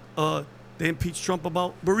impeachment, they impeached Trump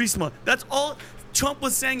about Burisma. That's all Trump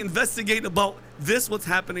was saying. Investigate about this, what's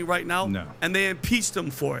happening right now. No. And they impeached him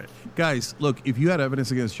for it. Guys, look, if you had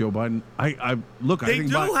evidence against Joe Biden, I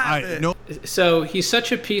think it. No. So he's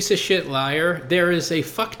such a piece of shit liar. There is a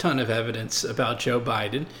fuck ton of evidence about Joe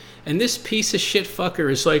Biden. And this piece of shit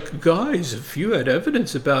fucker is like, guys, if you had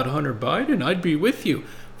evidence about Hunter Biden, I'd be with you.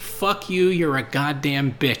 Fuck you, you're a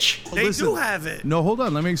goddamn bitch. They do have it. No, hold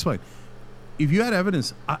on, let me explain. If you had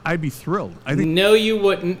evidence, I'd be thrilled. I think no, you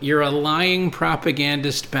wouldn't. You're a lying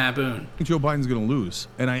propagandist baboon. I think Joe Biden's going to lose,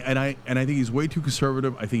 and I think he's way too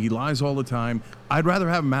conservative. I think he lies all the time. I'd rather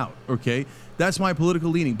have him out. Okay, that's my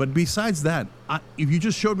political leaning. But besides that, if you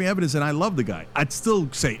just showed me evidence and I love the guy, I'd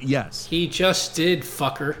still say yes. He just did,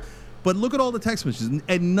 fucker. But look at all the text messages,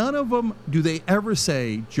 and none of them do they ever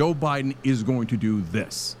say Joe Biden is going to do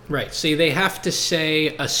this. Right. See, they have to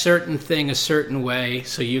say a certain thing a certain way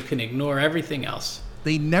so you can ignore everything else.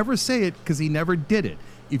 They never say it because he never did it.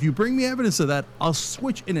 If you bring me evidence of that, I'll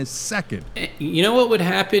switch in a second. You know what would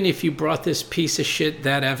happen if you brought this piece of shit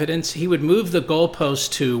that evidence? He would move the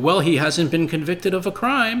goalpost to, well, he hasn't been convicted of a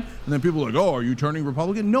crime. And then people are like, oh, are you turning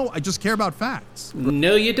Republican? No, I just care about facts.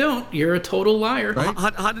 No, you don't. You're a total liar.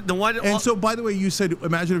 Right? So, by the way, you said,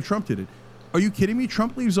 imagine if Trump did it. Are you kidding me?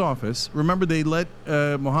 Trump leaves office. Remember, they let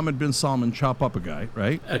Mohammed bin Salman chop up a guy,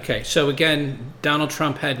 right? Okay, so again, Donald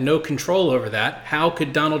Trump had no control over that. How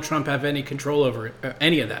could Donald Trump have any control over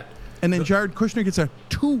any of that? And then Jared Kushner gets a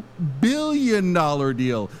 $2 billion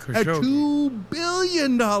deal. A $2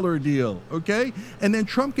 billion deal, okay? And then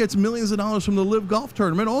Trump gets millions of dollars from the LIV Golf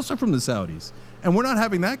Tournament, also from the Saudis. And we're not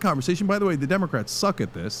having that conversation. By the way, the Democrats suck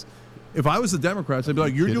at this. If I was the Democrats, I'd be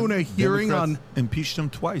like, you're doing a hearing Democrats on... impeached him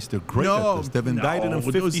twice. They're great at this. They've indicted him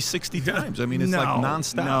 50, 60 times. I mean, it's like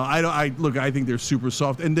nonstop. No, I think they're super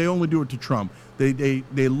soft, and they only do it to Trump. They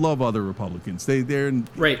love other Republicans. They're...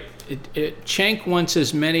 Right. Cenk wants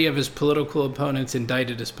as many of his political opponents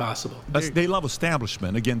indicted as possible. They love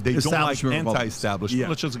establishment. Again, they don't like anti-establishment.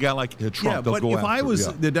 Let's just a guy like Trump. Yeah, but if I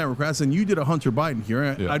was the Democrats and you did a Hunter Biden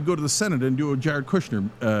hearing, I'd go to the Senate and do a Jared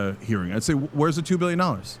Kushner hearing. I'd say, where's the $2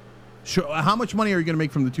 billion? How much money are you going to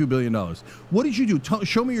make from the $2 billion? What did you do?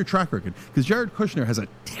 Show me your track record. Because Jared Kushner has a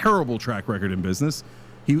terrible track record in business.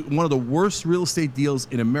 One of the worst real estate deals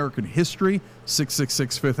in American history,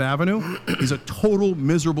 666 Fifth Avenue. He's a total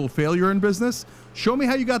miserable failure in business. Show me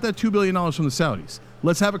how you got that $2 billion from the Saudis.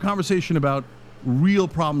 Let's have a conversation about real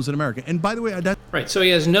problems in America. And by the way, right, so he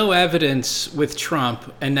has no evidence with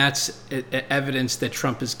Trump, and that's evidence that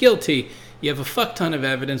Trump is guilty. You have a fuck ton of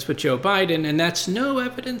evidence with Joe Biden, and that's no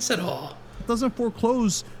evidence at all. It doesn't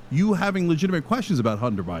foreclose you having legitimate questions about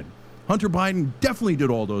Hunter Biden. Hunter Biden definitely did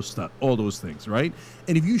all those things, right?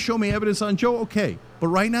 And if you show me evidence on Joe, okay. But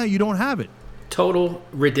right now, you don't have it. Total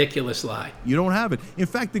ridiculous lie. You don't have it. In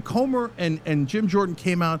fact, the Comer and Jim Jordan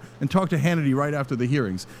came out and talked to Hannity right after the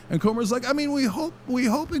hearings. And Comer's like, I mean, we hope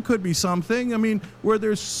it could be something. I mean, where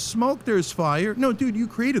there's smoke, there's fire. No, dude, you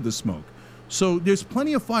created the smoke. So there's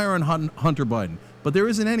plenty of fire on Hunter Biden, but there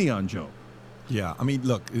isn't any on Joe. Yeah, I mean,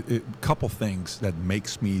 look, a couple things that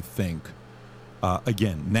makes me think,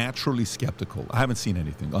 again, naturally skeptical. I haven't seen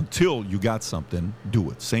anything. Until you got something,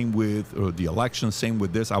 do it. Same with the election, same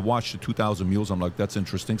with this. I watched the 2,000 Mules. I'm like, that's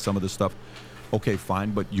interesting, some of this stuff. Okay,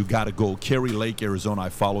 fine, but you got to go. Kerry Lake, Arizona, I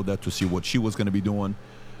followed that to see what she was going to be doing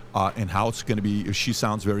and how it's going to be. She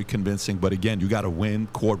sounds very convincing, but again, you got to win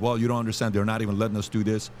court. Well, you don't understand. They're not even letting us do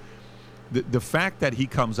this. The fact that he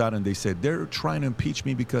comes out and they said, they're trying to impeach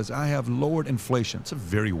me because I have lowered inflation. It's a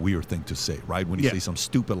very weird thing to say, right? When you say something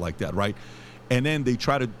stupid like that, right? And then they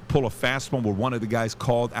try to pull a fast one where one of the guys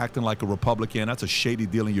called acting like a Republican. That's a shady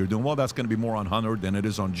dealing you're doing. Well, that's going to be more on Hunter than it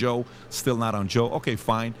is on Joe. Still not on Joe. Okay,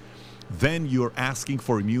 fine. Then you're asking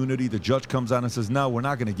for immunity. The judge comes out and says, no, we're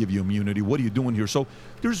not going to give you immunity. What are you doing here? So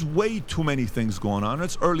there's way too many things going on.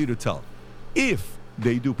 It's early to tell. If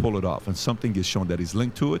they do pull it off and something is shown that he's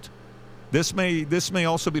linked to it, this may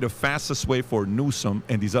also be the fastest way for Newsom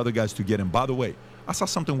and these other guys to get him. By the way, I saw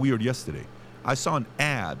something weird yesterday. I saw an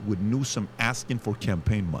ad with Newsom asking for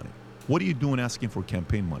campaign money. What are you doing asking for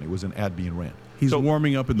campaign money? It was an ad being ran. He's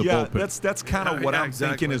warming up in the pulpit. Yeah, that's kind of what I'm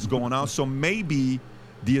thinking is going on. So maybe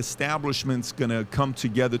the establishment's going to come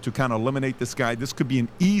together to kind of eliminate this guy. This could be an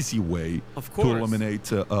easy way to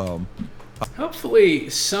eliminate hopefully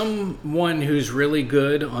someone who's really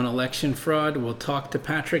good on election fraud will talk to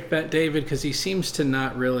Patrick Bet-David, because he seems to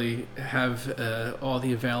not really have all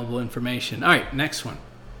the available information. All right, next one.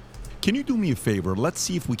 Can you do me a favor? Let's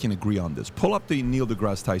see if we can agree on this. Pull up the Neil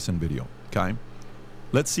deGrasse Tyson video, okay?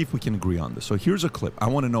 Let's see if we can agree on this. So here's a clip. I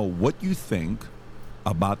want to know what you think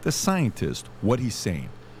about the scientist, what he's saying.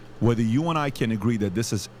 Whether you and I can agree that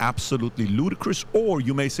this is absolutely ludicrous, or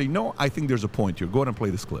you may say, no, I think there's a point here. Go ahead and play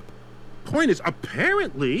this clip. Point is,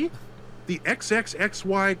 apparently, the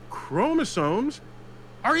XXXY chromosomes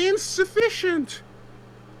are insufficient.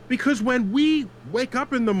 Because when we wake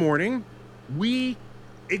up in the morning, we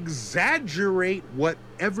exaggerate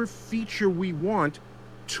whatever feature we want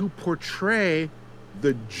to portray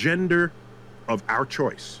the gender of our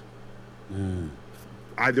choice.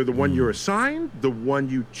 Either the one you're assigned, the one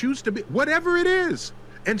you choose to be, whatever it is.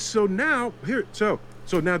 And so now, so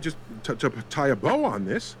now just to tie a bow on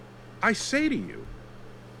this, I say to you,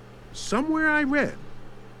 somewhere I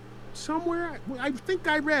think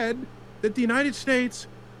I read that the United States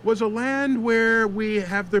was a land where we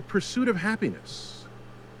have the pursuit of happiness.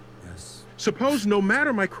 Yes. Suppose no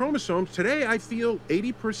matter my chromosomes, today I feel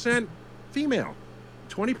 80% female,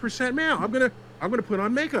 20% male. I'm gonna put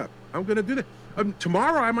on makeup. I'm gonna do that.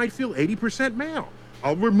 Tomorrow I might feel 80% male.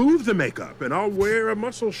 I'll remove the makeup and I'll wear a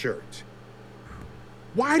muscle shirt.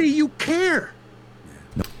 Why do you care?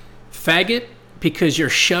 Faggot, because you're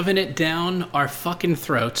shoving it down our fucking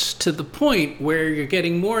throats to the point where you're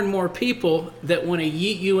getting more and more people that want to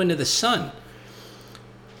yeet you into the sun.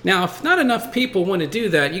 Now, if not enough people want to do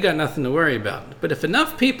that, you got nothing to worry about. But if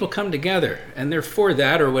enough people come together and they're for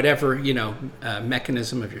that or whatever,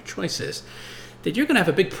 mechanism of your choice is, then you're going to have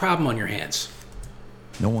a big problem on your hands.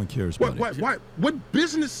 No one cares about it. What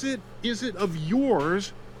business is it of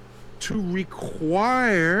yours to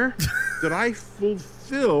require that I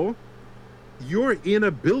fulfill your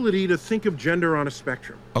inability to think of gender on a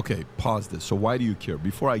spectrum? Okay, pause this. So why do you care?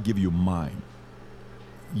 Before I give you mine,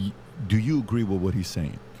 do you agree with what he's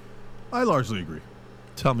saying? I largely agree.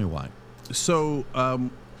 Tell me why. So,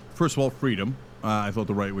 first of all, freedom. I thought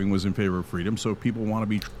the right wing was in favor of freedom. So if people want to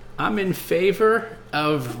be... I'm in favor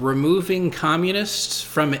of removing communists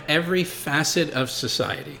from every facet of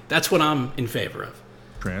society. That's what I'm in favor of.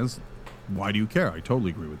 Trans, why do you care? I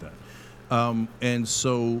totally agree with that. And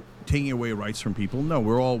so taking away rights from people, no,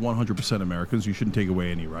 we're all 100% Americans. You shouldn't take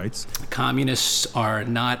away any rights. Communists are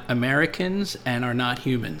not Americans and are not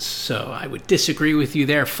humans. So I would disagree with you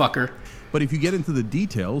there, fucker. But if you get into the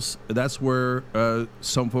details, that's where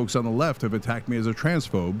some folks on the left have attacked me as a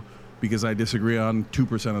transphobe because I disagree on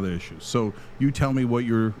 2% of the issues. So you tell me what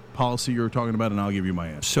your policy you're talking about, and I'll give you my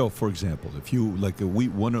answer. So, for example, if you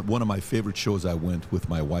one of my favorite shows, I went with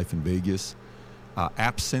my wife in Vegas.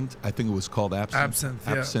 Absent, I think it was called Absent.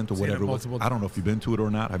 Absent or whatever it was. I don't know if you've been to it or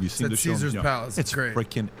not. Have you seen the show? Caesar's Palace. It's great.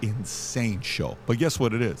 Freaking insane show. But guess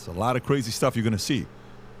what it is? A lot of crazy stuff you're going to see.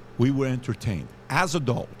 We were entertained. As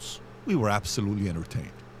adults, we were absolutely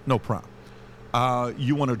entertained. No problem.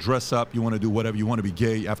 You want to dress up, you want to do whatever, you want to be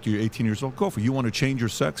gay after you're 18 years old, go for it. You want to change your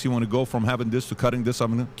sex, you want to go from having this to cutting this,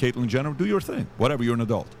 I'm Caitlyn Jenner, do your thing. Whatever, you're an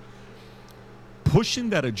adult. Pushing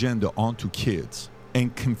that agenda onto kids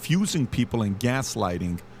and confusing people and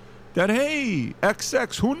gaslighting that, hey,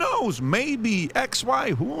 XX, who knows? Maybe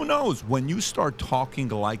XY, who knows? When you start talking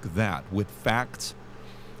like that with facts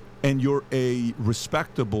and you're a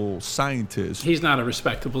respectable scientist. He's not a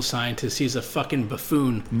respectable scientist. He's a fucking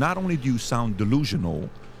buffoon. Not only do you sound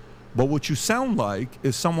delusional, but what you sound like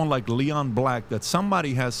is someone like Leon Black, that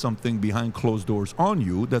somebody has something behind closed doors on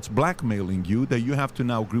you that's blackmailing you, that you have to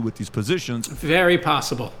now agree with these positions. Very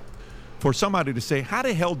possible. For somebody to say, how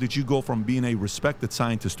the hell did you go from being a respected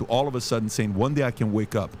scientist to all of a sudden saying, one day I can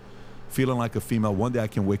wake up feeling like a female, one day I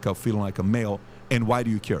can wake up feeling like a male, and why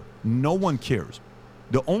do you care? No one cares.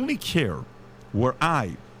 The only care where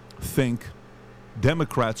I think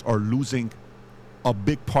Democrats are losing a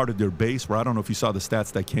big part of their base, where I don't know if you saw the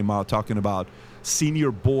stats that came out talking about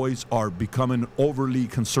senior boys are becoming overly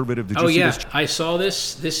conservative. Did you see this? I saw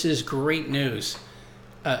this. This is great news.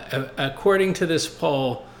 According to this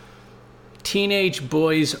poll, teenage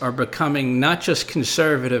boys are becoming not just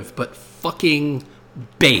conservative, but fucking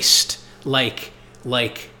based. Like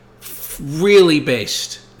really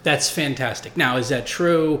based. That's fantastic. Now, is that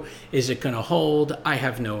true? Is it going to hold? I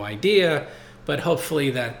have no idea, but hopefully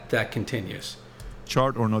that continues.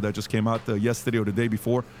 Chart or no, that just came out yesterday or the day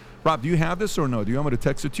before. Rob, do you have this or no? Do you want me to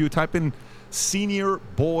text it to you? Type in senior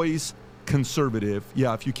boys conservative.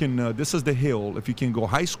 Yeah, if you can, this is the Hill. If you can go,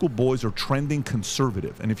 high school boys are trending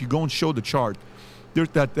conservative. And if you go and show the chart, there's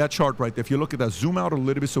that chart right there. If you look at that, zoom out a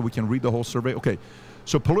little bit so we can read the whole survey. Okay.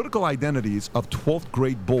 So political identities of 12th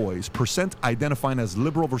grade boys, percent identifying as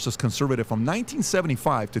liberal versus conservative from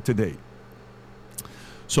 1975 to today.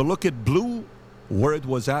 So look at blue, where it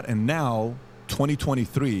was at, and now,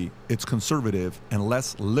 2023, it's conservative and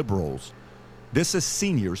less liberals. This is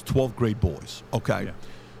seniors, 12th grade boys, okay? Yeah.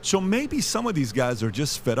 So maybe some of these guys are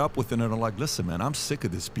just fed up with it and are like, listen, man, I'm sick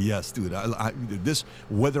of this BS, dude. This,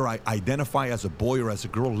 whether I identify as a boy or as a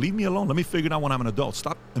girl, leave me alone. Let me figure it out when I'm an adult.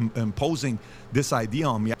 Stop imposing this idea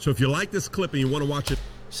on me. So if you like this clip and you want to watch it.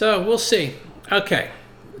 So we'll see. Okay.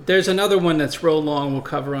 There's another one that's real long we'll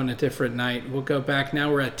cover on a different night. We'll go back.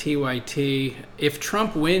 Now we're at TYT. If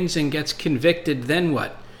Trump wins and gets convicted, then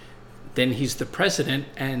what? Then he's the president,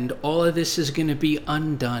 and all of this is going to be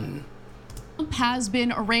undone. Trump has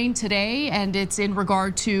been arraigned today, and it's in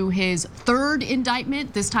regard to his third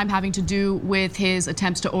indictment, this time having to do with his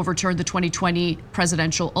attempts to overturn the 2020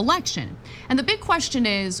 presidential election. And the big question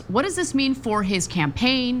is, what does this mean for his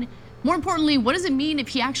campaign? More importantly, what does it mean if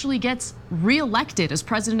he actually gets reelected as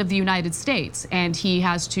president of the United States and he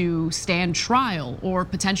has to stand trial or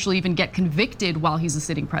potentially even get convicted while he's a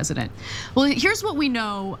sitting president? Well, here's what we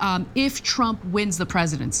know if Trump wins the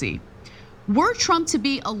presidency. Were Trump to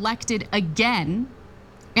be elected again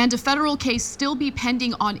and a federal case still be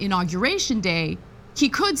pending on Inauguration Day, he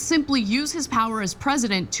could simply use his power as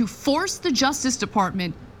president to force the Justice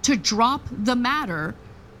Department to drop the matter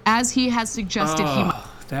as he has suggested he might.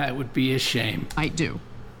 That would be a shame. Might do.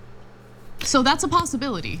 So that's a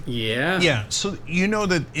possibility. Yeah. Yeah. So you know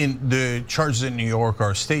that in the charges in New York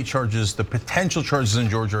are state charges. The potential charges in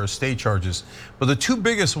Georgia are state charges. But the two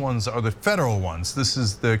biggest ones are the federal ones. This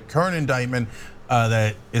is the current indictment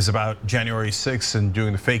that is about January 6th and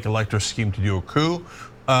doing the fake elector scheme to do a coup,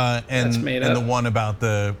 and the one about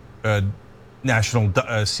the national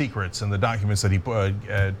secrets and the documents that he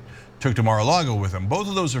took to Mar-a-Lago with him. Both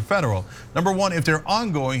of those are federal. Number one, if they're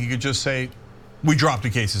ongoing, he could just say, we drop the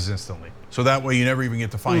cases instantly. So that way you never even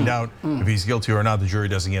get to find out if he's guilty or not. The jury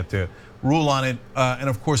doesn't get to rule on it. And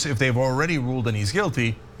of course, if they've already ruled and he's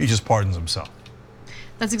guilty, he just pardons himself.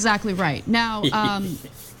 That's exactly right. Now,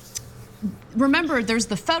 remember, there's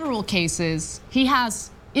the federal cases. He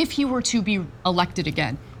has, if he were to be elected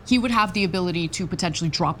again, he would have the ability to potentially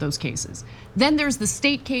drop those cases. Then there's the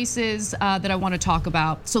state cases that I want to talk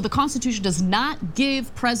about. So the Constitution does not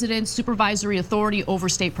give presidents supervisory authority over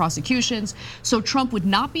state prosecutions. So Trump would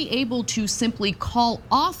not be able to simply call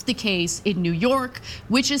off the case in New York,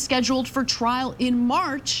 which is scheduled for trial in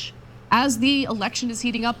March, as the election is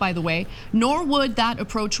heating up, by the way, nor would that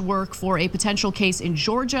approach work for a potential case in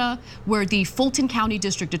Georgia, where the Fulton County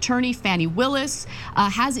District Attorney, Fani Willis,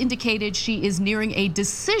 has indicated she is nearing a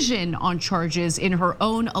decision on charges in her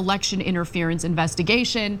own election interference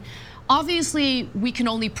investigation. Obviously, we can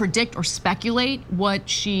only predict or speculate what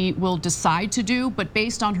she will decide to do, but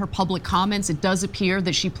based on her public comments, it does appear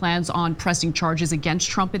that she plans on pressing charges against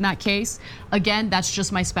Trump in that case. Again, that's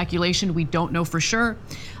just my speculation. We don't know for sure.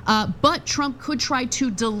 But Trump could try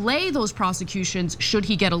to delay those prosecutions should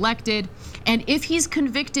he get elected. And if he's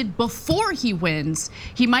convicted before he wins,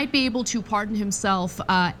 he might be able to pardon himself,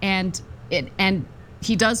 and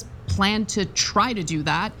he does plan to try to do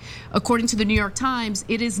that. According to the New York Times,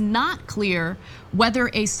 it is not clear whether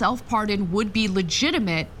a self-pardon would be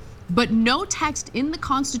legitimate, but no text in the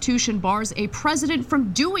Constitution bars a president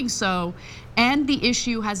from doing so, and the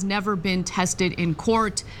issue has never been tested in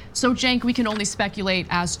court. So, Cenk, we can only speculate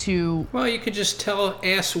as to... Well, you could just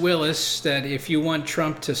ask Willis that if you want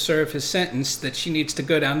Trump to serve his sentence, that she needs to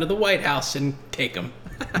go down to the White House and take him.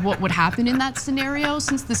 What would happen in that scenario,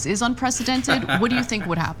 since this is unprecedented? What do you think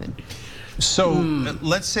would happen? So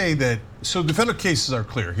let's say that, so the federal cases are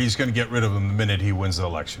clear. He's going to get rid of them the minute he wins the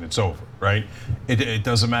election. It's over, right? It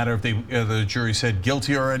doesn't matter if the jury said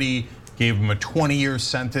guilty already, gave him a 20-year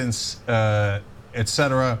sentence,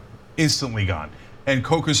 etc. Instantly gone. And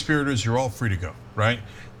co-conspirators, you're all free to go, right?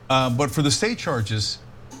 But for the state charges,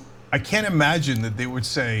 I can't imagine that they would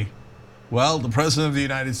say, well, the president of the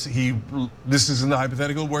United States, this is in the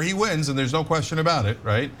hypothetical where he wins, and there's no question about it,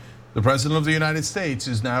 right? The president of the United States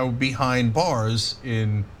is now behind bars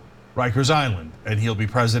in Rikers Island, and he'll be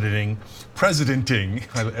presidenting,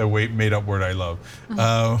 a made-up word I love,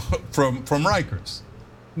 from Rikers.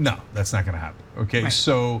 No, that's not going to happen. Okay, right.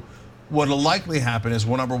 So what'll likely happen is,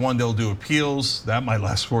 well, number one, they'll do appeals. That might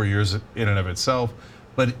last 4 years in and of itself.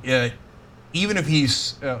 But even if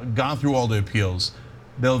he's gone through all the appeals,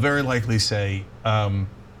 they'll very likely say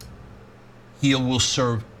he will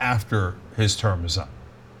serve after his term is up,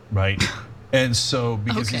 right? And so,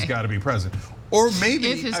 because he's got to be president. Or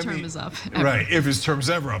maybe if his term is up. Right, if his term's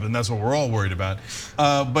ever up, and that's what we're all worried about.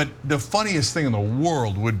 But the funniest thing in the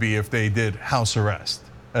world would be if they did house arrest,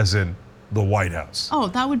 as in the White House. Oh,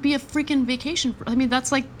 that would be a freaking vacation. I mean,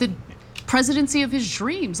 that's like the presidency of his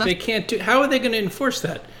dreams. They can't do, how are they going to enforce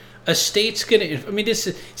that? A state's going to, I mean, this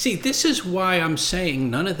is why I'm saying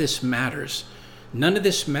none of this matters. None of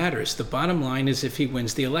this matters. The bottom line is if he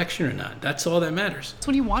wins the election or not. That's all that matters. That's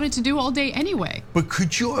what he wanted to do all day anyway. But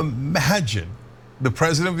could you imagine the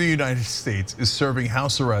president of the United States is serving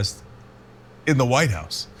house arrest in the White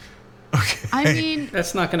House? Okay. I mean,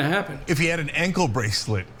 that's not going to happen. If he had an ankle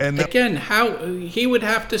bracelet, and again, how he would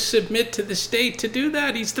have to submit to the state to do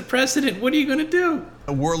that. He's the president. What are you going to do?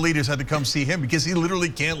 World leaders had to come see him because he literally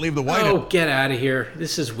can't leave the White House. Oh, get out of here!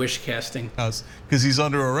 This is wish casting. Because he's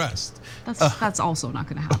under arrest. That's also not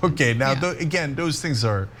going to happen. Okay, now again, those things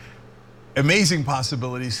are amazing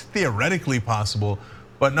possibilities, theoretically possible.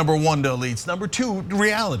 But number one, the elites. Number two,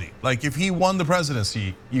 reality. Like if he won the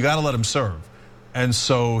presidency, you got to let him serve. And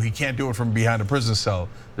so he can't do it from behind a prison cell.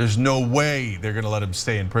 There's no way they're going to let him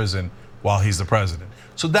stay in prison while he's the president.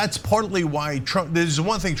 So that's partly why Trump, there's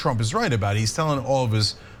one thing Trump is right about. He's telling all of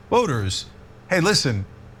his voters, hey, listen,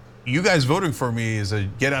 you guys voting for me is a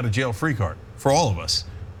get out of jail free card for all of us.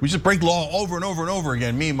 We just break law over and over and over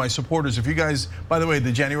again, me and my supporters. If you guys, by the way,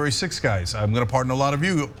 the January 6th guys, I'm going to pardon a lot of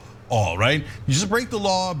you all, right? You just break the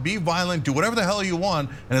law, be violent, do whatever the hell you want.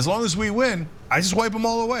 And as long as we win, I just wipe them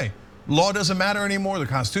all away. Law doesn't matter anymore. The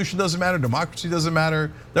Constitution doesn't matter. Democracy doesn't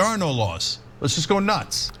matter. There are no laws. Let's just go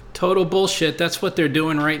nuts. Total bullshit. That's what they're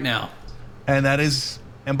doing right now. And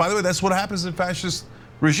by the way, that's what happens in fascist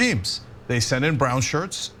regimes. They send in brown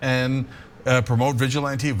shirts and promote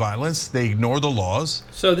vigilante violence. They ignore the laws.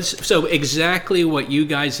 So exactly what you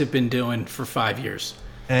guys have been doing for 5 years.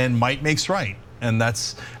 And might makes right. And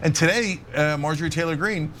today, Marjorie Taylor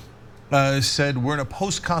Greene said we're in a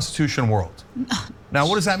post-Constitution world. Now,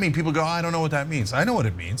 what does that mean? People go, I don't know what that means. I know what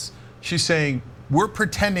it means. She's saying we're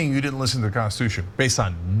pretending you didn't listen to the Constitution based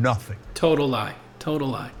on nothing. Total lie. Total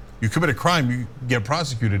lie. You commit a crime, you get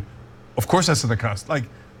prosecuted. Of course, that's in the Constitution.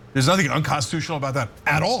 Like, there's nothing unconstitutional about that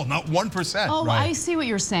at all. Not 1%. Oh, right? I see what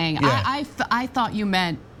you're saying. Yeah. I thought you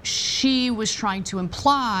meant she was trying to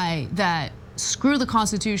imply that screw the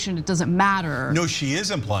Constitution, it doesn't matter. No, she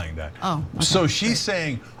is implying that. Oh, okay. So she's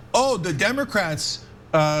saying, oh, the Democrats,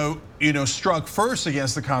 struck first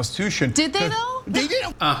against the Constitution. Did they though? They did.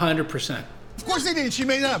 100%. Of course they did. She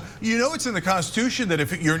made it up. You know it's in the Constitution that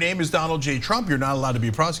if your name is Donald J. Trump, you're not allowed to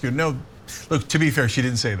be prosecuted. No, look, to be fair, she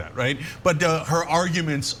didn't say that, right? But her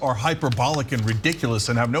arguments are hyperbolic and ridiculous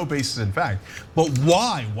and have no basis in fact. But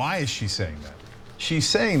why? Why is she saying that? She's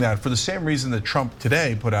saying that for the same reason that Trump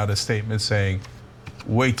today put out a statement saying,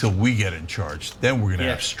 wait till we get in charge, then we're going to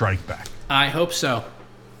have strike back. I hope so.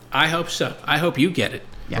 I hope so. I hope you get it.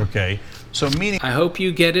 Yeah. Okay. So meaning, I hope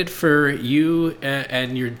you get it for you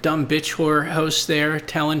and your dumb bitch whore host there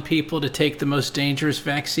telling people to take the most dangerous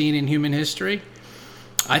vaccine in human history.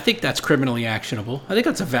 I think that's criminally actionable. I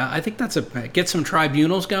think that's get some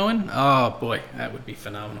tribunals going. Oh boy, that would be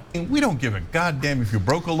phenomenal. we don't give a goddamn if you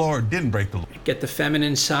broke a law or didn't break the law. Get the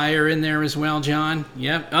feminine sire in there as well, John.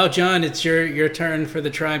 Yep. Oh, John, it's your turn for the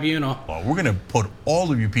tribunal. Well, we're going to put all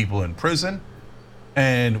of you people in prison.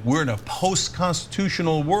 And we're in a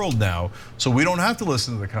post-constitutional world now, so we don't have to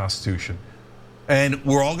listen to the Constitution. And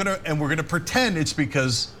we're gonna pretend it's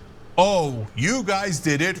because, oh, you guys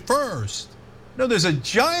did it first. No, there's a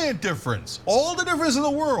giant difference. All the difference in the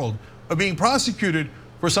world of being prosecuted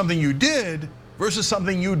for something you did versus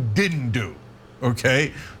something you didn't do.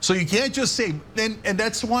 Okay? So you can't just say, and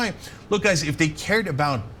that's why, look guys, if they cared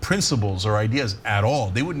about principles or ideas at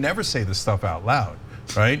all, they would never say this stuff out loud,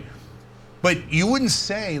 right? But you wouldn't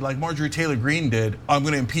say, like Marjorie Taylor Greene did, I'm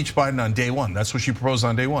going to impeach Biden on day one. That's what she proposed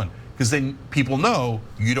on day one. Because then people know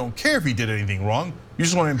you don't care if he did anything wrong. You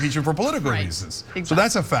just want to impeach him for political reasons. Exactly. So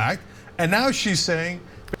that's a fact. And now she's saying,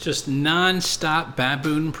 just nonstop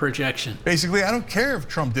baboon projection. Basically, I don't care if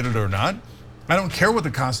Trump did it or not. I don't care what the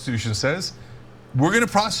Constitution says. We're going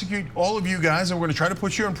to prosecute all of you guys and we're going to try to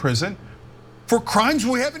put you in prison for crimes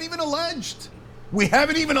we haven't even alleged. We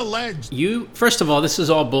haven't even alleged. First of all, this is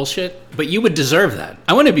all bullshit, but you would deserve that.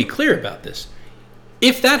 I want to be clear about this.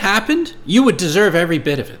 If that happened, you would deserve every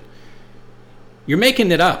bit of it. You're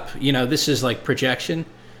making it up. This is like projection.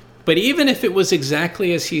 But even if it was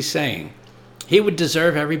exactly as he's saying, he would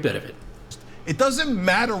deserve every bit of it. It doesn't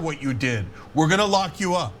matter what you did. We're going to lock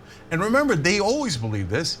you up. And remember, they always believe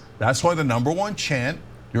this. That's why the #1 chant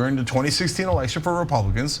during the 2016 election for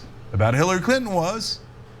Republicans about Hillary Clinton was,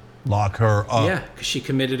 lock her up. Yeah, because she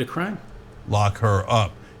committed a crime. Lock her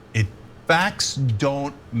up. Facts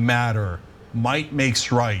don't matter. Might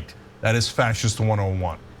makes right. That is fascist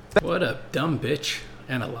 101. What a dumb bitch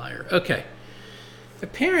and a liar. Okay.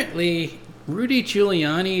 Apparently, Rudy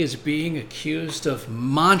Giuliani is being accused of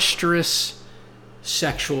monstrous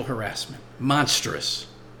sexual harassment. Monstrous.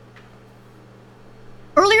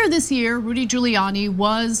 Earlier this year, Rudy Giuliani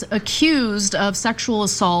was accused of sexual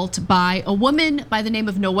assault by a woman by the name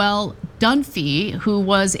of Noelle Dunphy, who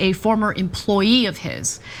was a former employee of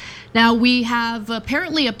his. Now, we have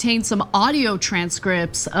apparently obtained some audio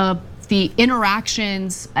transcripts of the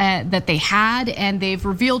interactions that they had, and they've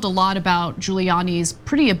revealed a lot about Giuliani's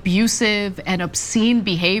pretty abusive and obscene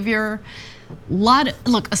behavior.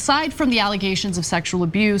 Look, aside from the allegations of sexual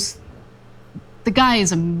abuse, the guy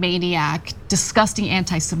is a maniac, disgusting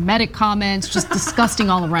anti-Semitic comments, just disgusting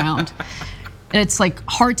all around. And it's like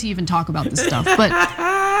hard to even talk about this stuff, but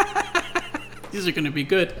these are gonna be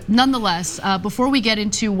good. Nonetheless, before we get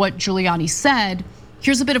into what Giuliani said,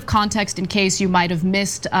 here's a bit of context in case you might have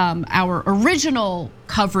missed our original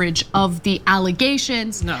coverage of the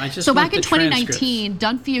allegations. No, I just so want back in 2019,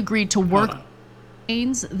 Dunphy agreed to work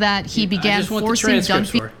that he began forcing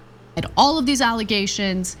Dunphy all of these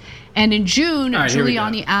allegations. And in June,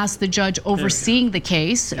 Giuliani asked the judge overseeing the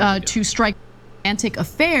case to strike romantic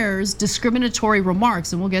affairs, discriminatory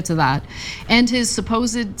remarks, and we'll get to that, and his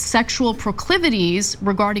supposed sexual proclivities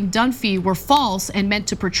regarding Dunphy were false and meant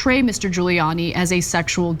to portray Mr. Giuliani as a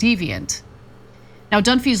sexual deviant. Now,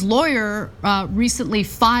 Dunphy's lawyer recently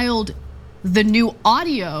filed the new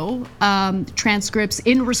audio transcripts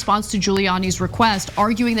in response to Giuliani's request,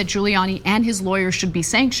 arguing that Giuliani and his lawyer should be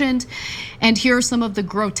sanctioned. And here are some of the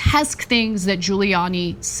grotesque things that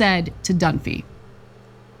Giuliani said to Dunphy.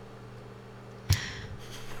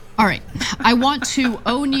 All right, I want to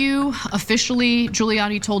own you officially,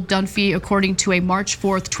 Giuliani told Dunphy, according to a March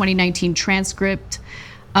 4th, 2019 transcript,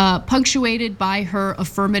 punctuated by her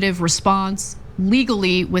affirmative response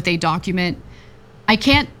legally with a document. I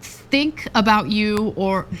can't think about you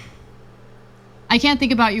or I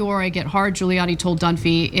get hard, Giuliani told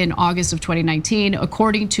Dunphy in August of 2019,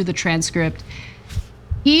 according to the transcript.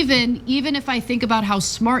 Even if I think about how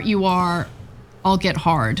smart you are, I'll get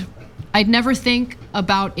hard. I'd never think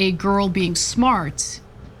about a girl being smart.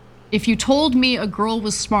 If you told me a girl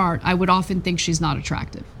was smart, I would often think she's not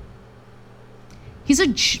attractive.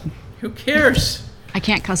 Who cares? I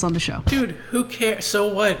can't cuss on the show. Dude, who cares?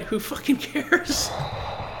 So what? Who fucking cares?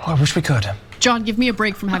 Oh, I wish we could. John, give me a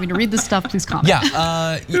break from having to read this stuff. Please comment.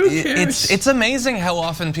 Yeah, it's amazing how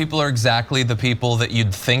often people are exactly the people that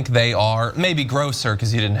you'd think they are. Maybe grosser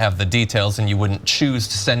because you didn't have the details and you wouldn't choose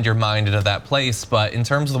to send your mind into that place. But in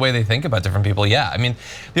terms of the way they think about different people, yeah. I mean,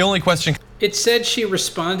 the only question. It said she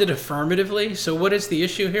responded affirmatively. So what is the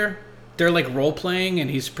issue here? They're like role playing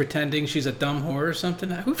and he's pretending she's a dumb whore or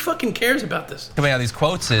something. Who fucking cares about this? Coming out of these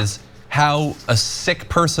quotes is how a sick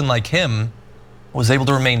person like him was able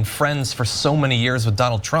to remain friends for so many years with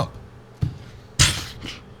Donald Trump.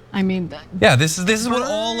 I mean, yeah, this is what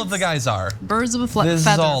all of the guys are. Birds of a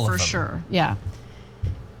feather for sure. Yeah.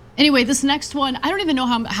 Anyway, this next one, I don't even know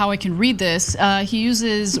how I can read this. He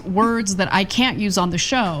uses words that I can't use on the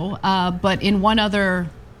show, but in one other,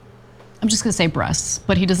 I'm just gonna say breasts,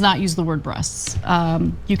 but he does not use the word breasts.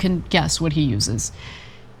 You can guess what he uses.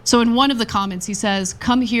 So in one of the comments, he says,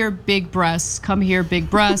 come here, big breasts, come here, big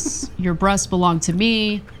breasts. Your breasts belong to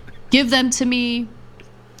me. Give them to me.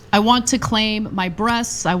 I want to claim my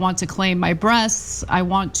breasts. I want to claim my breasts. I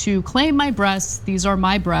want to claim my breasts. These are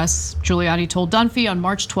my breasts, Giuliani told Dunphy on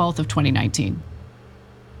March 12th of 2019.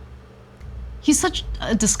 He's such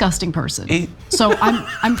a disgusting person. So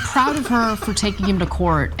I'm proud of her for taking him to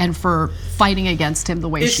court and for fighting against him the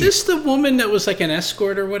way she is. Is this the woman that was like an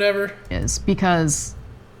escort or whatever? Is because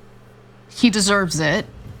he deserves it.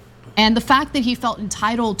 And the fact that he felt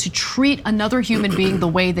entitled to treat another human being the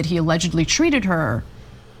way that he allegedly treated her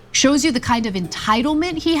shows you the kind of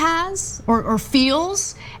entitlement he has or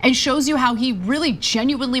feels, and shows you how he really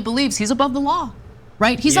genuinely believes he's above the law,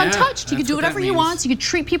 right? He's untouched. He can do whatever he wants. He can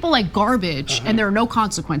treat people like garbage and there are no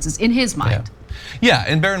consequences in his mind. Yeah,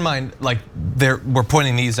 and bear in mind, like we're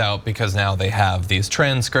pointing these out because now they have these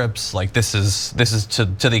transcripts. Like this is to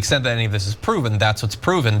the extent that any of this is proven, that's what's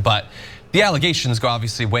proven. But the allegations go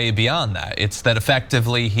obviously way beyond that. It's that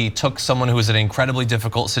effectively he took someone who was in an incredibly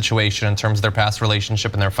difficult situation in terms of their past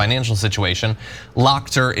relationship and their financial situation,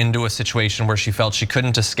 locked her into a situation where she felt she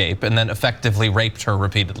couldn't escape, and then effectively raped her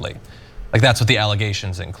repeatedly. Like that's what the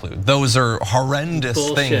allegations include. Those are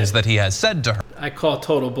horrendous things that he has said to her. I call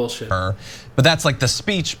total bullshit. But that's like the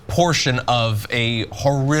speech portion of a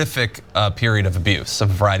horrific period of abuse of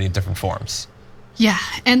a variety of different forms. Yeah,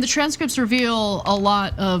 and the transcripts reveal a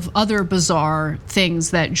lot of other bizarre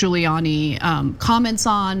things that Giuliani comments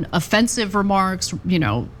on, offensive remarks,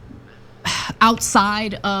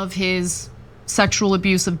 outside of his sexual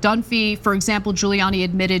abuse of Dunphy. For example, Giuliani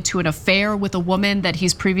admitted to an affair with a woman that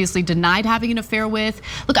he's previously denied having an affair with.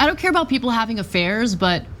 Look, I don't care about people having affairs,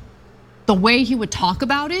 but the way he would talk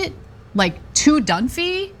about it, like to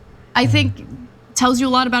Dunphy, I think tells you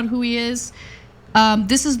a lot about who he is.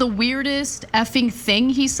 This is the weirdest effing thing,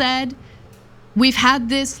 he said. We've had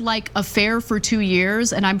this like affair for 2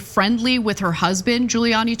 years and I'm friendly with her husband,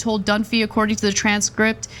 Giuliani told Dunphy, according to the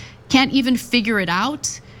transcript. Can't even figure it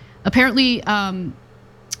out. Apparently,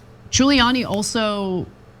 Giuliani also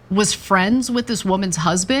was friends with this woman's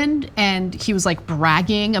husband, and he was like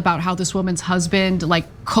bragging about how this woman's husband like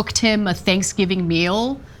cooked him a Thanksgiving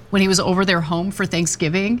meal when he was over their home for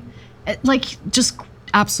Thanksgiving. Like just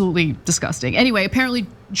absolutely disgusting. Anyway, apparently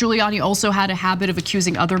Giuliani also had a habit of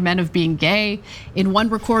accusing other men of being gay. In one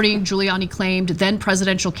recording, Giuliani claimed then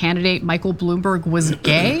presidential candidate Michael Bloomberg was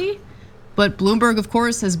gay. But Bloomberg, of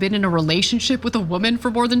course, has been in a relationship with a woman for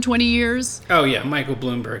more than 20 years. Oh yeah, Michael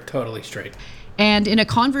Bloomberg, totally straight. And in a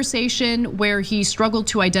conversation where he struggled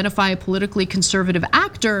to identify a politically conservative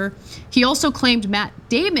actor, he also claimed Matt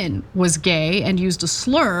Damon was gay and used a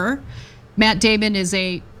slur. Matt Damon is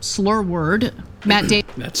a slur word. That's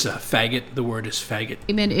faggot. The word is faggot.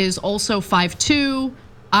 Damon is also 5'2",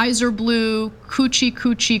 eyes are blue, coochie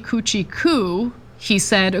coochie coochie coo. He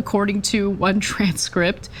said, according to one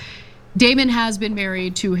transcript, Damon has been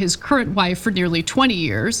married to his current wife for nearly 20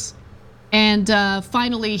 years. And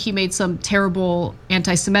finally, he made some terrible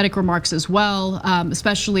anti-Semitic remarks as well,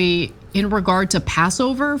 especially in regard to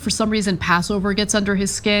Passover. For some reason, Passover gets under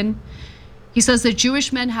his skin. He says that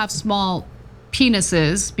Jewish men have small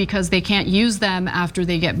penises because they can't use them after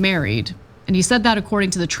they get married. And he said that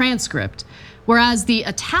according to the transcript. Whereas the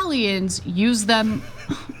Italians use them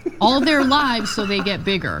all their lives so they get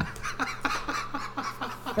bigger.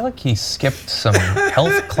 I feel like he skipped some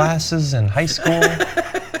health classes in high school.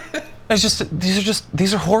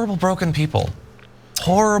 These are horrible, broken people.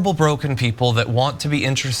 Horrible, broken people that want to be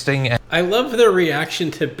interesting. I love their reaction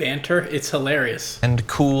to banter. It's hilarious. And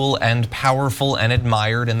cool and powerful and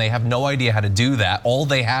admired, and they have no idea how to do that. All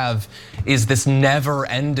they have is this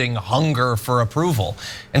never-ending hunger for approval.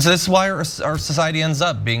 And so this is why our society ends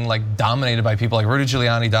up being like dominated by people like Rudy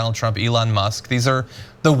Giuliani, Donald Trump, Elon Musk. These are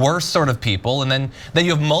the worst sort of people. And then you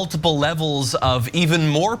have multiple levels of even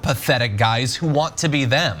more pathetic guys who want to be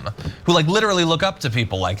them, who like literally look up to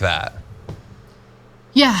people like that.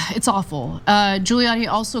 Yeah, it's awful. Giuliani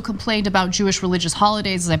also complained about Jewish religious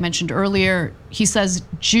holidays, as I mentioned earlier. He says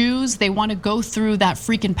Jews, they want to go through that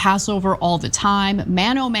freaking Passover all the time.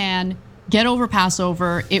 Man, oh man, get over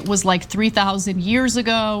Passover. It was like 3,000 years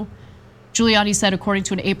ago. Giuliani said, according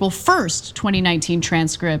to an April 1st, 2019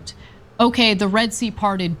 transcript, okay, the Red Sea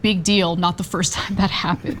parted, big deal, not the first time that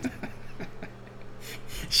happened.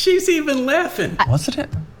 She's even laughing. Wasn't it?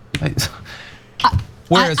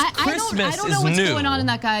 Whereas I Christmas don't know what's going on in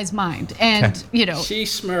that guy's mind. And, you know, she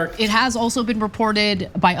smirked. It has also been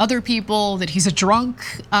reported by other people that he's a drunk.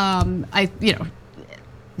 I'm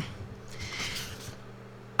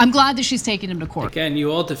glad that she's taking him to court. Again,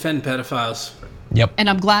 you all defend pedophiles. Yep. And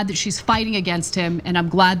I'm glad that she's fighting against him. And I'm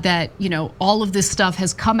glad that, you know, all of this stuff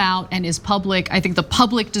has come out and is public. I think the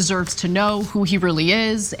public deserves to know who he really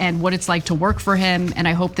is and what it's like to work for him. And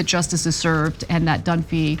I hope that justice is served and that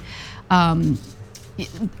Dunphy,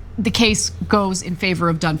 the case goes in favor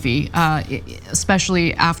of Dunphy,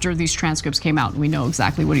 especially after these transcripts came out and we know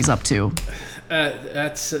exactly what he's up to.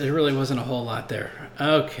 It really wasn't a whole lot there.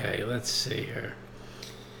 Okay, let's see here.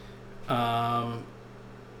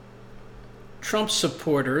 Trump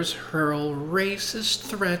supporters hurl racist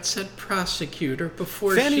threats at prosecutor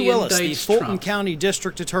before Fani she Willis, indicts the Fulton Trump. County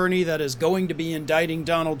District Attorney that is going to be indicting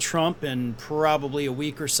Donald Trump in probably a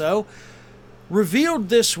week or so, revealed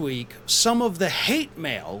this week some of the hate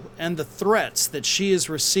mail and the threats that she is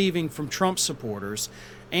receiving from Trump supporters.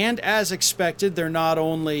 And as expected, they're not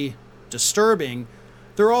only disturbing,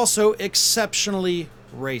 they're also exceptionally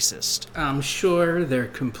racist. I'm sure they're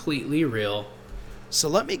completely real. So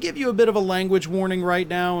let me give you a bit of a language warning right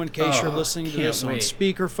now in case you're listening to this on wait.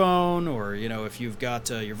 speakerphone, or if you've got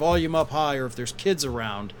your volume up high, or if there's kids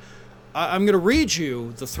around. I'm going to read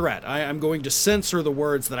you the threat. I'm going to censor the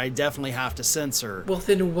words that I definitely have to censor. Well,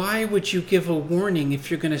 then why would you give a warning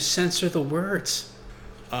if you're going to censor the words?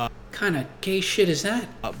 Kind of gay shit is that?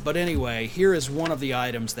 But anyway, here is one of the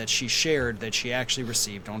items that she shared that she actually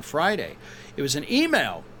received on Friday. It was an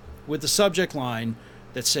email with the subject line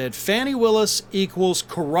that said, Fani Willis equals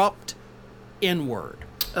corrupt N-word.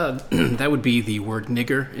 That would be the word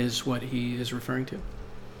nigger is what he is referring to.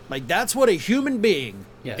 Like, that's what a human being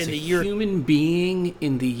Yes, in a the year human being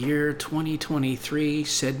in the year 2023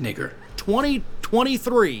 said nigger.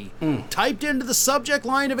 2023 typed into the subject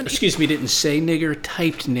line of an Excuse me, didn't say nigger,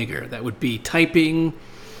 typed nigger. That would be typing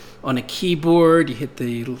on a keyboard. You hit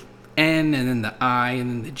the N and then the I and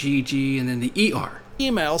then the GG and then the ER.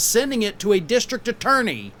 email sending it to a district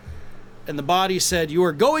attorney. And the body said, "You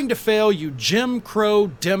are going to fail, you Jim Crow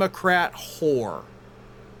Democrat whore."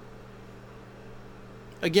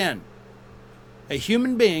 Again, a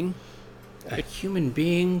human being. A human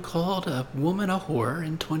being called a woman a whore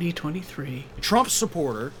in 2023. Trump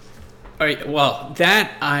supporter. All right, well,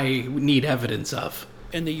 that I need evidence of.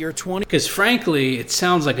 In the year 20. Because frankly, it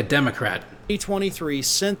sounds like a Democrat. 2023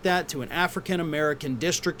 sent that to an African-American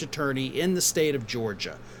district attorney in the state of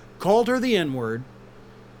Georgia. Called her the N-word.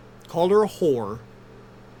 Called her a whore.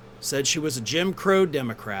 Said she was a Jim Crow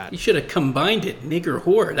Democrat. You should have combined it. Nigger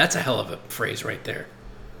whore. That's a hell of a phrase right there.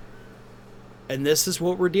 And this is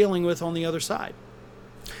what we're dealing with on the other side.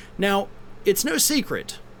 Now, it's no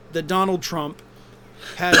secret that Donald Trump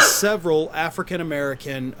has several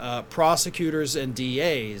African-American prosecutors and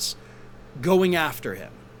DAs going after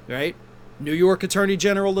him, right? New York Attorney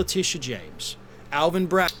General Letitia James, Alvin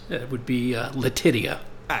Bragg. That would be Letitia.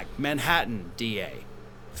 Manhattan DA,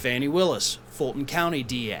 Fani Willis, Fulton County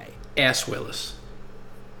DA. Ass Willis.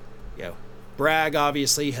 Bragg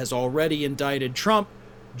obviously has already indicted Trump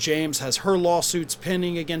James has her lawsuits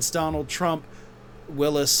pending against Donald Trump.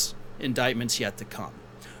 Willis, indictments yet to come.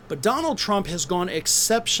 But Donald Trump has gone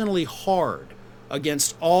exceptionally hard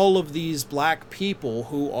against all of these black people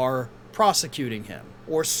who are prosecuting him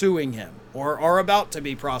or suing him or are about to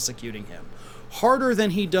be prosecuting him. Harder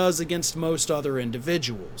than he does against most other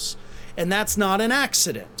individuals. And that's not an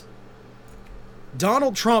accident.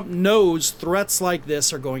 Donald Trump knows threats like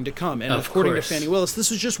this are going to come. And according to Fani Willis,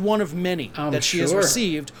 this is just one of many that she has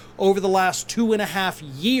received over the last 2.5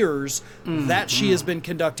 years that she has been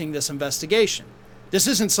conducting this investigation. This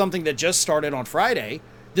isn't something that just started on Friday.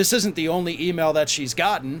 This isn't the only email that she's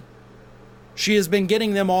gotten. She has been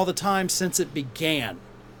getting them all the time since it began.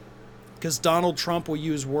 Because Donald Trump will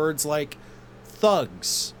use words like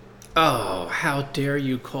thugs. Oh, how dare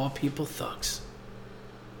you call people thugs?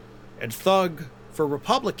 And thug for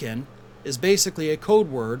Republican is basically a code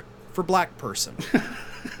word for black person.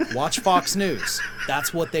 Watch Fox News.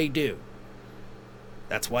 That's what they do.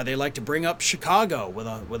 That's why they like to bring up Chicago with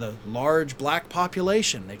a large black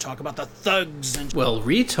population. They talk about the thugs and... Well,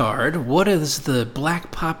 retard, what is the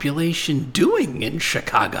black population doing in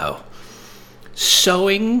Chicago?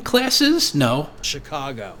 Sewing classes? No.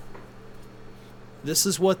 Chicago. This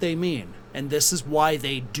is what they mean, and this is why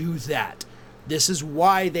they do that. This is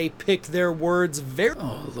why they pick their words very...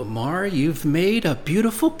 Oh, Lamar, you've made a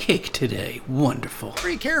beautiful cake today. Wonderful.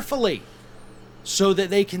 Very carefully. So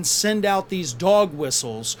that they can send out these dog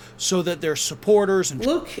whistles so that their supporters... and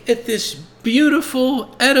Look at this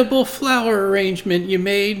beautiful edible flower arrangement you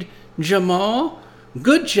made, Jamal.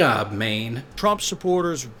 Good job, Maine. Trump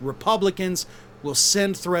supporters, Republicans, will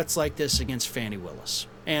send threats like this against Fani Willis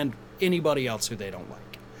and anybody else who they don't like.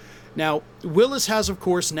 Now, Willis has, of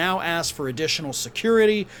course, now asked for additional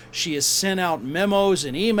security. She has sent out memos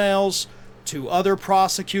and emails to other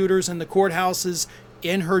prosecutors in the courthouses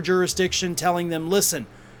in her jurisdiction telling them, listen,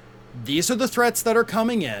 these are the threats that are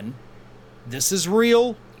coming in. This is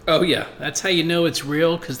real. Oh, yeah. That's how you know it's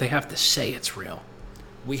real, because they have to say it's real.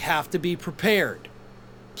 We have to be prepared.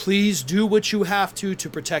 Please do what you have to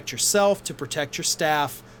protect yourself, to protect your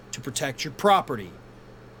staff, to protect your property.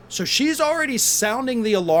 So she's already sounding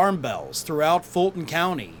the alarm bells throughout Fulton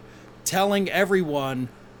County, telling everyone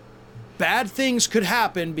bad things could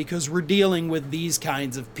happen because we're dealing with these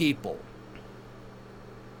kinds of people.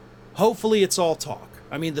 Hopefully it's all talk.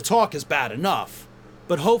 I mean, the talk is bad enough,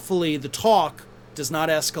 but hopefully the talk does not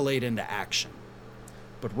escalate into action.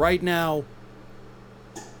 But right now,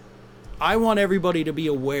 I want everybody to be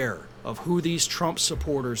aware of who these Trump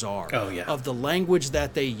supporters are. Oh, yeah. Of the language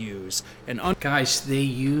that they use. And guys, they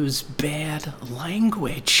use bad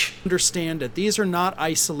language. Understand that these are not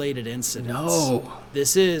isolated incidents. No.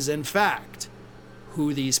 This is, in fact,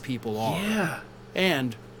 who these people are. Yeah.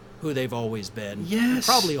 And who they've always been. Yes. And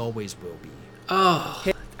probably always will be. Oh,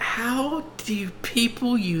 how do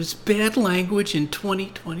people use bad language in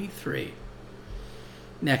 2023?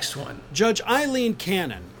 Next one. Judge Eileen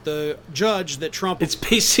Cannon, the judge that Trump... It's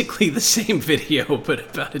basically the same video,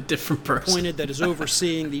 but about a different person. ...appointed that is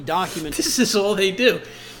overseeing the document... This is all they do.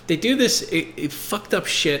 They do this fucked up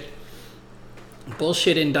shit,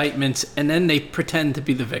 bullshit indictments, and then they pretend to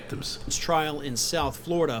be the victims. ...trial in South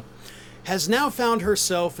Florida has now found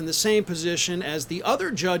herself in the same position as the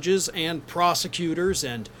other judges and prosecutors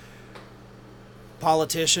and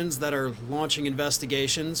politicians that are launching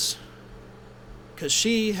investigations... because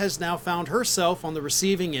she has now found herself on the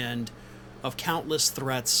receiving end of countless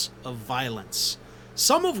threats of violence,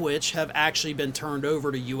 some of which have actually been turned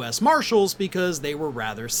over to U.S. Marshals because they were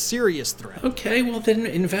rather serious threats. Okay, well then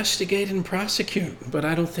investigate and prosecute, but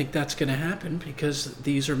I don't think that's going to happen because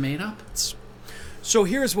these are made up. So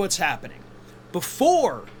here's what's happening.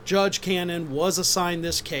 Before Judge Cannon was assigned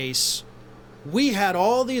this case, we had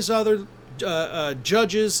all these other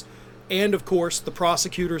judges and, of course, the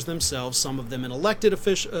prosecutors themselves, some of them in elected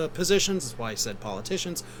positions, that's why I said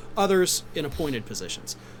politicians, others in appointed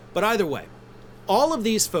positions. But either way, all of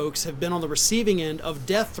these folks have been on the receiving end of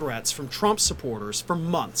death threats from Trump supporters for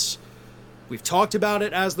months. We've talked about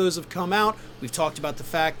it as those have come out. We've talked about the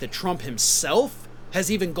fact that Trump himself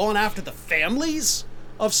has even gone after the families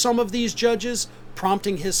of some of these judges,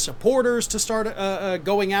 prompting his supporters to start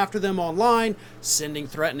going after them online, sending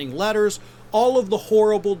threatening letters, all of the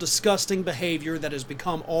horrible, disgusting behavior that has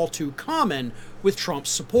become all too common with Trump's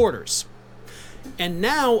supporters. And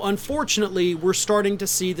now, unfortunately, we're starting to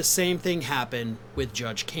see the same thing happen with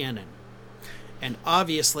Judge Cannon. And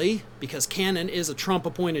obviously, because Cannon is a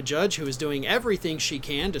Trump-appointed judge who is doing everything she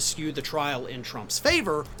can to skew the trial in Trump's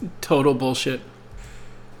favor... Total bullshit.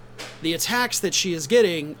 The attacks that she is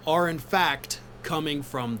getting are, in fact, coming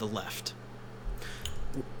from the left.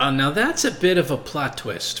 Now that's a bit of a plot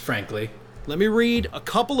twist, frankly. Let me read a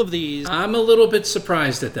couple of these. I'm a little bit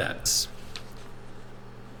surprised at that.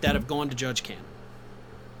 That have gone to Judge Cannon.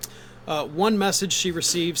 One message she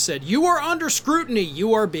received said, "You are under scrutiny.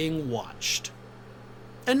 You are being watched."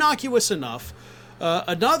 Innocuous enough.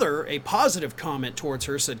 Another, a positive comment towards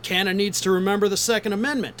her, said, "Cannon needs to remember the Second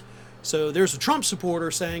Amendment." So there's a Trump supporter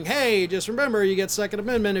saying, hey, just remember you get Second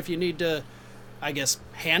Amendment if you need to, I guess,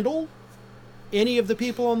 handle any of the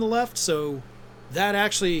people on the left. So that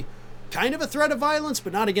actually kind of a threat of violence,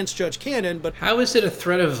 but not against Judge Cannon. But how is it a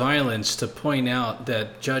threat of violence to point out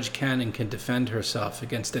that Judge Cannon can defend herself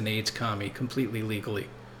against an AIDS commie completely legally?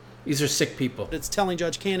 These are sick people. It's telling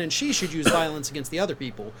Judge Cannon she should use violence against the other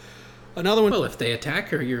people. Another one. Well, if they attack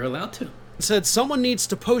her, you're allowed to. Said someone needs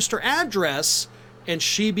to post her address and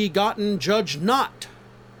she be gotten judge not.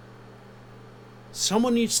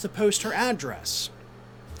 Someone needs to post her address.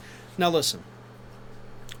 Now listen,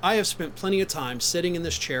 I have spent plenty of time sitting in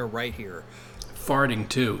this chair right here. Farting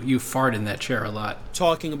too. You fart in that chair a lot.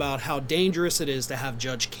 Talking about how dangerous it is to have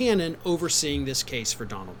Judge Cannon overseeing this case for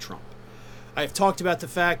Donald Trump. I've talked about the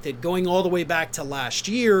fact that going all the way back to last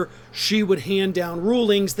year, she would hand down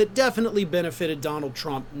rulings that definitely benefited Donald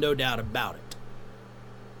Trump, no doubt about it.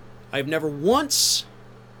 I've never once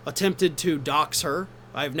attempted to dox her.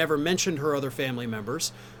 I've never mentioned her other family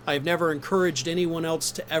members. I've never encouraged anyone else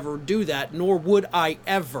to ever do that, nor would I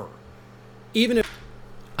ever. Even if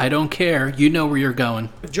I don't care. You know where you're going.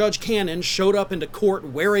 If Judge Cannon showed up into court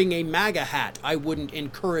wearing a MAGA hat, I wouldn't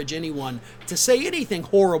encourage anyone to say anything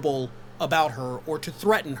horrible about her or to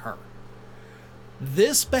threaten her.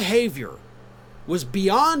 This behavior was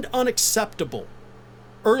beyond unacceptable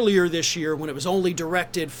earlier this year when it was only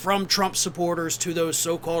directed from Trump supporters to those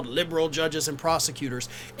so-called liberal judges and prosecutors.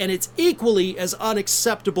 And it's equally as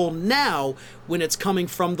unacceptable now when it's coming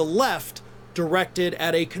from the left directed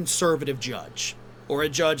at a conservative judge, or a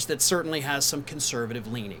judge that certainly has some conservative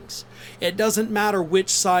leanings. It doesn't matter which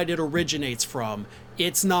side it originates from,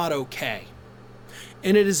 it's not okay.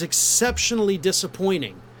 And it is exceptionally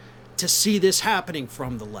disappointing to see this happening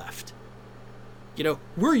from the left. You know,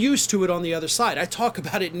 we're used to it on the other side. I talk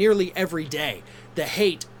about it nearly every day. The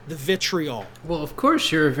hate, the vitriol. Well, of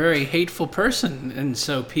course, you're a very hateful person, and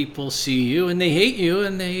so people see you and they hate you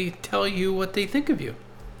and they tell you what they think of you.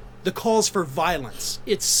 The calls for violence,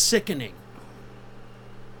 it's sickening.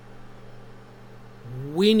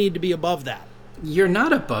 We need to be above that. You're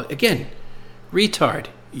not above. Again, retard,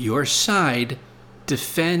 your side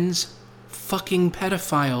defends fucking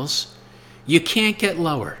pedophiles. You can't get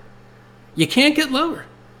lower. You can't get lower,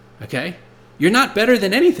 okay? You're not better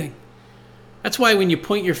than anything. That's why when you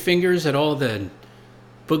point your fingers at all the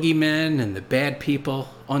boogeymen and the bad people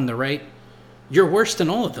on the right, you're worse than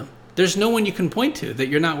all of them. There's no one you can point to that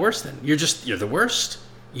you're not worse than. You're the worst.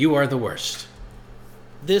 You are the worst.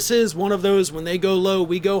 This is one of those when they go low,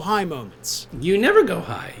 we go high moments. You never go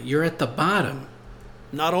high. You're at the bottom.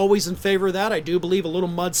 Not always in favor of that. I do believe a little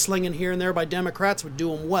mudslinging here and there by Democrats would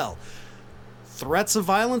do them well. Threats of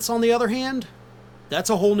violence, on the other hand, that's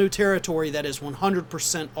a whole new territory that is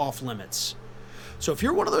 100% off limits. So if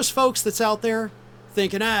you're one of those folks that's out there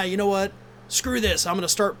thinking, you know what, screw this, I'm going to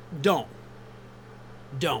start, don't.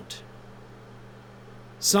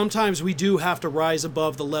 Sometimes we do have to rise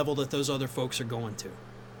above the level that those other folks are going to.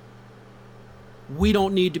 We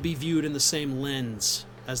don't need to be viewed in the same lens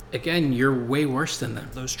as... Again, you're way worse than them.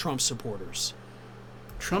 Those Trump supporters.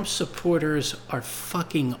 Trump supporters are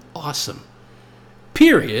fucking awesome.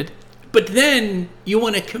 Period. But then you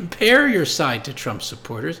want to compare your side to Trump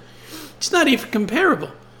supporters. It's not even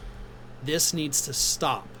comparable. This needs to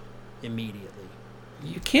stop immediately.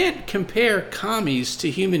 You can't compare commies to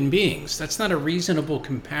human beings. That's not a reasonable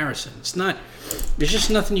comparison. It's not. There's just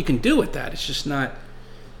nothing you can do with that. It's just not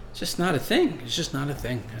a thing. It's just not a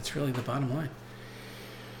thing. That's really the bottom line.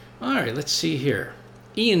 All right, let's see here.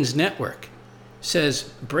 Ian's Network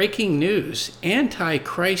says, breaking news,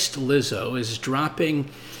 Antichrist Lizzo is dropping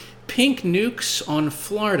pink nukes on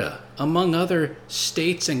Florida, among other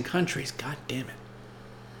states and countries. God damn it.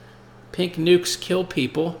 Pink nukes kill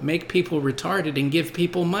people, make people retarded, and give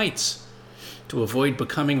people mites. To avoid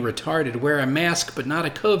becoming retarded, wear a mask but not a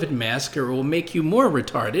COVID mask or it will make you more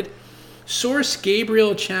retarded. Source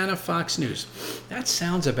Gabriel Chana, Fox News. That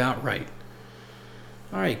sounds about right.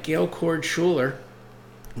 All right, Gail Cord Schuler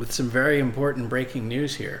with some very important breaking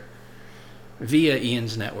news here via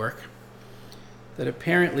Ian's Network, that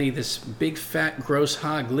apparently this big fat gross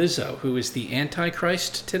hog Lizzo, who is the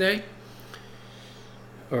Antichrist today,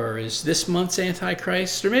 or is this month's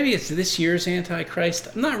Antichrist, or maybe it's this year's Antichrist,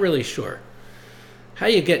 I'm not really sure. how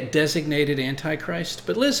you get designated Antichrist,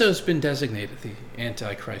 but Lizzo's been designated the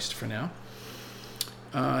Antichrist for now.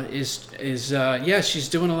 Yeah, she's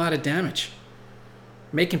doing a lot of damage,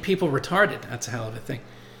 making people retarded. That's a hell of a thing.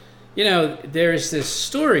 You know, there's this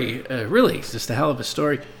story, really, it's just a hell of a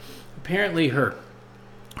story. Apparently, her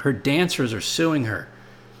dancers are suing her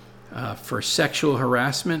for sexual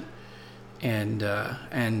harassment. And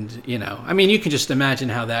you know, I mean, you can just imagine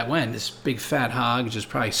how that went. This big fat hog just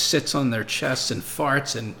probably sits on their chests and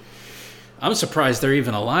farts, and I'm surprised they're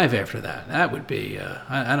even alive after that. That would be,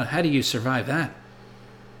 I don't. How do you survive that?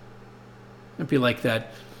 It'd be like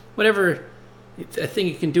that, whatever, I think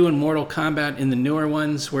you can do in Mortal Kombat in the newer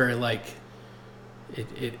ones, where like,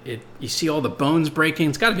 you see all the bones breaking.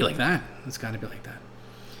 It's got to be like that. It's got to be like that.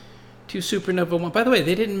 2 Supernova 1. By the way,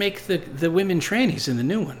 they didn't make the women trannies in the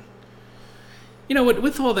new one. You know what,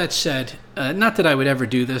 with all that said, not that I would ever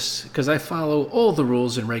do this, because I follow all the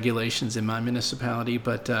rules and regulations in my municipality,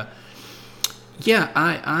 but yeah,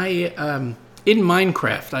 I in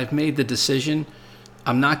Minecraft, I've made the decision,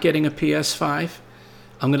 I'm not getting a PS5,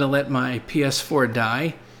 I'm going to let my PS4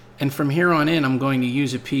 die, and from here on in, I'm going to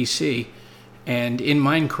use a PC, and in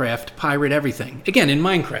Minecraft, pirate everything. Again, in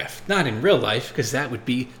Minecraft, not in real life, because that would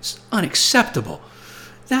be unacceptable.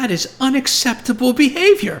 That is unacceptable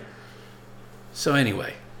behavior. So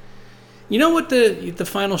anyway, you know what the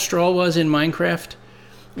final straw was in Minecraft?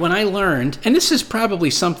 When I learned, and this is probably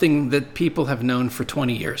something that people have known for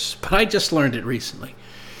 20 years, but I just learned it recently,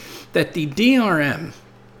 that the DRM,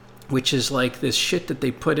 which is like this shit that they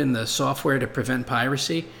put in the software to prevent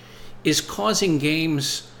piracy, is causing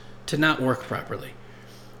games to not work properly.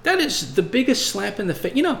 That is the biggest slap in the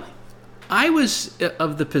face. You know, I was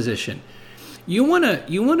of the position, you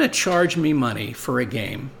wanna charge me money for a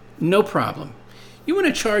game, no problem. You want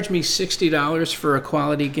to charge me $60 for a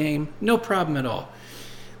quality game? No problem at all.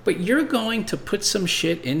 But you're going to put some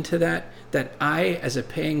shit into that I, as a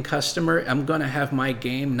paying customer, am going to have my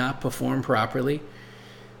game not perform properly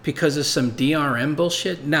because of some DRM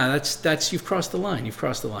bullshit? No, that's you've crossed the line. You've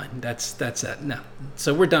crossed the line. That's that. No.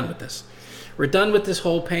 So we're done with this. We're done with this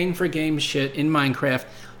whole paying for games shit in Minecraft,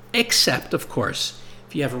 except, of course,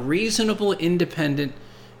 if you have reasonable independent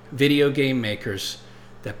video game makers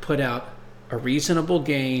that put out a reasonable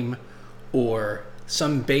game or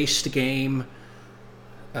some based game.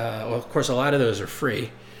 Well, of course, a lot of those are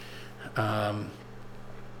free. I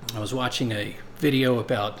was watching a video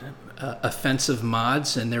about offensive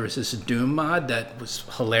mods, and there was this Doom mod that was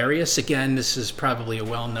hilarious. Again, this is probably a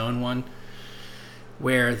well-known one,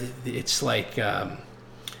 where it's like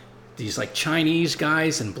these like Chinese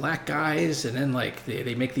guys and black guys, and then like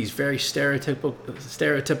they make these very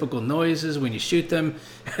stereotypical noises when you shoot them,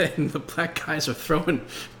 and the black guys are throwing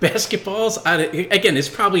basketballs. Again, it's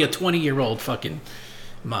probably a 20-year-old fucking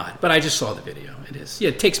mod, but I just saw the video. It is, yeah,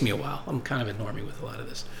 it takes me a while. I'm kind of a normie with a lot of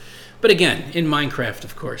this, but again, in Minecraft,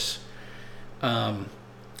 of course. But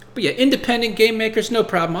yeah, independent game makers, no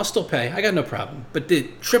problem. I'll still pay. I got no problem. But the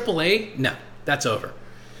AAA, no, that's over.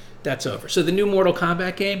 That's over. So the new Mortal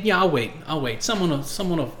Kombat game, yeah, I'll wait. Someone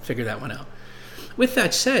will figure that one out. With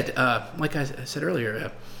that said, like I said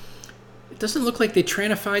earlier, it doesn't look like they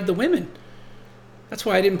trannified the women. That's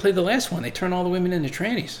why I didn't play the last one. They turn all the women into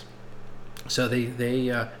trannies. So they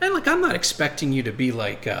and like, I'm not expecting you to be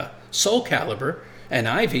like Soul Calibur and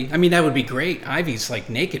Ivy. I mean, that would be great. Ivy's like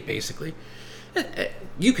naked, basically.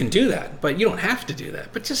 You can do that, but you don't have to do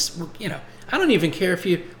that. But just, you know, I don't even care if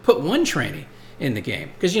you put one tranny in the game,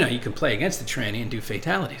 because you know you can play against the tranny and do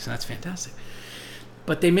fatalities, and that's fantastic.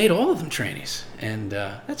 But they made all of them trannies, and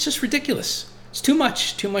that's just ridiculous. It's too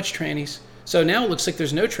much trannies. So now it looks like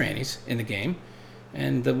there's no trannies in the game,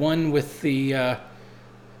 and the one with the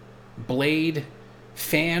blade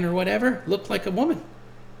fan or whatever looked like a woman.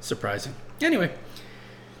 Surprising. Anyway,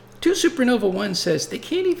 2 Supernova 1 says they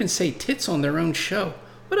can't even say tits on their own show.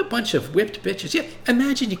 What a bunch of whipped bitches. Yeah,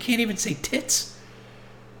 imagine you can't even say tits.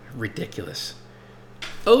 Ridiculous.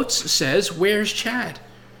 Oates says, where's Chad?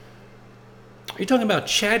 Are you talking about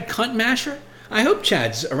Chad Cunt Masher? I hope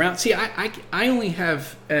Chad's around. See, I only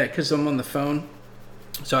have, because I'm on the phone,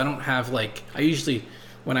 so I don't have like, I usually,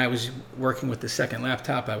 when I was working with the second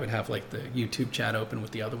laptop, I would have like the YouTube chat open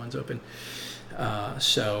with the other ones open. But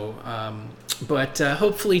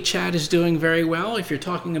hopefully Chad is doing very well. If you're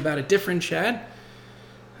talking about a different Chad,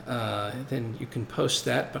 then you can post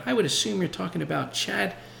that. But I would assume you're talking about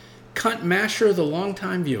Chad Cunt Masher, the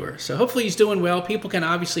longtime viewer. So hopefully he's doing well. People can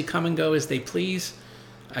obviously come and go as they please.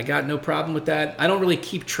 I got no problem with that. I don't really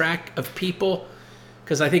keep track of people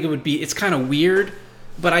because I think it's kind of weird.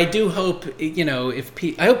 But I do hope, you know,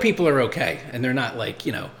 I hope people are okay and they're not like,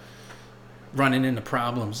 you know, running into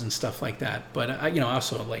problems and stuff like that. But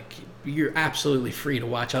also, like, you're absolutely free to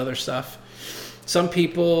watch other stuff. Some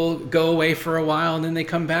people go away for a while and then they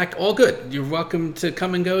come back. All good. You're welcome to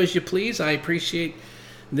come and go as you please. I appreciate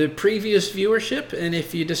the previous viewership, and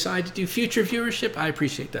if you decide to do future viewership, I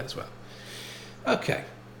appreciate that as well. Okay.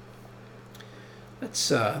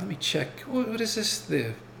 Let me check. What is this?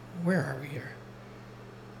 Where are we here?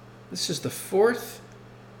 This is the 4th.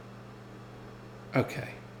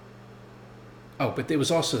 Okay. Oh, but there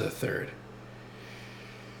was also the 3rd.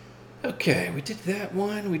 Okay, we did that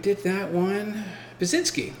one.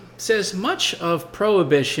 Baczynski says much of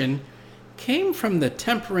prohibition came from the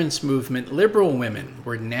temperance movement. Liberal women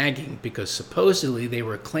were nagging because supposedly they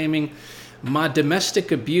were claiming my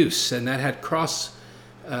domestic abuse, and that had a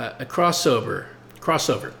crossover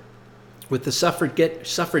with the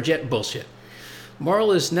suffragette bullshit.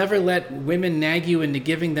 Moral is never let women nag you into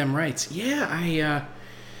giving them rights. Yeah,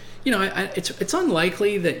 it's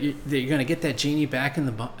unlikely that you're going to get that genie back in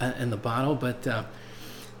the bottle, but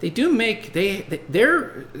they do make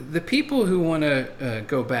they're the people who want to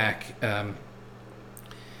go back.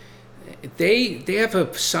 They have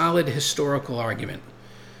a solid historical argument.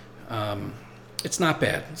 It's not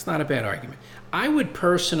bad. It's not a bad argument. I would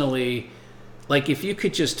personally, like, if you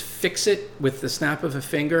could just fix it with the snap of a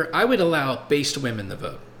finger, I would allow based women to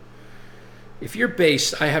vote. If you're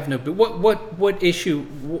based, I have no. What issue?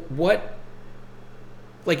 What?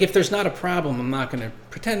 Like, if there's not a problem, I'm not going to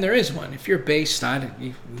pretend there is one. If you're based,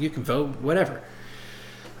 you can vote, whatever.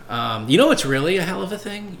 You know what's really a hell of a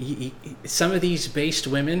thing? Some of these based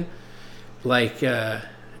women, like,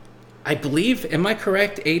 I believe, am I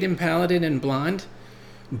correct? Aiden Paladin and Blonde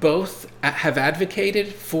both have advocated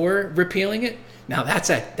for repealing it. Now that's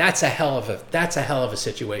a hell of a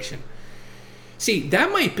situation. See,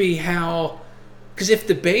 that might be how, because if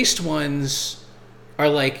the based ones are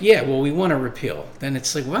like, yeah, well, we want to repeal, then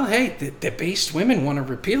it's like, well, hey, the based women want to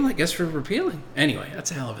repeal. I guess we're repealing anyway.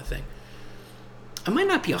 That's a hell of a thing. I might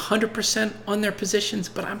not be 100% on their positions,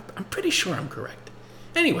 but I'm pretty sure I'm correct.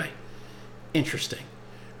 Anyway, interesting.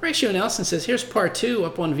 Horatio Nelson says, here's part 2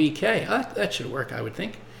 up on VK. That should work, I would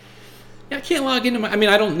think. Yeah, I can't log into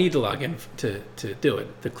I don't need to log in to do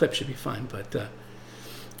it. The clip should be fine, but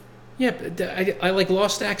yeah, but I like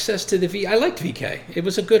lost access to I liked VK. It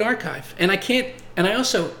was a good archive. And I can't,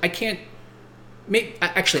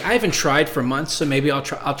 actually, I haven't tried for months, so maybe I'll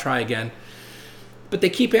try again. But they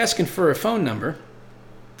keep asking for a phone number,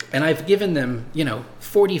 and I've given them,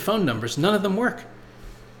 40 phone numbers. None of them work.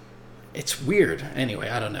 It's weird. Anyway,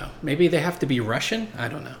 I don't know. Maybe they have to be Russian? I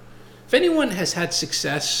don't know. If anyone has had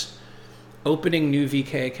success opening new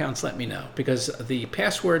VK accounts, let me know, because the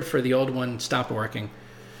password for the old one stopped working,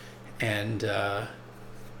 and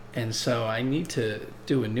so I need to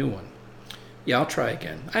do a new one. Yeah, I'll try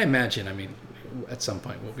again. I imagine, at some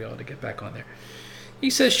point we'll be able to get back on there. He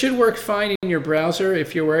says, should work fine in your browser.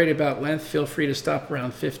 If you're worried about length, feel free to stop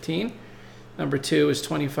around 15. Number 2 is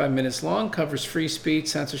 25 minutes long, covers free speech,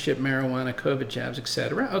 censorship, marijuana, COVID jabs,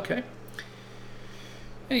 etc. Okay.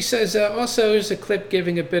 And he says, also, here's a clip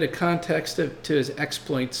giving a bit of context to his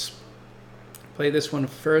exploits. Play this one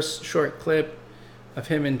first. Short clip of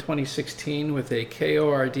him in 2016 with a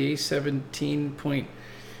KORD 17.5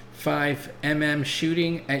 mm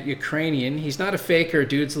shooting at Ukrainian. He's not a faker.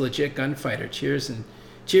 Dude's a legit gunfighter. Cheers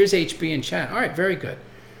HB in chat. All right, very good.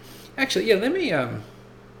 Actually, yeah,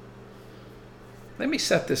 let me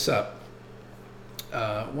set this up.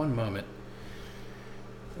 One moment.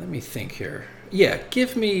 Let me think here. Yeah,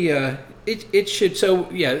 give me, it should, so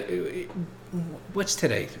yeah, what's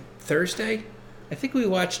today? Thursday? I think we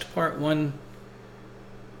watched part 1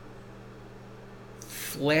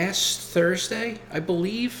 last Thursday, I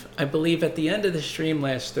believe at the end of the stream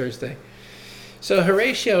last Thursday. So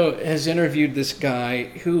Horatio has interviewed this guy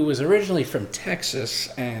who was originally from Texas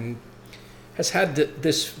and has had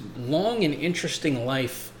this long and interesting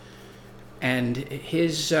life, and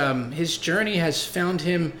his journey has found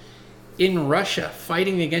him in Russia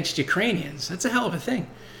fighting against Ukrainians. That's a hell of a thing.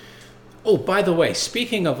 Oh, by the way,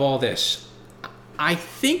 speaking of all this, I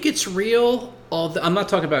think it's real. I'm not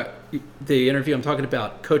talking about the interview. I'm talking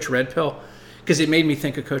about Coach Red Pill, because it made me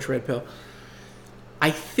think of Coach Red Pill.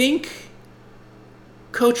 I think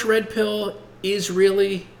Coach Red Pill is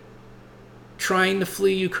really trying to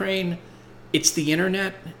flee Ukraine. It's the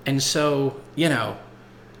internet, and so,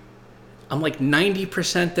 I'm like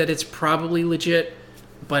 90% that it's probably legit,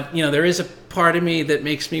 but, there is a part of me that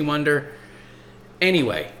makes me wonder.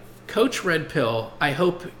 Anyway, Coach Red Pill, I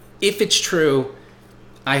hope, if it's true,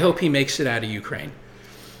 I hope he makes it out of Ukraine.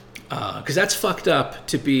 Because that's fucked up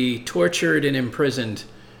to be tortured and imprisoned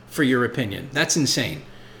for your opinion. That's insane.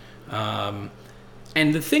 And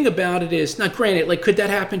the thing about it is, now granted, like, could that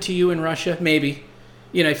happen to you in Russia? Maybe.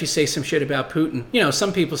 You know, if you say some shit about Putin. You know,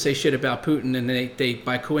 some people say shit about Putin and they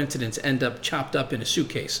by coincidence, end up chopped up in a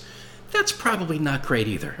suitcase. That's probably not great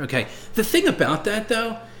either, okay? The thing about that,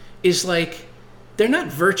 though, is, like, they're not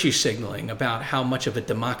virtue signaling about how much of a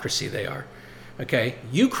democracy they are, okay?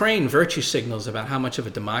 Ukraine virtue signals about how much of a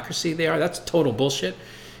democracy they are. That's total bullshit.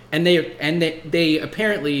 And they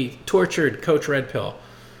apparently tortured Coach Red Pill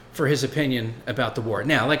for his opinion about the war.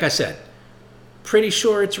 Now, like I said, pretty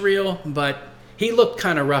sure it's real, but he looked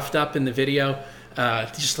kind of roughed up in the video.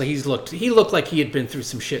 Just like he looked like he had been through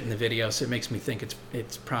some shit in the video, so it makes me think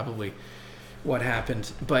it's probably what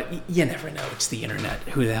happened. But you never know. It's the internet.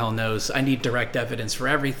 Who the hell knows? I need direct evidence for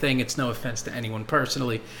everything. It's no offense to anyone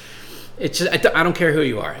personally. It's just, I don't care who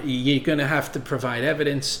you are. You're gonna have to provide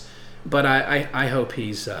evidence. But I hope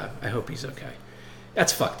he's okay.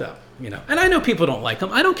 That's fucked up, you know. And I know people don't like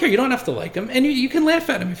him. I don't care. You don't have to like him, and you can laugh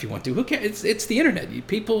at him if you want to. Who cares? It's the internet.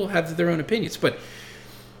 People have their own opinions, but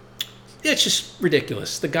it's just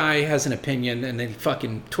ridiculous. The guy has an opinion, and they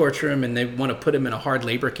fucking torture him, and they want to put him in a hard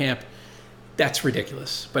labor camp. That's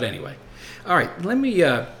ridiculous. But anyway, all right. Let me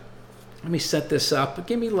set this up.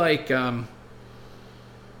 Give me like I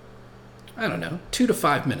don't know, 2 to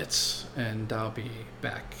 5 minutes, and I'll be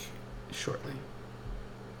back shortly.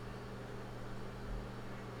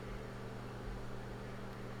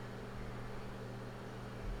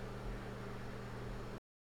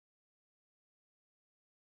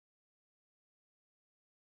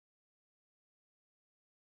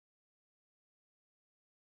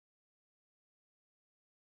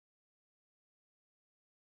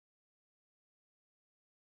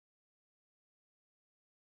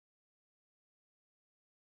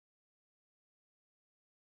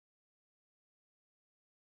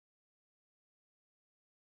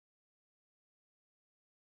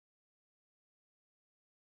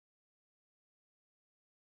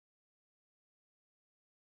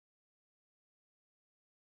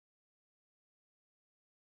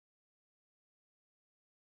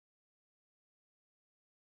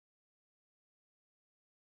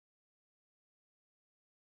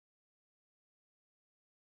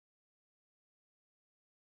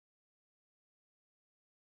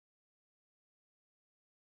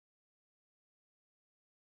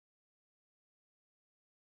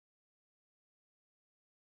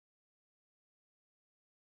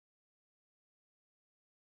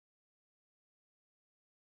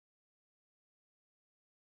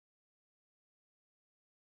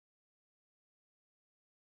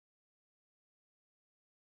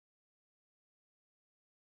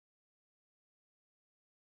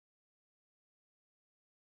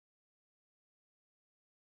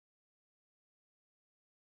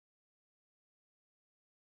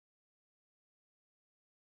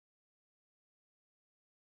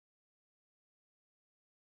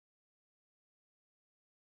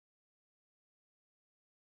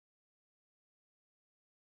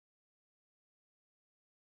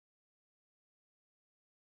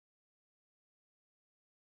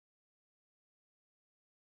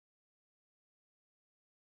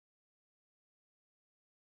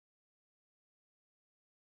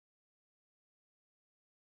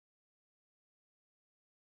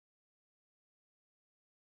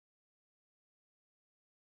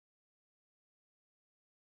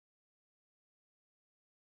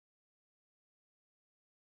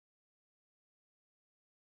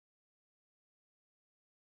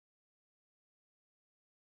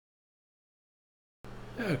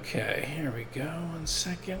 Okay, here we go. 1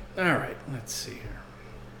 second. All right, let's see here.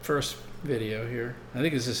 First video here. I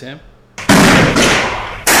think this is him.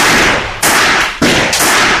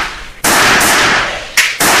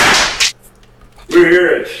 We're here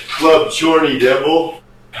at Club Chorny Devil.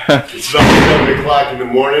 It's about 7 o'clock in the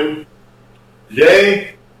morning.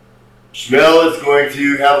 Today, Schmel is going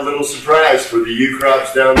to have a little surprise for the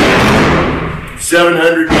U-Crops down there.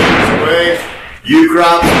 700 meters away,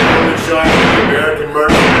 U-Crops, Golden Shark, the American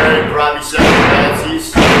Mercenary, probably 7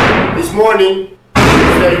 Nazis. This morning,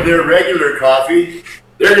 instead of their regular coffee,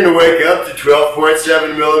 they're going to wake up to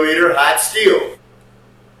 12.7 millimeter hot steel.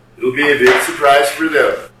 It'll be a big surprise for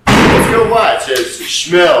them. Let's go watch as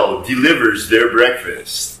Schmel delivers their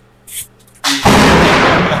breakfast.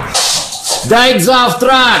 Daj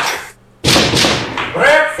завтрак!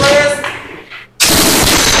 Breakfast!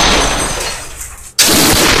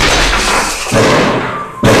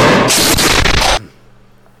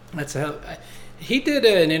 That's how he did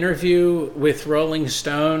an interview with Rolling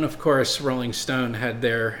Stone. Of course, Rolling Stone had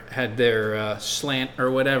their slant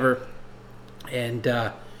or whatever, and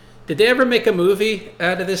Did they ever make a movie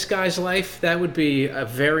out of this guy's life? That would be a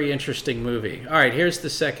very interesting movie. All right, here's the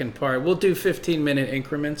second part. We'll do 15-minute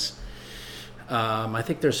increments. I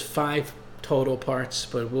think there's 5 total parts,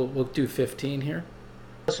 but we'll do 15 here.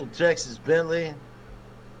 Russell, Texas Bentley,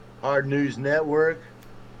 Hard News Network,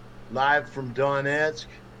 live from Donetsk,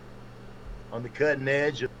 on the cutting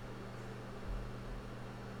edge of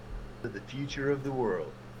the future of the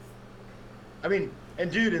world. I mean,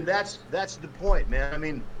 and dude, and that's the point, man. I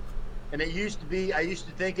mean, and it used to be, I used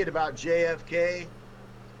to think it about JFK,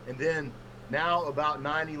 and then now about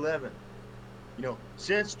 9/11. You know,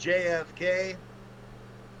 since JFK,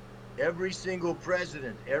 every single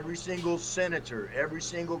president, every single senator, every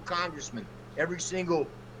single congressman, every single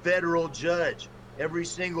federal judge, every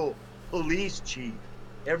single police chief,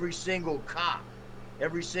 every single cop,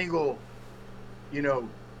 every single, you know,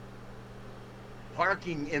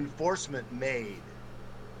 parking enforcement maid,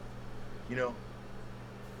 you know,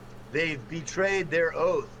 they've betrayed their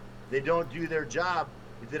oath. They don't do their job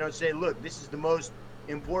if they don't say, look, this is the most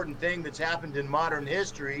important thing that's happened in modern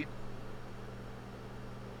history,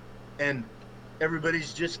 and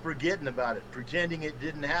everybody's just forgetting about it, pretending it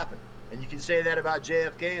didn't happen. And you can say that about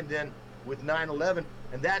JFK, and then with 9/11,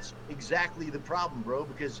 and that's exactly the problem, bro,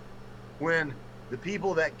 because when the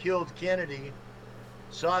people that killed Kennedy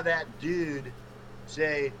saw that dude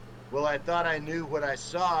say, well, I thought I knew what I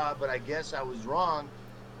saw, but I guess I was wrong,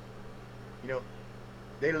 you know,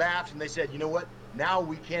 they laughed and they said, you know what, now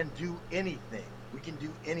we can do anything. We can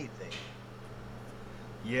do anything.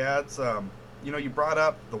 Yeah, it's you know, you brought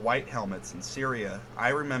up the white helmets in Syria. I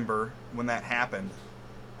remember when that happened,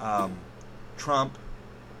 Trump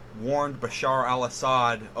warned Bashar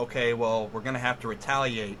al-Assad, okay, well, we're going to have to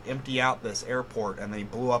retaliate, empty out this airport, and they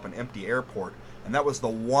blew up an empty airport. And that was the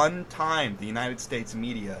one time the United States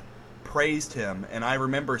media praised him. And I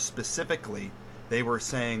remember specifically, they were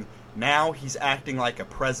saying, now he's acting like a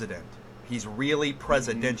president. He's really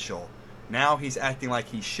presidential. Now he's acting like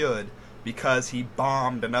he should, because he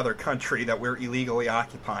bombed another country that we're illegally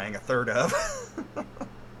occupying a third of.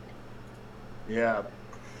 Yeah.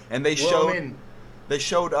 And they Well, showed I mean, they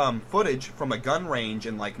showed footage from a gun range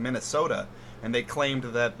in like Minnesota, and they claimed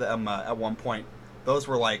that at one point those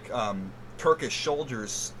were like Turkish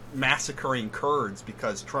soldiers massacring Kurds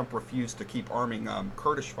because Trump refused to keep arming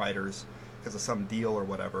Kurdish fighters because of some deal or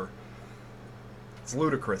whatever. It's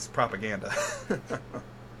ludicrous propaganda.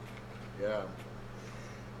 yeah.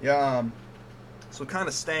 Yeah. So kind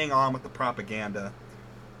of staying on with the propaganda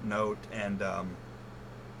note and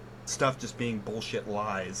stuff just being bullshit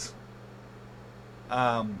lies.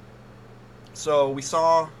 So we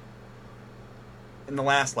saw in the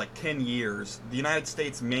last like 10 years the United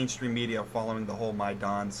States mainstream media following the whole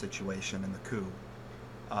Maidan situation and the coup.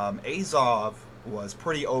 Azov was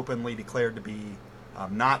pretty openly declared to be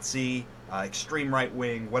Nazi, extreme right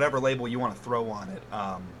wing, whatever label you want to throw on it,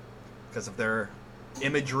 because of their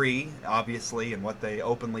imagery, obviously, and what they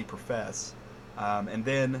openly profess. And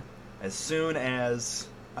then as soon as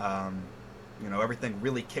you know, everything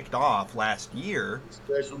really kicked off last year.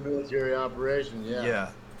 Special military operation, yeah. Yeah.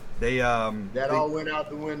 They that all went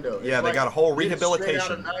out the window. Yeah, It's they got a whole it's rehabilitation.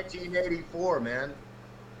 Straight out of 1984, man.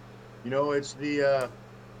 You know, it's the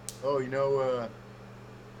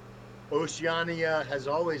Oceania has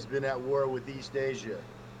always been at war with East Asia,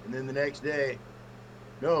 and then the next day,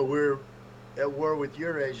 no, we're at war with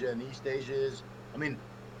Eurasia, and East Asia is. I mean,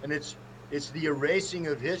 and it's the erasing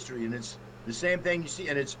of history, and it's the same thing you see,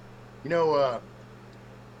 and it's, you know,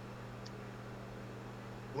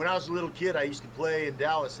 when I was a little kid, I used to play in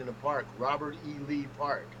Dallas in a park, Robert E. Lee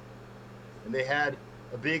Park, and they had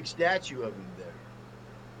a big statue of him there.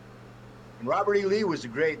 And Robert E. Lee was a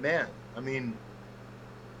great man. I mean,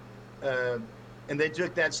 and they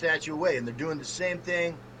took that statue away, and they're doing the same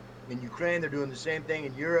thing in Ukraine. They're doing the same thing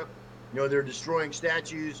in Europe. You know, they're destroying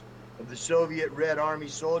statues of the Soviet Red Army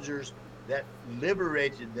soldiers that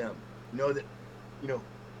liberated them. You know, that, you know,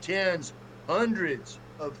 tens, hundreds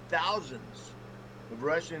of thousands of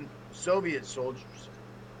Russian Soviet soldiers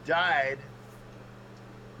died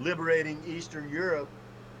liberating Eastern Europe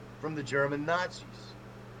from the German Nazis,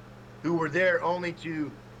 who were there only to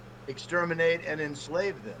exterminate and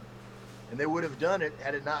enslave them. And they would have done it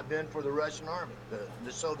had it not been for the Russian army,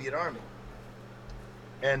 the Soviet army.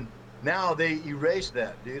 And now they erase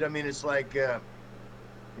that, dude. I mean, it's like, you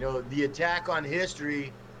know, the attack on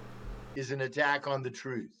history is an attack on the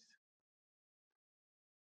truth.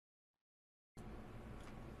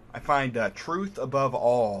 I find truth above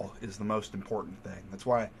all is the most important thing. That's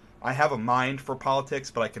why I have a mind for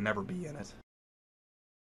politics, but I can never be in it.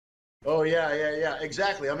 Oh, yeah,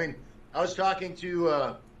 exactly. I mean, I was talking to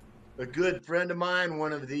a a good friend of mine,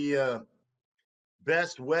 one of the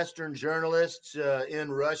best Western journalists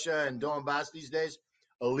in Russia and Donbass these days,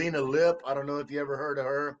 Alina Lip. I don't know if you ever heard of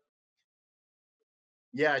her.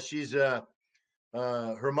 Yeah, she's her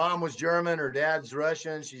mom was German, her dad's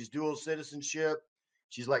Russian. She's dual citizenship.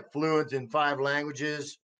 She's like fluent in 5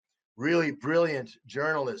 languages. Really brilliant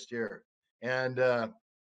journalist here. And I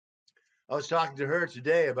was talking to her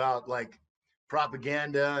today about like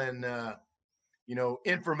propaganda and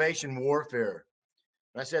information warfare.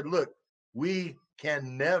 And I said, look, we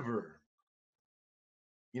can never,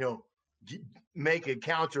 make a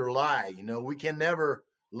counter lie. We can never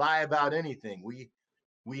lie about anything. We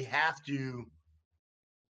have to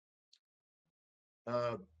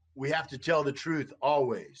tell the truth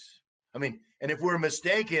always. I mean, and if we're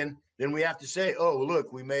mistaken, then we have to say, oh,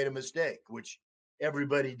 look, we made a mistake, which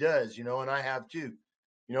everybody does, and I have too,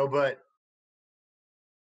 but,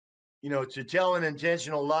 to tell an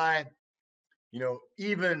intentional lie,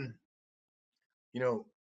 even,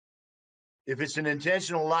 if it's an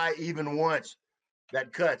intentional lie, even once,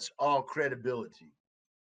 that cuts all credibility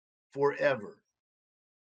forever.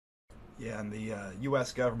 Yeah, and the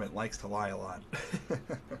U.S. government likes to lie a lot.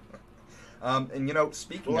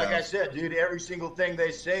 Speaking like of, I said, dude, every single thing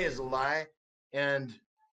they say is a lie, and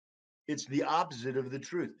it's the opposite of the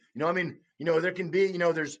truth. There can be,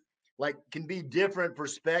 there's can be different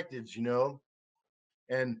perspectives,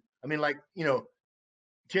 and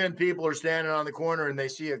 10 people are standing on the corner and they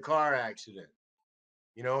see a car accident,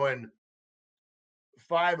 and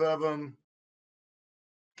 5 of them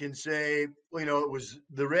can say, it was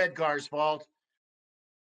the red car's fault,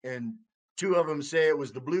 and 2 of them say it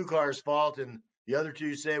was the blue car's fault, and the other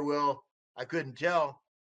 2 say, well, I couldn't tell.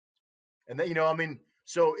 And then,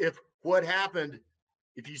 so if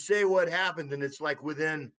you say what happened, then it's like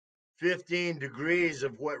within 15 degrees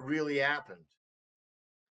of what really happened,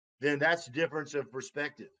 then that's a difference of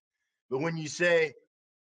perspective. But when you say,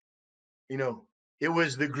 it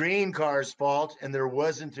was the green car's fault and there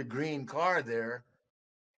wasn't a green car there,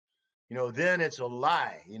 then it's a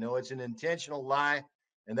lie. It's an intentional lie,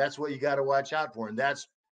 and that's what you got to watch out for. And that's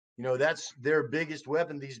their biggest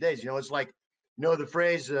weapon these days. It's like, the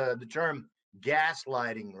phrase, the term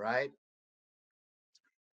gaslighting, right?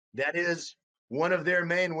 That is one of their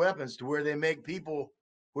main weapons, to where they make people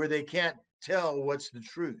where they can't tell what's the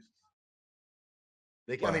truth.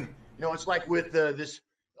 It's like with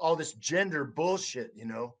all this gender bullshit,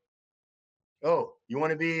 Oh, you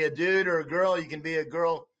want to be a dude or a girl? You can be a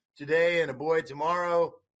girl today and a boy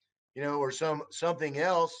tomorrow, or something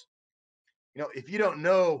else. If you don't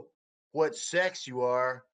know what sex you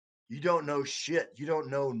are, you don't know shit. You don't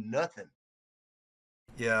know nothing.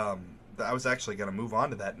 Yeah, I was actually going to move on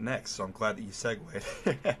to that next, so I'm glad that you segued.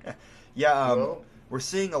 We're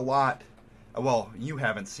seeing a lot. Well, you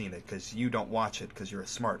haven't seen it because you don't watch it because you're a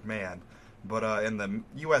smart man. But in the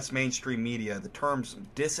U.S. mainstream media, the terms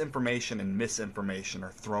disinformation and misinformation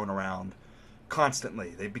are thrown around constantly.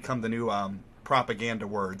 They've become the new propaganda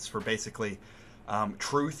words for basically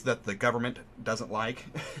truth that the government doesn't like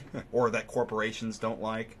or that corporations don't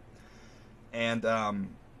like. And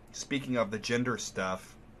speaking of the gender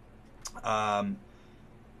stuff,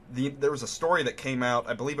 there was a story that came out,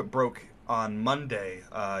 I believe it broke on Monday.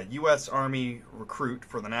 U.S. Army recruit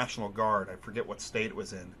for the National Guard, I forget what state it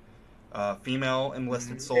was in, female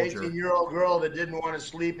enlisted soldier. 18-year-old girl that didn't want to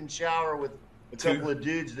sleep and shower with a couple of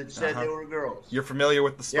dudes that said they were girls. You're familiar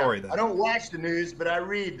with the story, then? I don't watch the news, but I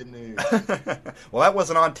read the news. Well, that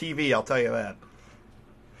wasn't on TV, I'll tell you that.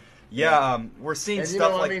 We're seeing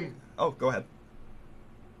stuff like... Oh, go ahead.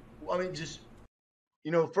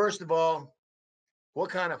 First of all, what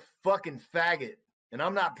kind of fucking faggot, and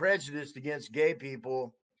I'm not prejudiced against gay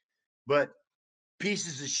people, but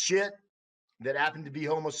pieces of shit that happen to be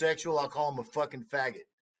homosexual, I'll call them a fucking faggot.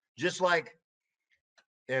 Just like,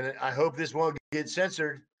 and I hope this won't get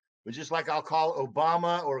censored, but just like I'll call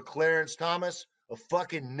Obama or Clarence Thomas a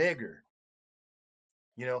fucking nigger.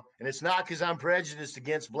 And it's not because I'm prejudiced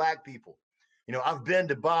against black people. I've been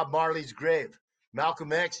to Bob Marley's grave.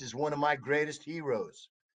 Malcolm X is one of my greatest heroes.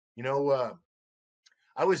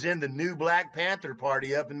 I was in the new Black Panther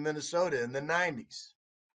Party up in Minnesota in the 90s.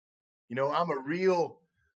 I'm a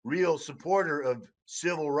real supporter of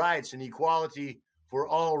civil rights and equality for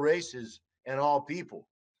all races and all people.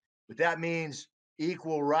 But that means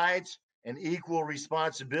equal rights and equal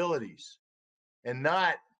responsibilities, and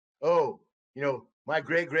not, my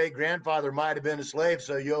great-great-grandfather might have been a slave,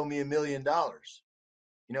 so you owe me $1 million.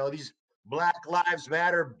 These Black Lives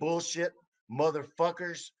Matter bullshit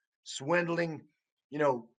motherfuckers, swindling,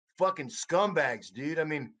 fucking scumbags, dude.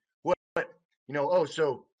 And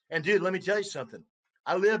dude, let me tell you something.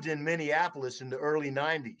 I lived in Minneapolis in the early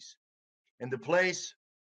 90s, and the place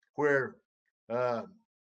where, what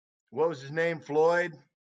was his name?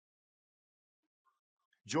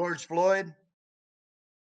 George Floyd.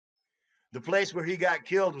 The place where he got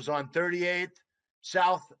killed was on 38th,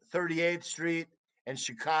 South 38th Street in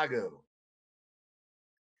Chicago.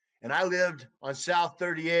 And I lived on South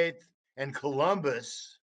 38th and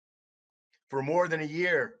Columbus for more than a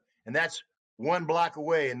year. And that's 1 block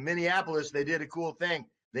away. In Minneapolis, they did a cool thing.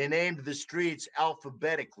 They named the streets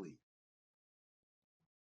alphabetically.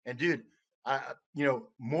 And dude,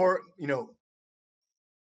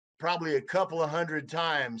 probably a couple of hundred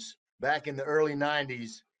times back in the early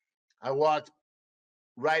 90s, I walked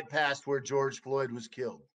right past where George Floyd was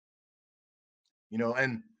killed.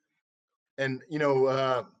 I'm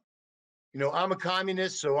a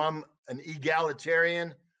communist, so I'm an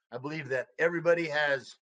egalitarian. I believe that everybody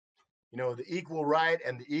has, the equal right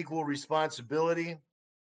and the equal responsibility.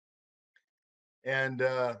 And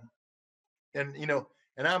I'm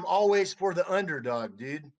always for the underdog,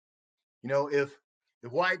 dude. If the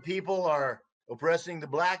white people are oppressing the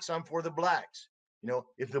blacks, I'm for the blacks.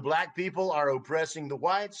 If the black people are oppressing the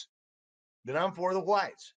whites, then I'm for the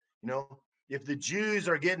whites. If the Jews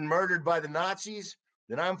are getting murdered by the Nazis,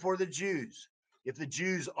 then I'm for the Jews. If the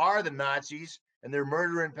Jews are the Nazis and they're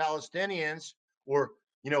murdering Palestinians, or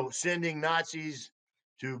sending Nazis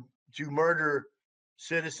to murder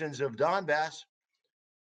citizens of Donbass,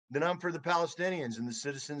 then I'm for the Palestinians and the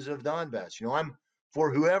citizens of Donbass. I'm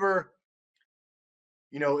for whoever.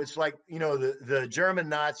 It's like the German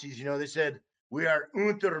Nazis. They said, we are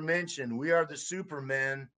Untermenschen, we are the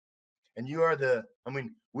Supermen, and we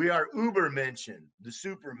are Übermenschen, the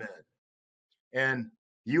Supermen, and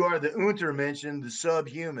you are the Untermenschen, the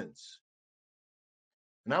subhumans.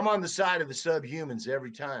 And I'm on the side of the subhumans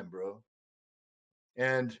every time, bro.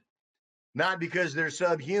 And not because they're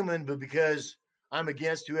subhuman, but because I'm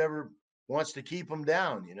against whoever wants to keep them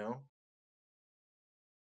down,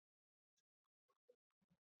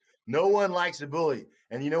 No one likes a bully.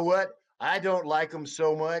 And you know what? I don't like them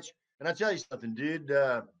so much. And I'll tell you something, dude.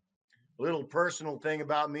 A little personal thing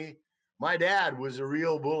about me. My dad was a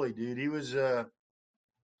real bully, dude. He was a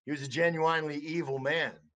genuinely evil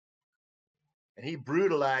man. And he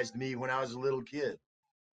brutalized me when I was a little kid.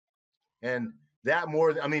 And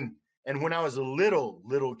and when I was a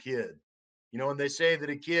little kid, and they say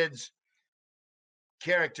that a kid's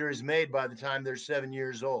character is made by the time they're 7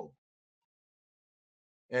 years old.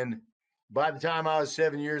 And by the time I was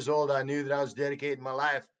 7 years old, I knew that I was dedicating my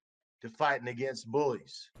life to fighting against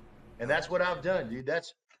bullies. And that's what I've done, dude.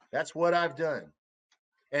 That's what I've done.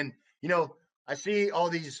 And, I see all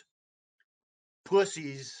these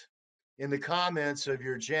pussies in the comments of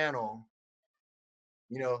your channel,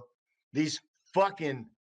 these fucking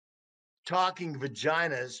talking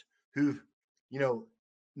vaginas who've,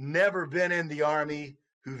 never been in the army,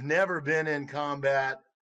 who've never been in combat,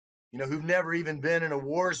 who've never even been in a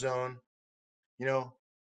war zone,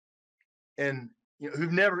 and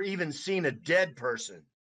who've never even seen a dead person.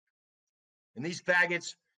 And these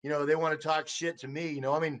faggots, they want to talk shit to me.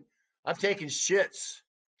 I've taken shits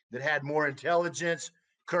that had more intelligence,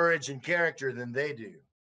 courage, and character than they do.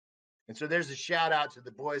 And so there's a shout out to the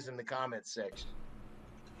boys in the comments section.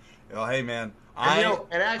 Oh, hey, man. Go ahead.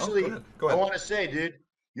 Go I want to say, dude,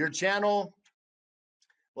 your channel,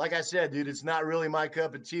 like I said, dude, it's not really my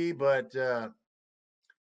cup of tea, but, there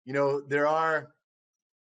are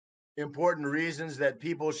important reasons that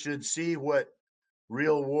people should see what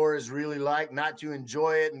real war is really like, not to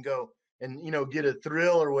enjoy it and go and, get a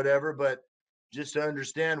thrill or whatever, but just to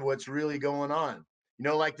understand what's really going on.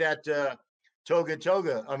 Like that Tonga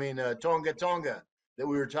Tonga that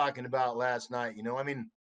we were talking about last night.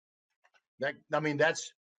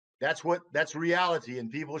 That's reality,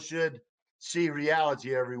 and people should see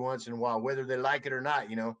reality every once in a while, whether they like it or not,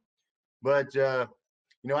 But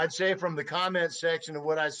I'd say from the comment section of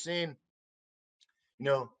what I've seen,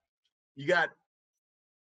 you got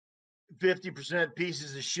 50%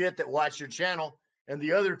 pieces of shit that watch your channel, and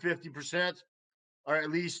the other 50% are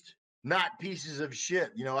at least not pieces of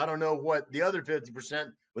shit. I don't know what the other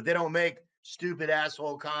 50%, but they don't make stupid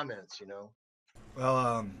asshole comments,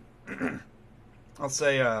 Well, I'll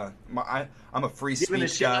say I'm a free speech guy. Giving a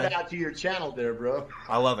shout out to your channel there, bro.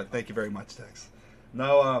 I love it. Thank you very much, Tex.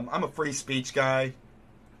 No, I'm a free speech guy,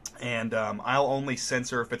 and I'll only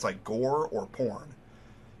censor if it's like gore or porn.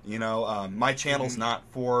 My channel's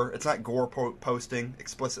it's not gore posting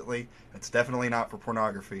explicitly. It's definitely not for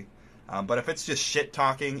pornography. But if it's just shit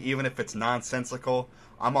talking, even if it's nonsensical,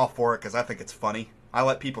 I'm all for it because I think it's funny. I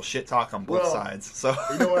let people shit talk on both sides. So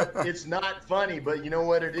you know what? It's not funny, but you know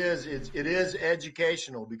what it is? It is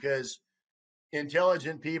educational, because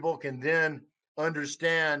intelligent people can then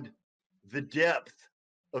understand the depth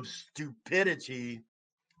of stupidity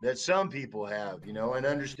that some people have, and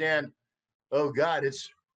understand, oh God, it's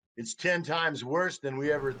 10 times worse than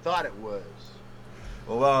we ever thought it was.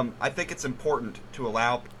 Well, I think it's important to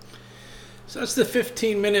allow. So that's the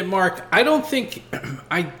 15-minute mark. I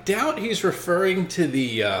doubt he's referring to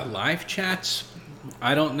the live chats.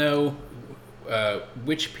 I don't know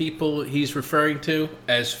which people he's referring to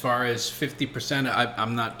as far as 50%.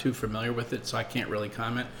 I'm not too familiar with it, so I can't really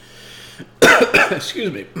comment.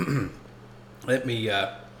 Excuse me. Let me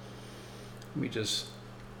just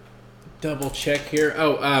double check here.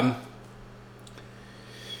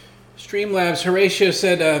 Streamlabs Horatio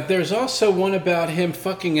said there's also one about him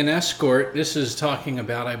fucking an escort. This is talking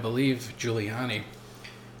about, I believe, Giuliani,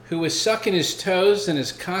 who was sucking his toes and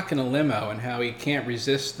his cock in a limo, and how he can't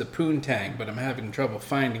resist the poontang, but I'm having trouble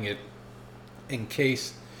finding it in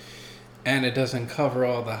case Anna doesn't cover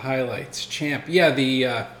all the highlights. Champ,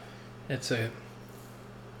 yeah, it's a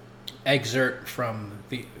excerpt from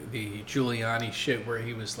the Giuliani shit where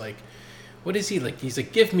he was like, what is he like? He's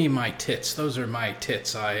like, give me my tits. Those are my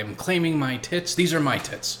tits. I am claiming my tits. These are my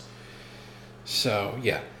tits. So,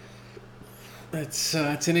 yeah. It's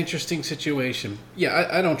an interesting situation. Yeah,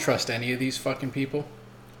 I don't trust any of these fucking people.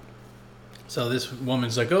 So this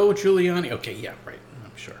woman's like, oh, Giuliani. Okay, yeah, right.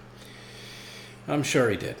 I'm sure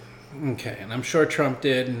he did. Okay, and I'm sure Trump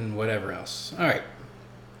did and whatever else. All right.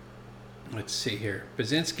 Let's see here.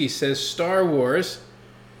 Baczynski says Star Wars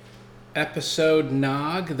Episode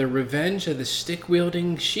Nog, The Revenge of the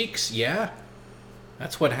Stick-Wielding Sheiks. Yeah,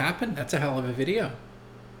 that's what happened. That's a hell of a video.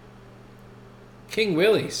 King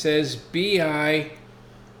Willie says BIGPOPPA,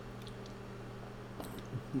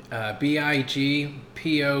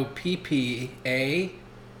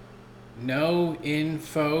 no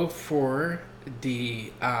info for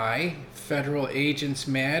DI. Federal agents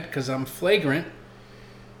mad because I'm flagrant.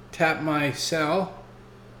 Tap my cell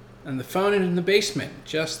and the phone in the basement.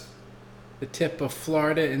 Just the tip of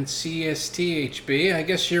Florida and CSTHB. I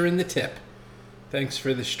guess you're in the tip. Thanks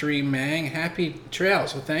for the stream, Mang. Happy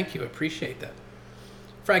trails. Well, thank you. Appreciate that.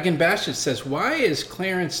 Fraggin Bashet says, why is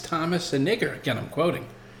Clarence Thomas a nigger? Again, I'm quoting.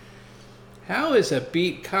 How is a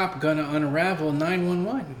beat cop gonna unravel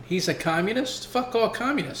 911? He's a communist? Fuck all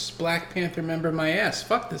communists. Black Panther member my ass.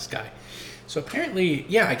 Fuck this guy. So apparently,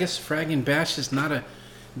 yeah, I guess Fraggin Bash is not a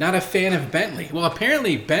fan of Bentley. Well,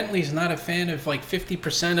 apparently Bentley's not a fan of like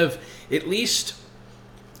 50% of at least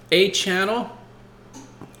a channel.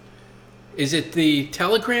 Is it the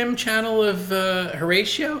Telegram channel of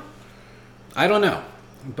Horatio? I don't know.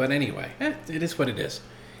 But anyway, it is what it is.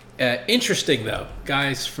 Interesting, though.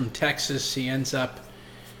 Guys from Texas, he ends up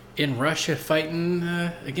in Russia fighting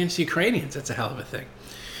against the Ukrainians. That's a hell of a thing.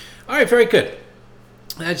 All right, very good.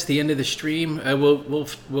 That's the end of the stream.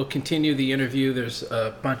 We'll continue the interview. There's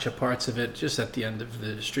a bunch of parts of it. Just at the end of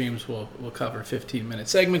the streams, we'll cover 15-minute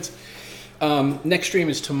segments. Next stream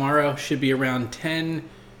is tomorrow. Should be around 10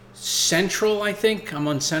 Central, I think. I'm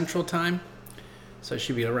on Central time. So it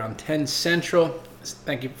should be around 10 Central.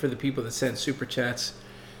 Thank you for the people that sent Super Chats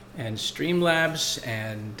and Streamlabs.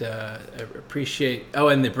 And appreciate... Oh,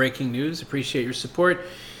 and the breaking news. Appreciate your support.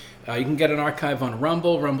 You can get an archive on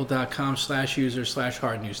Rumble,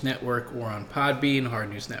 rumble.com/user/hardnewsnetwork, or on Podbean,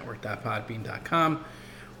 hardnewsnetwork.podbean.com,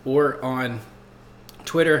 or on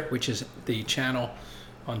Twitter, which is the channel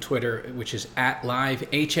on Twitter, which is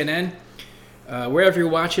 @LiveHNN. Wherever you're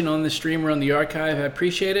watching on the stream or on the archive, I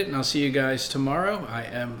appreciate it, and I'll see you guys tomorrow. I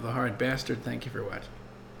am the Hard Bastard. Thank you for watching.